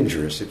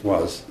dangerous it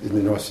was in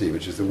the North Sea,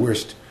 which is the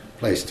worst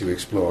place to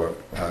explore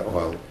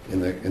oil in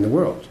the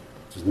world.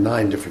 There's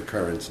 9 different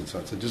currents and so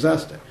on. It's a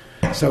disaster.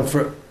 So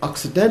for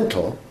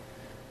Occidental,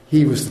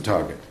 he was the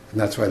target,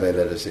 and that's why they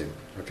let us in.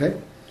 Okay?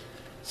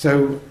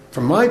 So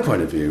from my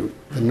point of view,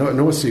 the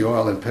North Sea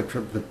oil and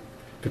the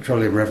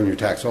petroleum revenue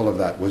tax, all of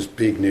that was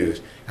big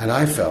news. And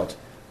I felt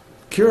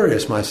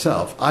curious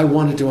myself. I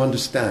wanted to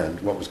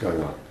understand what was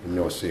going on in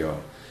North Sea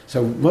oil.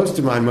 So most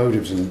of my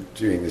motives in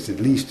doing this, at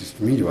least, is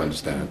for me to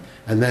understand.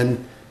 And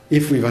then,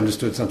 if we've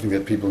understood something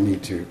that people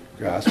need to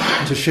grasp,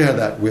 to share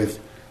that with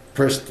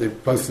first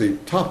both the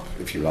top,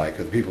 if you like,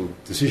 or the people,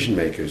 decision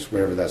makers,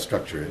 wherever that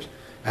structure is,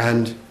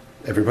 and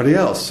everybody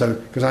else. So,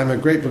 because I'm a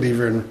great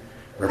believer in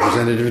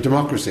representative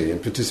democracy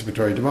and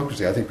participatory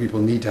democracy, I think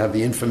people need to have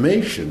the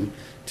information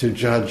to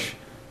judge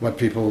what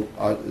people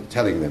are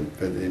telling them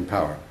in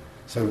power.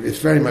 So it's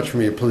very much for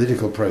me a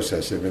political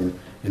process of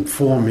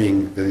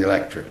informing the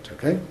electorate,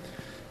 okay?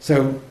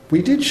 So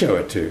we did show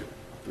it to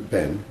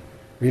Ben.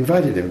 We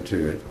invited him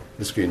to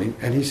the screening,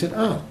 and he said,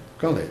 oh,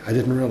 golly, I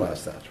didn't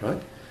realize that,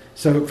 right?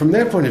 So from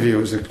their point of view,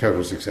 it was a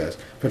total success.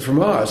 But from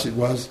ours, it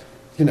was,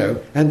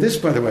 and this,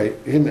 by the way,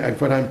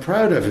 what I'm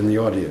proud of in the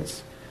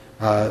audience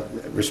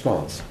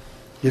response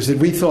is that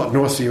we thought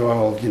North Sea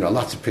oil,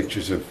 lots of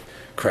pictures of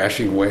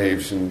crashing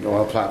waves and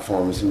oil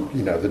platforms and,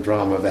 the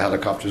drama of the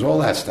helicopters, all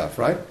that stuff,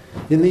 right?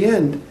 In the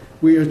end,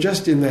 we are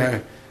just in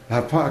their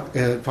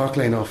Park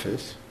Lane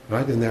office,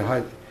 right,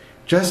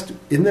 just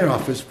in their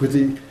office with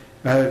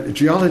the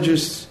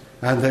geologists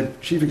and the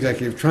chief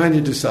executive trying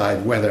to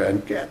decide whether,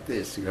 and get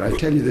this, I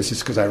tell you this is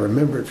because I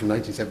remember it from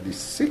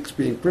 1976,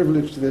 being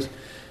privileged to this,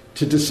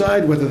 to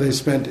decide whether they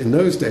spent, in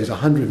those days,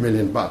 $100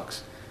 million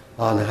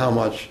on how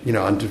much,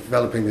 on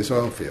developing this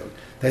oil field.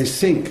 They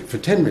sink, for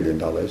 $10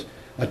 million,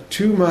 a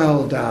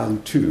 2-mile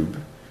down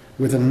tube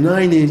with a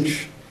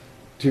 9-inch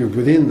tube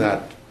within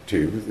that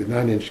tube, the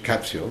 9-inch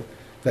capsule,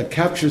 that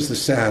captures the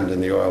sand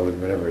and the oil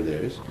and whatever it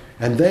is,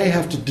 and they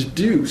have to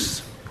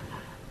deduce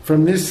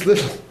from this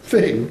little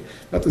thing,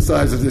 about the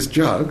size of this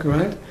jug,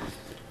 right,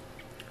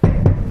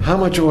 how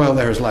much oil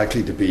there is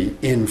likely to be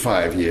in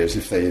 5 years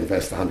if they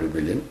invest $100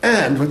 million,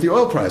 and what the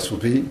oil price will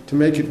be to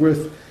make it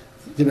worth,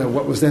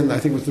 what was then, I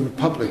think, was the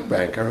Republic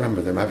Bank. I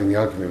remember them having the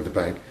argument with the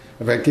bank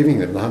about giving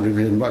them the $100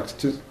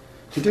 million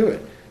to do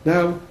it.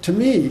 Now, to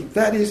me,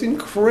 that is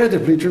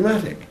incredibly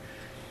dramatic.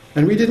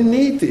 And we didn't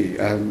need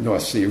the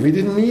North Sea. We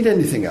didn't need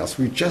anything else.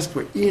 We just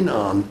were in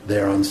on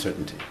their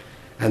uncertainty.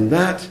 And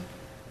that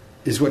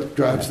is what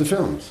drives the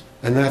films.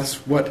 And that's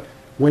what,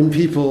 when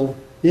people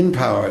in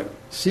power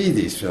see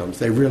these films,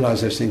 they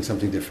realize they're seeing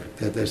something different.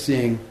 That they're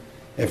seeing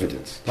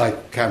evidence.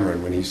 Like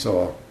Cameron, when he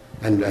saw,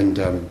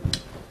 and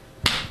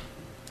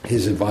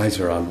his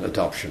advisor on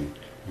adoption,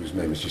 whose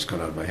name has just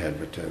gone out of my head,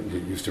 but he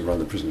used to run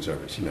the prison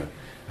service,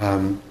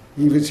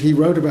 he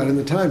wrote about it in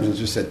the Times and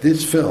just said,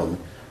 this film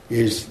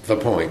is the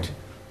point.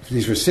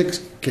 These were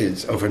 6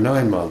 kids over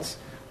 9 months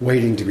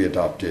waiting to be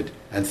adopted,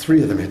 and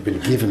 3 of them had been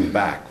given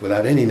back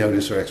without any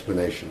notice or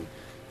explanation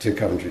to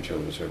Coventry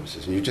Children's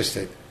Services. And you just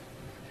say,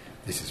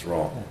 this is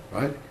wrong,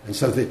 right? And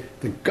so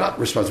the gut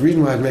response, the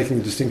reason why I'm making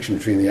the distinction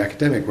between the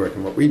academic work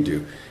and what we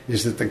do,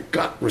 is that the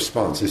gut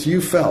response, as you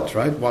felt,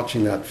 right,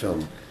 watching that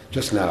film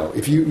just now,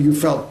 if you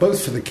felt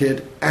both for the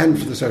kid and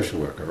for the social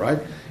worker, right?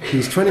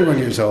 He's 21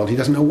 years old, he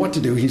doesn't know what to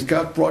do, he's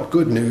brought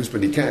good news,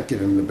 but he can't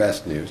give him the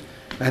best news.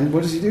 And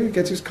what does he do? He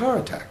gets his car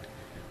attacked,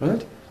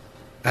 right?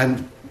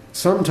 And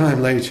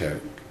sometime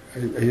later,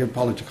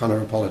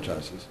 Connor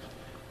apologizes.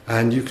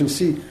 And you can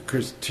see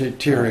Chris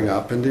tearing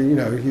up, and and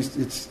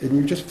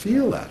you just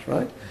feel that,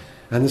 right?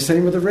 And the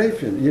same with the rape.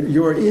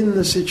 You're in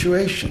the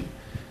situation.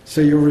 So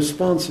your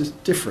response is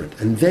different,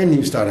 and then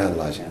you start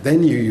analysing.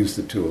 Then you use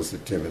the tools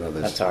that Tim and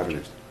others. That's our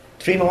use.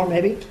 3 more,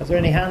 maybe? Are there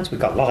any hands? We've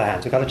got a lot of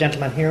hands. We've got a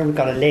gentleman here, we've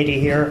got a lady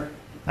here,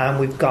 and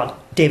we've got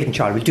David and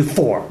Charlie. We'll do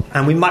 4,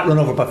 and we might run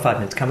over about 5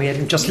 minutes. Can we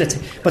just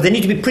listen? But they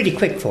need to be pretty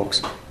quick,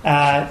 folks.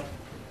 I'm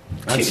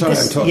sorry,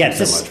 I'm talking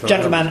this so much.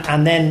 Gentleman,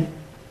 and then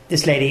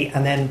this lady,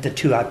 and then the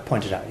 2 I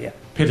pointed out, yeah.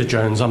 Peter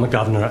Jones, I'm a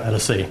governor at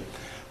LSE.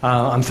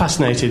 I'm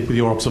fascinated with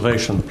your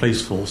observation of the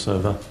police force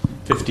over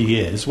 50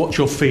 years. What's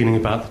your feeling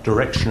about the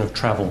direction of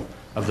travel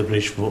of the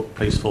British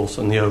police force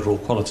and the overall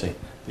quality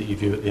that you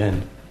view at the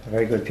end?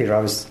 Very good, Peter.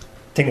 I was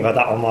thinking about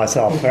that one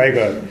myself. Very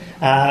good.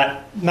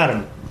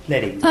 Madam,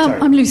 lady.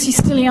 I'm Lucy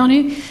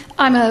Stilianu.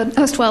 I'm a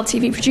erstwhile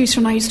TV producer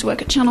and I used to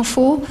work at Channel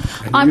 4.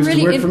 And you used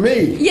to work for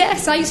me.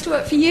 Yes, I used to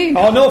work for you.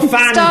 Oh, no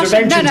fan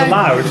interventions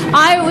allowed.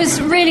 I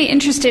was really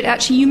interested,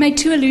 actually. You made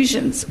 2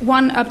 allusions.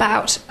 One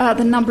about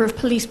the number of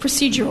police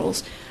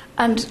procedurals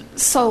and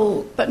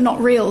sole but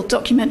not real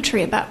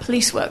documentary about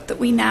police work that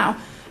we now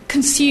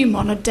consume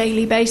on a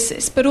daily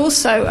basis, but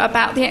also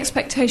about the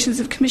expectations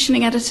of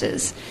commissioning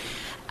editors.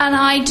 And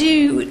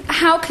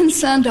how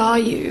concerned are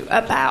you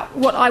about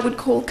what I would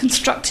call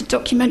constructed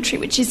documentary,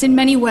 which is in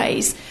many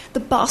ways the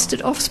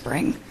bastard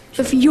offspring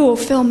of your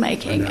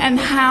filmmaking, and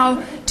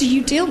how do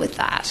you deal with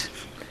that?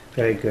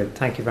 Very good,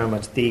 thank you very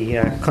much. The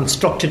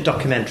constructed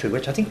documentary,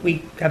 which I think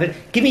we have it.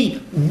 Give me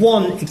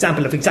one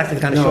example of exactly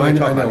the kind of story you're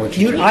talking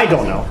about. I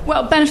don't know.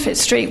 Well, Benefit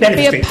Street would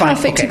be a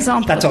perfect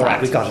example. That's of all right,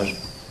 that. we got it.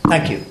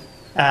 Thank you.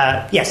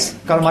 Yes,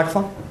 got a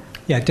microphone?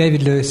 Yeah,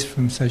 David Lewis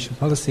from Social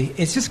Policy.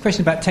 It's just a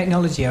question about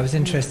technology. I was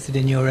interested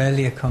in your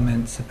earlier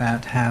comments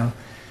about how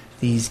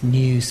these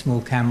new small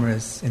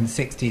cameras in the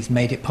 60s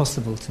made it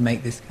possible to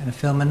make this kind of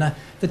film. And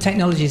the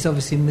technology has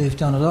obviously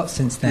moved on a lot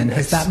since then. Yes.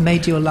 Has that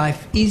made your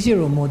life easier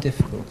or more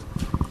difficult?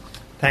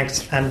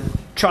 Thanks. And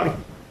Charlie,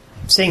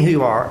 saying who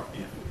you are,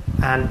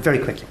 and very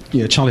quickly.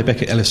 Yeah, Charlie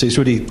Beckett, LSE. It's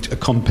really a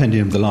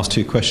compendium of the last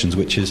 2 questions,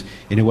 which is,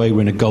 in a way,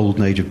 we're in a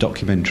golden age of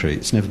documentary.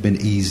 It's never been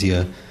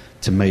easier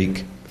to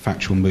make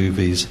factual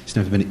movies. It's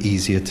never been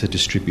easier to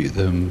distribute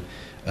them,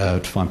 to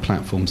find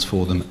platforms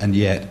for them. And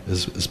yet,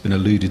 as has been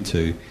alluded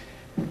to,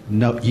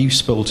 no, you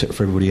spoilt it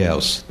for everybody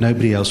else.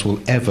 Nobody else will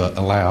ever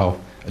allow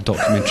a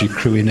documentary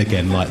crew in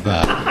again like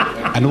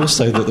that. And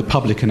also that the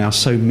public are now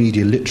so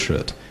media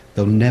literate,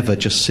 they'll never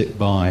just sit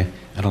by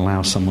and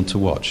allow someone to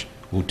watch.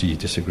 Or do you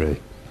disagree?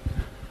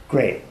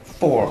 Great.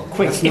 4.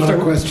 Quick. That's not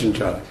a question,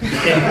 Charlie.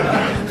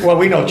 Yeah. Well,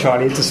 we know,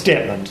 Charlie, it's a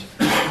statement.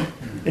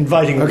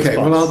 Inviting Okay,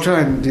 response. well, I'll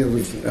try and deal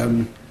with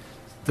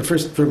the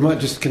first.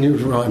 Can you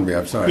remind me?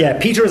 I'm sorry. Yeah,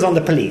 Peter is on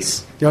the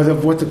police. Yeah,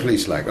 what the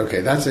police like?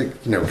 Okay, that's a.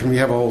 Can we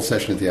have a whole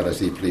session at the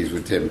LSE, please,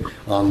 with Tim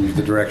on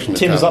the direction of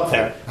travel? Tim's up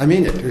there. I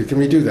mean it. Can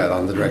we do that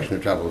on the direction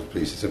of travel with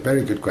police? It's a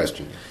very good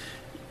question.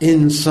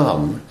 In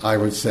sum, I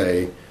would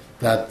say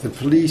that the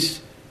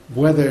police,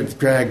 whether it's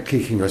drag,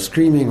 kicking, or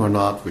screaming or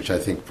not, which I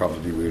think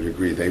probably we would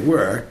agree they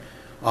were,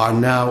 are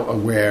now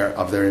aware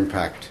of their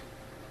impact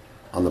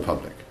on the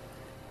public.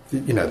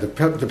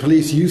 The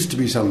police used to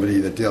be somebody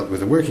that dealt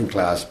with the working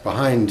class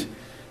behind,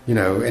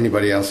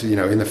 anybody else,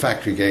 in the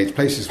factory gates,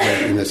 places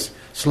where in the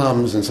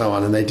slums and so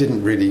on, and they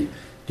didn't really,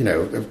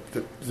 the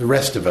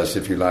rest of us,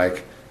 if you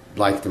like,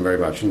 liked them very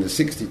much. In the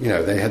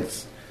 60s, they had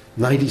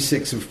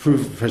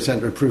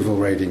 96% approval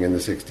rating in the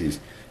 60s,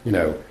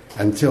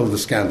 until the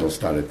scandals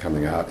started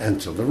coming out,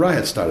 until the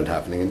riots started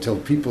happening, until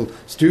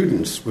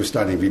students were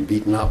starting to be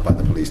beaten up by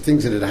the police.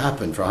 Things that had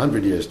happened for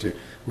 100 years to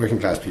working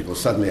class people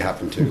suddenly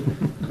happened to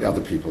the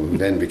other people who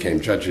then became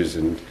judges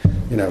and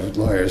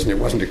lawyers, and it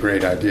wasn't a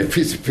great idea,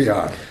 piece of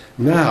PR.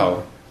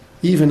 Now,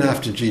 even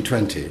after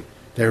G20,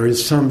 there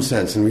is some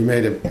sense, and we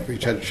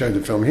showed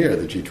the film here,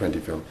 the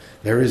G20 film,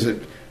 there is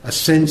a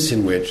sense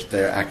in which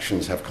their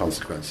actions have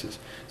consequences.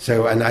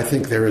 So, and I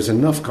think there is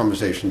enough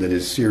conversation that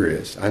is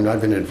serious. And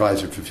I've been an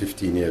advisor for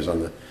 15 years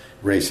on the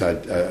race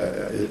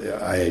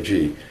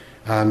IAG.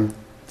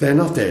 They're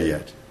not there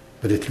yet,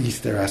 but at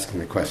least they're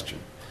asking the question.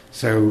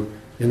 So,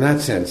 in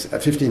that sense,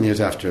 15 years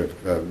after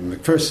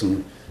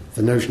Macpherson,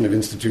 the notion of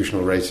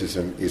institutional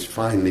racism is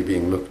finally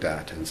being looked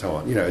at, and so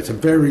on. It's a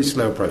very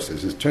slow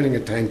process. It's turning a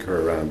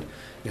tanker around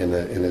in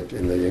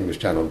the English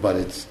Channel,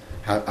 but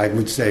I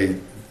would say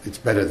it's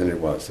better than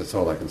it was. That's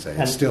all I can say.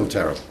 It's still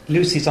terrible.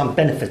 Lucy's on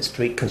Benefit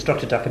Street,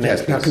 constructed documentaries.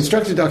 Yes, now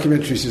constructed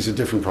documentaries is a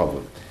different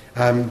problem.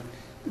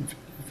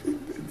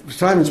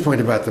 Simon's point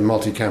about the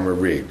multi-camera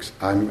rigs,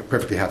 I'm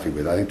perfectly happy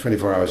with. I think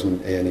 24 Hours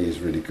in A&E is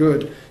really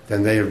good.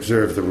 Then they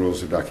observe the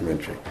rules of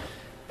documentary.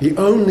 The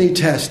only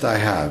test I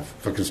have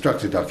for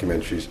constructed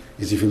documentaries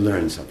is if you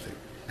learn something.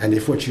 And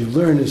if what you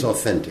learn is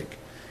authentic.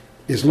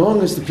 As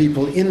long as the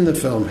people in the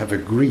film have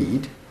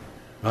agreed,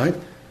 right,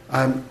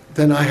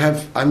 then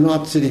I'm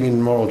not sitting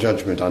in moral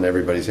judgment on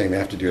everybody saying they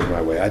have to do it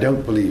my way. I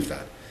don't believe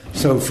that.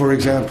 So, for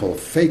example,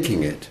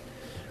 faking it,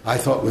 I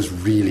thought was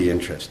really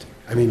interesting.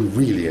 I mean,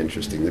 really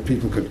interesting, that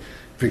people could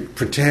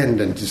pretend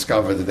and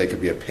discover that they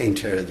could be a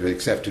painter, that be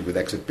accepted with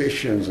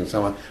exhibitions and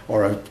so on,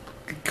 or a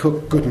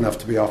cook good enough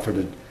to be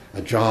offered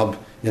a job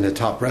in a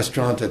top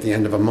restaurant at the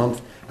end of a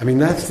month. I mean,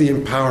 that's the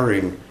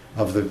empowering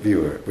of the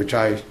viewer, which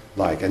I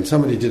like. And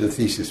somebody did a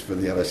thesis for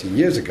the LSE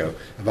years ago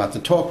about the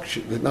talk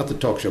show, not the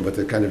talk show, but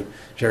the kind of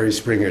Jerry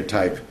Springer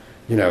type,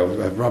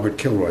 Robert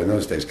Kilroy in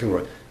those days,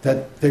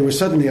 that they were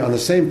suddenly on the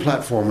same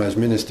platform as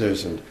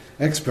ministers and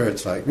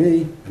experts like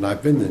me, and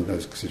I've been in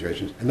those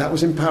situations, and that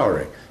was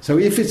empowering. So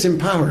if it's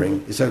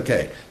empowering, it's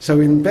okay. So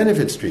in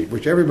Benefit Street,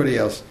 which everybody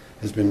else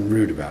has been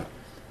rude about,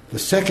 the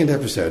second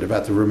episode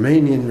about the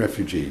Romanian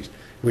refugees,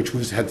 which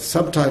had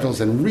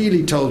subtitles and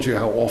really told you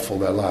how awful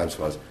their lives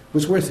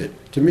was worth it.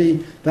 To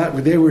me,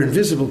 they were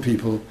invisible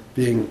people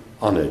being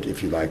honoured,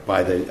 if you like,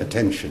 by the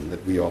attention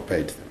that we all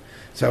paid to them.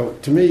 So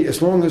to me,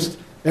 as long as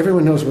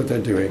everyone knows what they're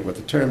doing, what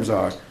the terms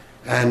are,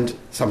 and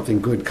something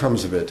good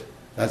comes of it,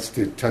 that's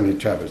the Tony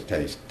Chavez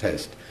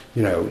test.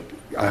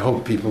 I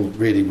hope people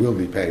really will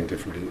be paying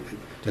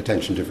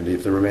attention differently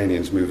if the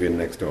Romanians move in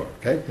next door.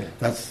 Okay, yeah.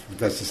 That's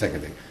the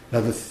second thing.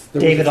 Now,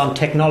 David, on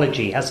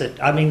technology, has it?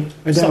 I mean,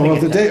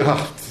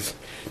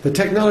 the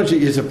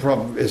technology is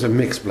a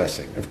mixed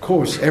blessing. Of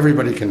course,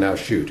 everybody can now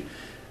shoot,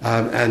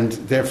 and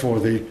therefore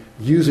the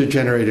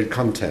user-generated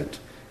content.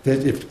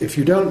 That if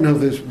you don't know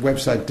this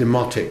website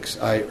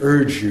Demotics, I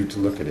urge you to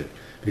look at it,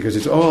 because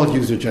it's all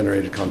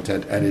user-generated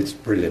content and it's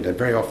brilliant. And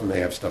very often they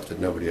have stuff that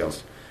nobody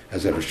else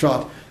has ever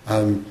shot.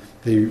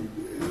 The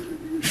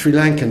Sri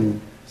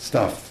Lankan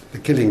stuff, the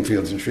killing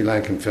fields in Sri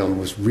Lankan film,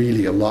 was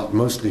really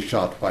mostly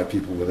shot by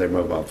people with their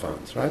mobile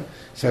phones, right?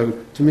 So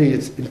to me,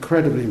 it's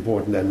incredibly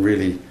important and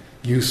really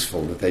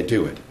useful that they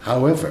do it.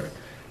 However,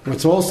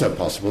 what's also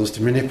possible is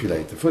to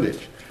manipulate the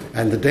footage.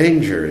 And the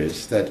danger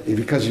is that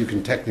because you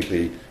can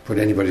technically put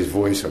anybody's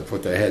voice or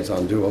put their heads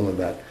on, do all of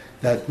that,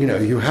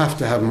 you have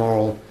to have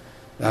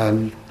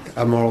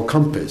a moral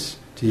compass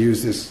to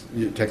use this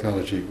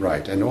technology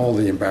right. And all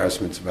the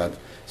embarrassments about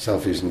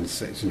selfies and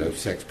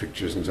sex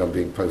pictures and so on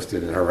being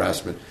posted and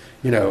harassment,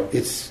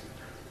 it's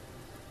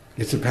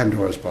a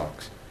Pandora's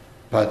box.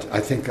 But I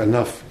think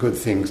enough good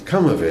things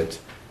come of it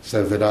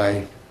so that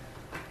I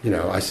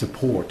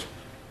support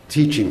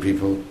teaching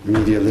people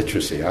media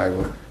literacy. I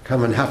will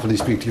come and happily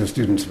speak to your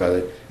students about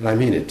it, and I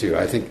mean it too.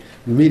 I think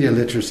media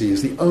literacy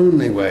is the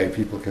only way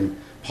people can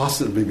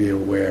possibly be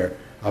aware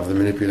of the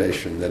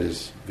manipulation that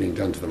is being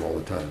done to them all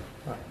the time.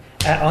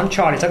 On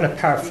Charlie's, I'm going to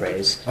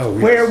paraphrase. Oh,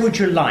 yes. Where would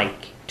you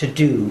like to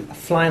do a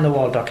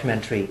fly-on-the-wall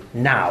documentary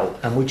now,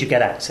 and would you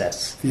get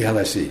access? The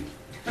LSE.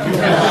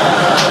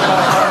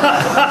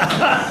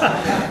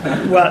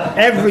 Well,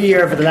 every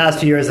year for the last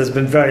few years has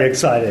been very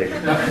exciting.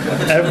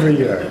 Every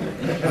year.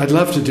 I'd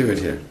love to do it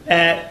here.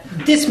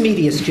 This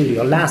media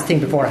studio, last thing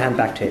before I hand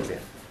back to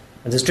Adrian,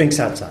 and there's drinks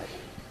outside.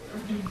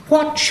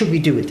 What should we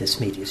do with this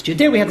media studio?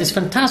 There we have this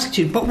fantastic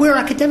studio, but we're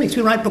academics,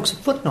 we write books of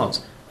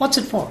footnotes. What's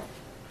it for?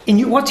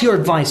 What's your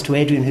advice to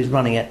Adrian, who's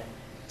running it,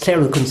 Claire,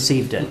 who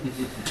conceived it?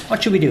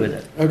 What should we do with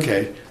it?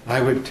 Okay,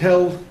 I would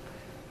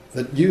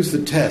use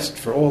the test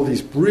for all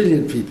these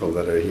brilliant people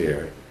that are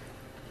here.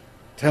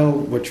 Tell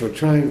what you're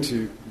trying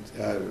to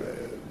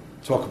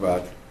talk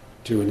about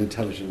to an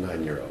intelligent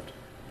 9-year-old.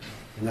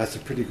 And that's a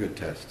pretty good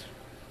test.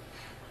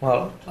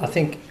 Well, I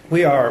think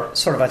we are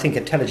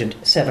intelligent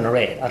 7 or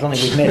 8. I don't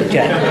think we've made it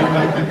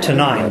yet to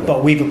 9,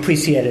 but we've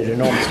appreciated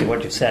enormously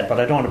what you've said, but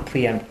I don't want to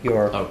preempt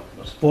your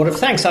vote of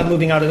thanks. I'm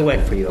moving out of the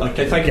way for you.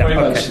 Okay, thank you very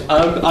much.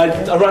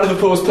 A round of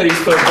applause, please,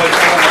 for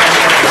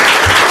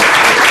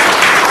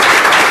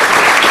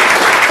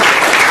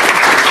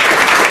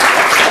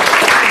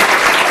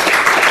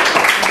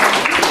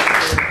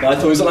I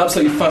thought it was an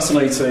absolutely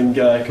fascinating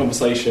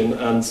conversation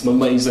and some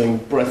amazing,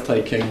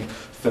 breathtaking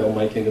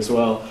filmmaking as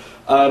well.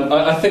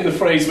 I think the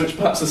phrase which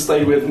perhaps has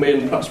stayed with me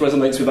and perhaps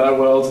resonates with our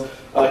world,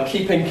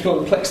 keeping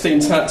complexity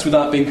intact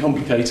without being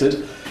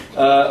complicated.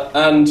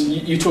 And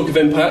you talk of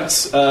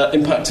impact.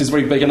 Impact is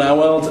very big in our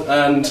world,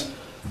 and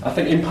I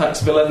think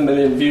impact of 11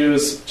 million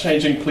viewers,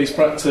 changing police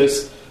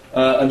practice,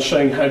 and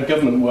showing how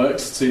government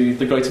works to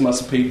the greater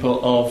mass of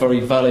people are very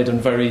valid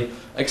and very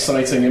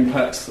exciting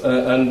impacts,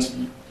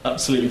 and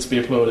absolutely to be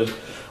applauded.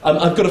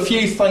 I've got a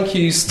few thank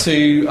yous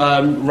to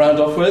round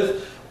off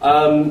with.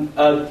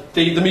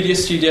 The Media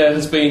Studio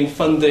has been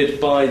funded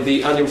by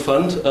the annual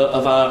fund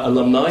of our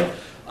alumni,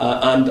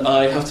 and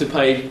I have to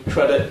pay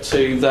credit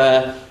to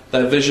their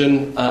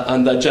vision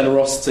and their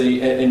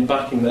generosity in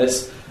backing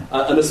this.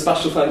 And a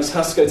special thanks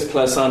has to go to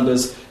Claire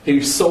Sanders,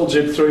 who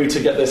soldiered through to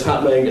get this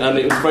happening, and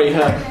it was very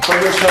much her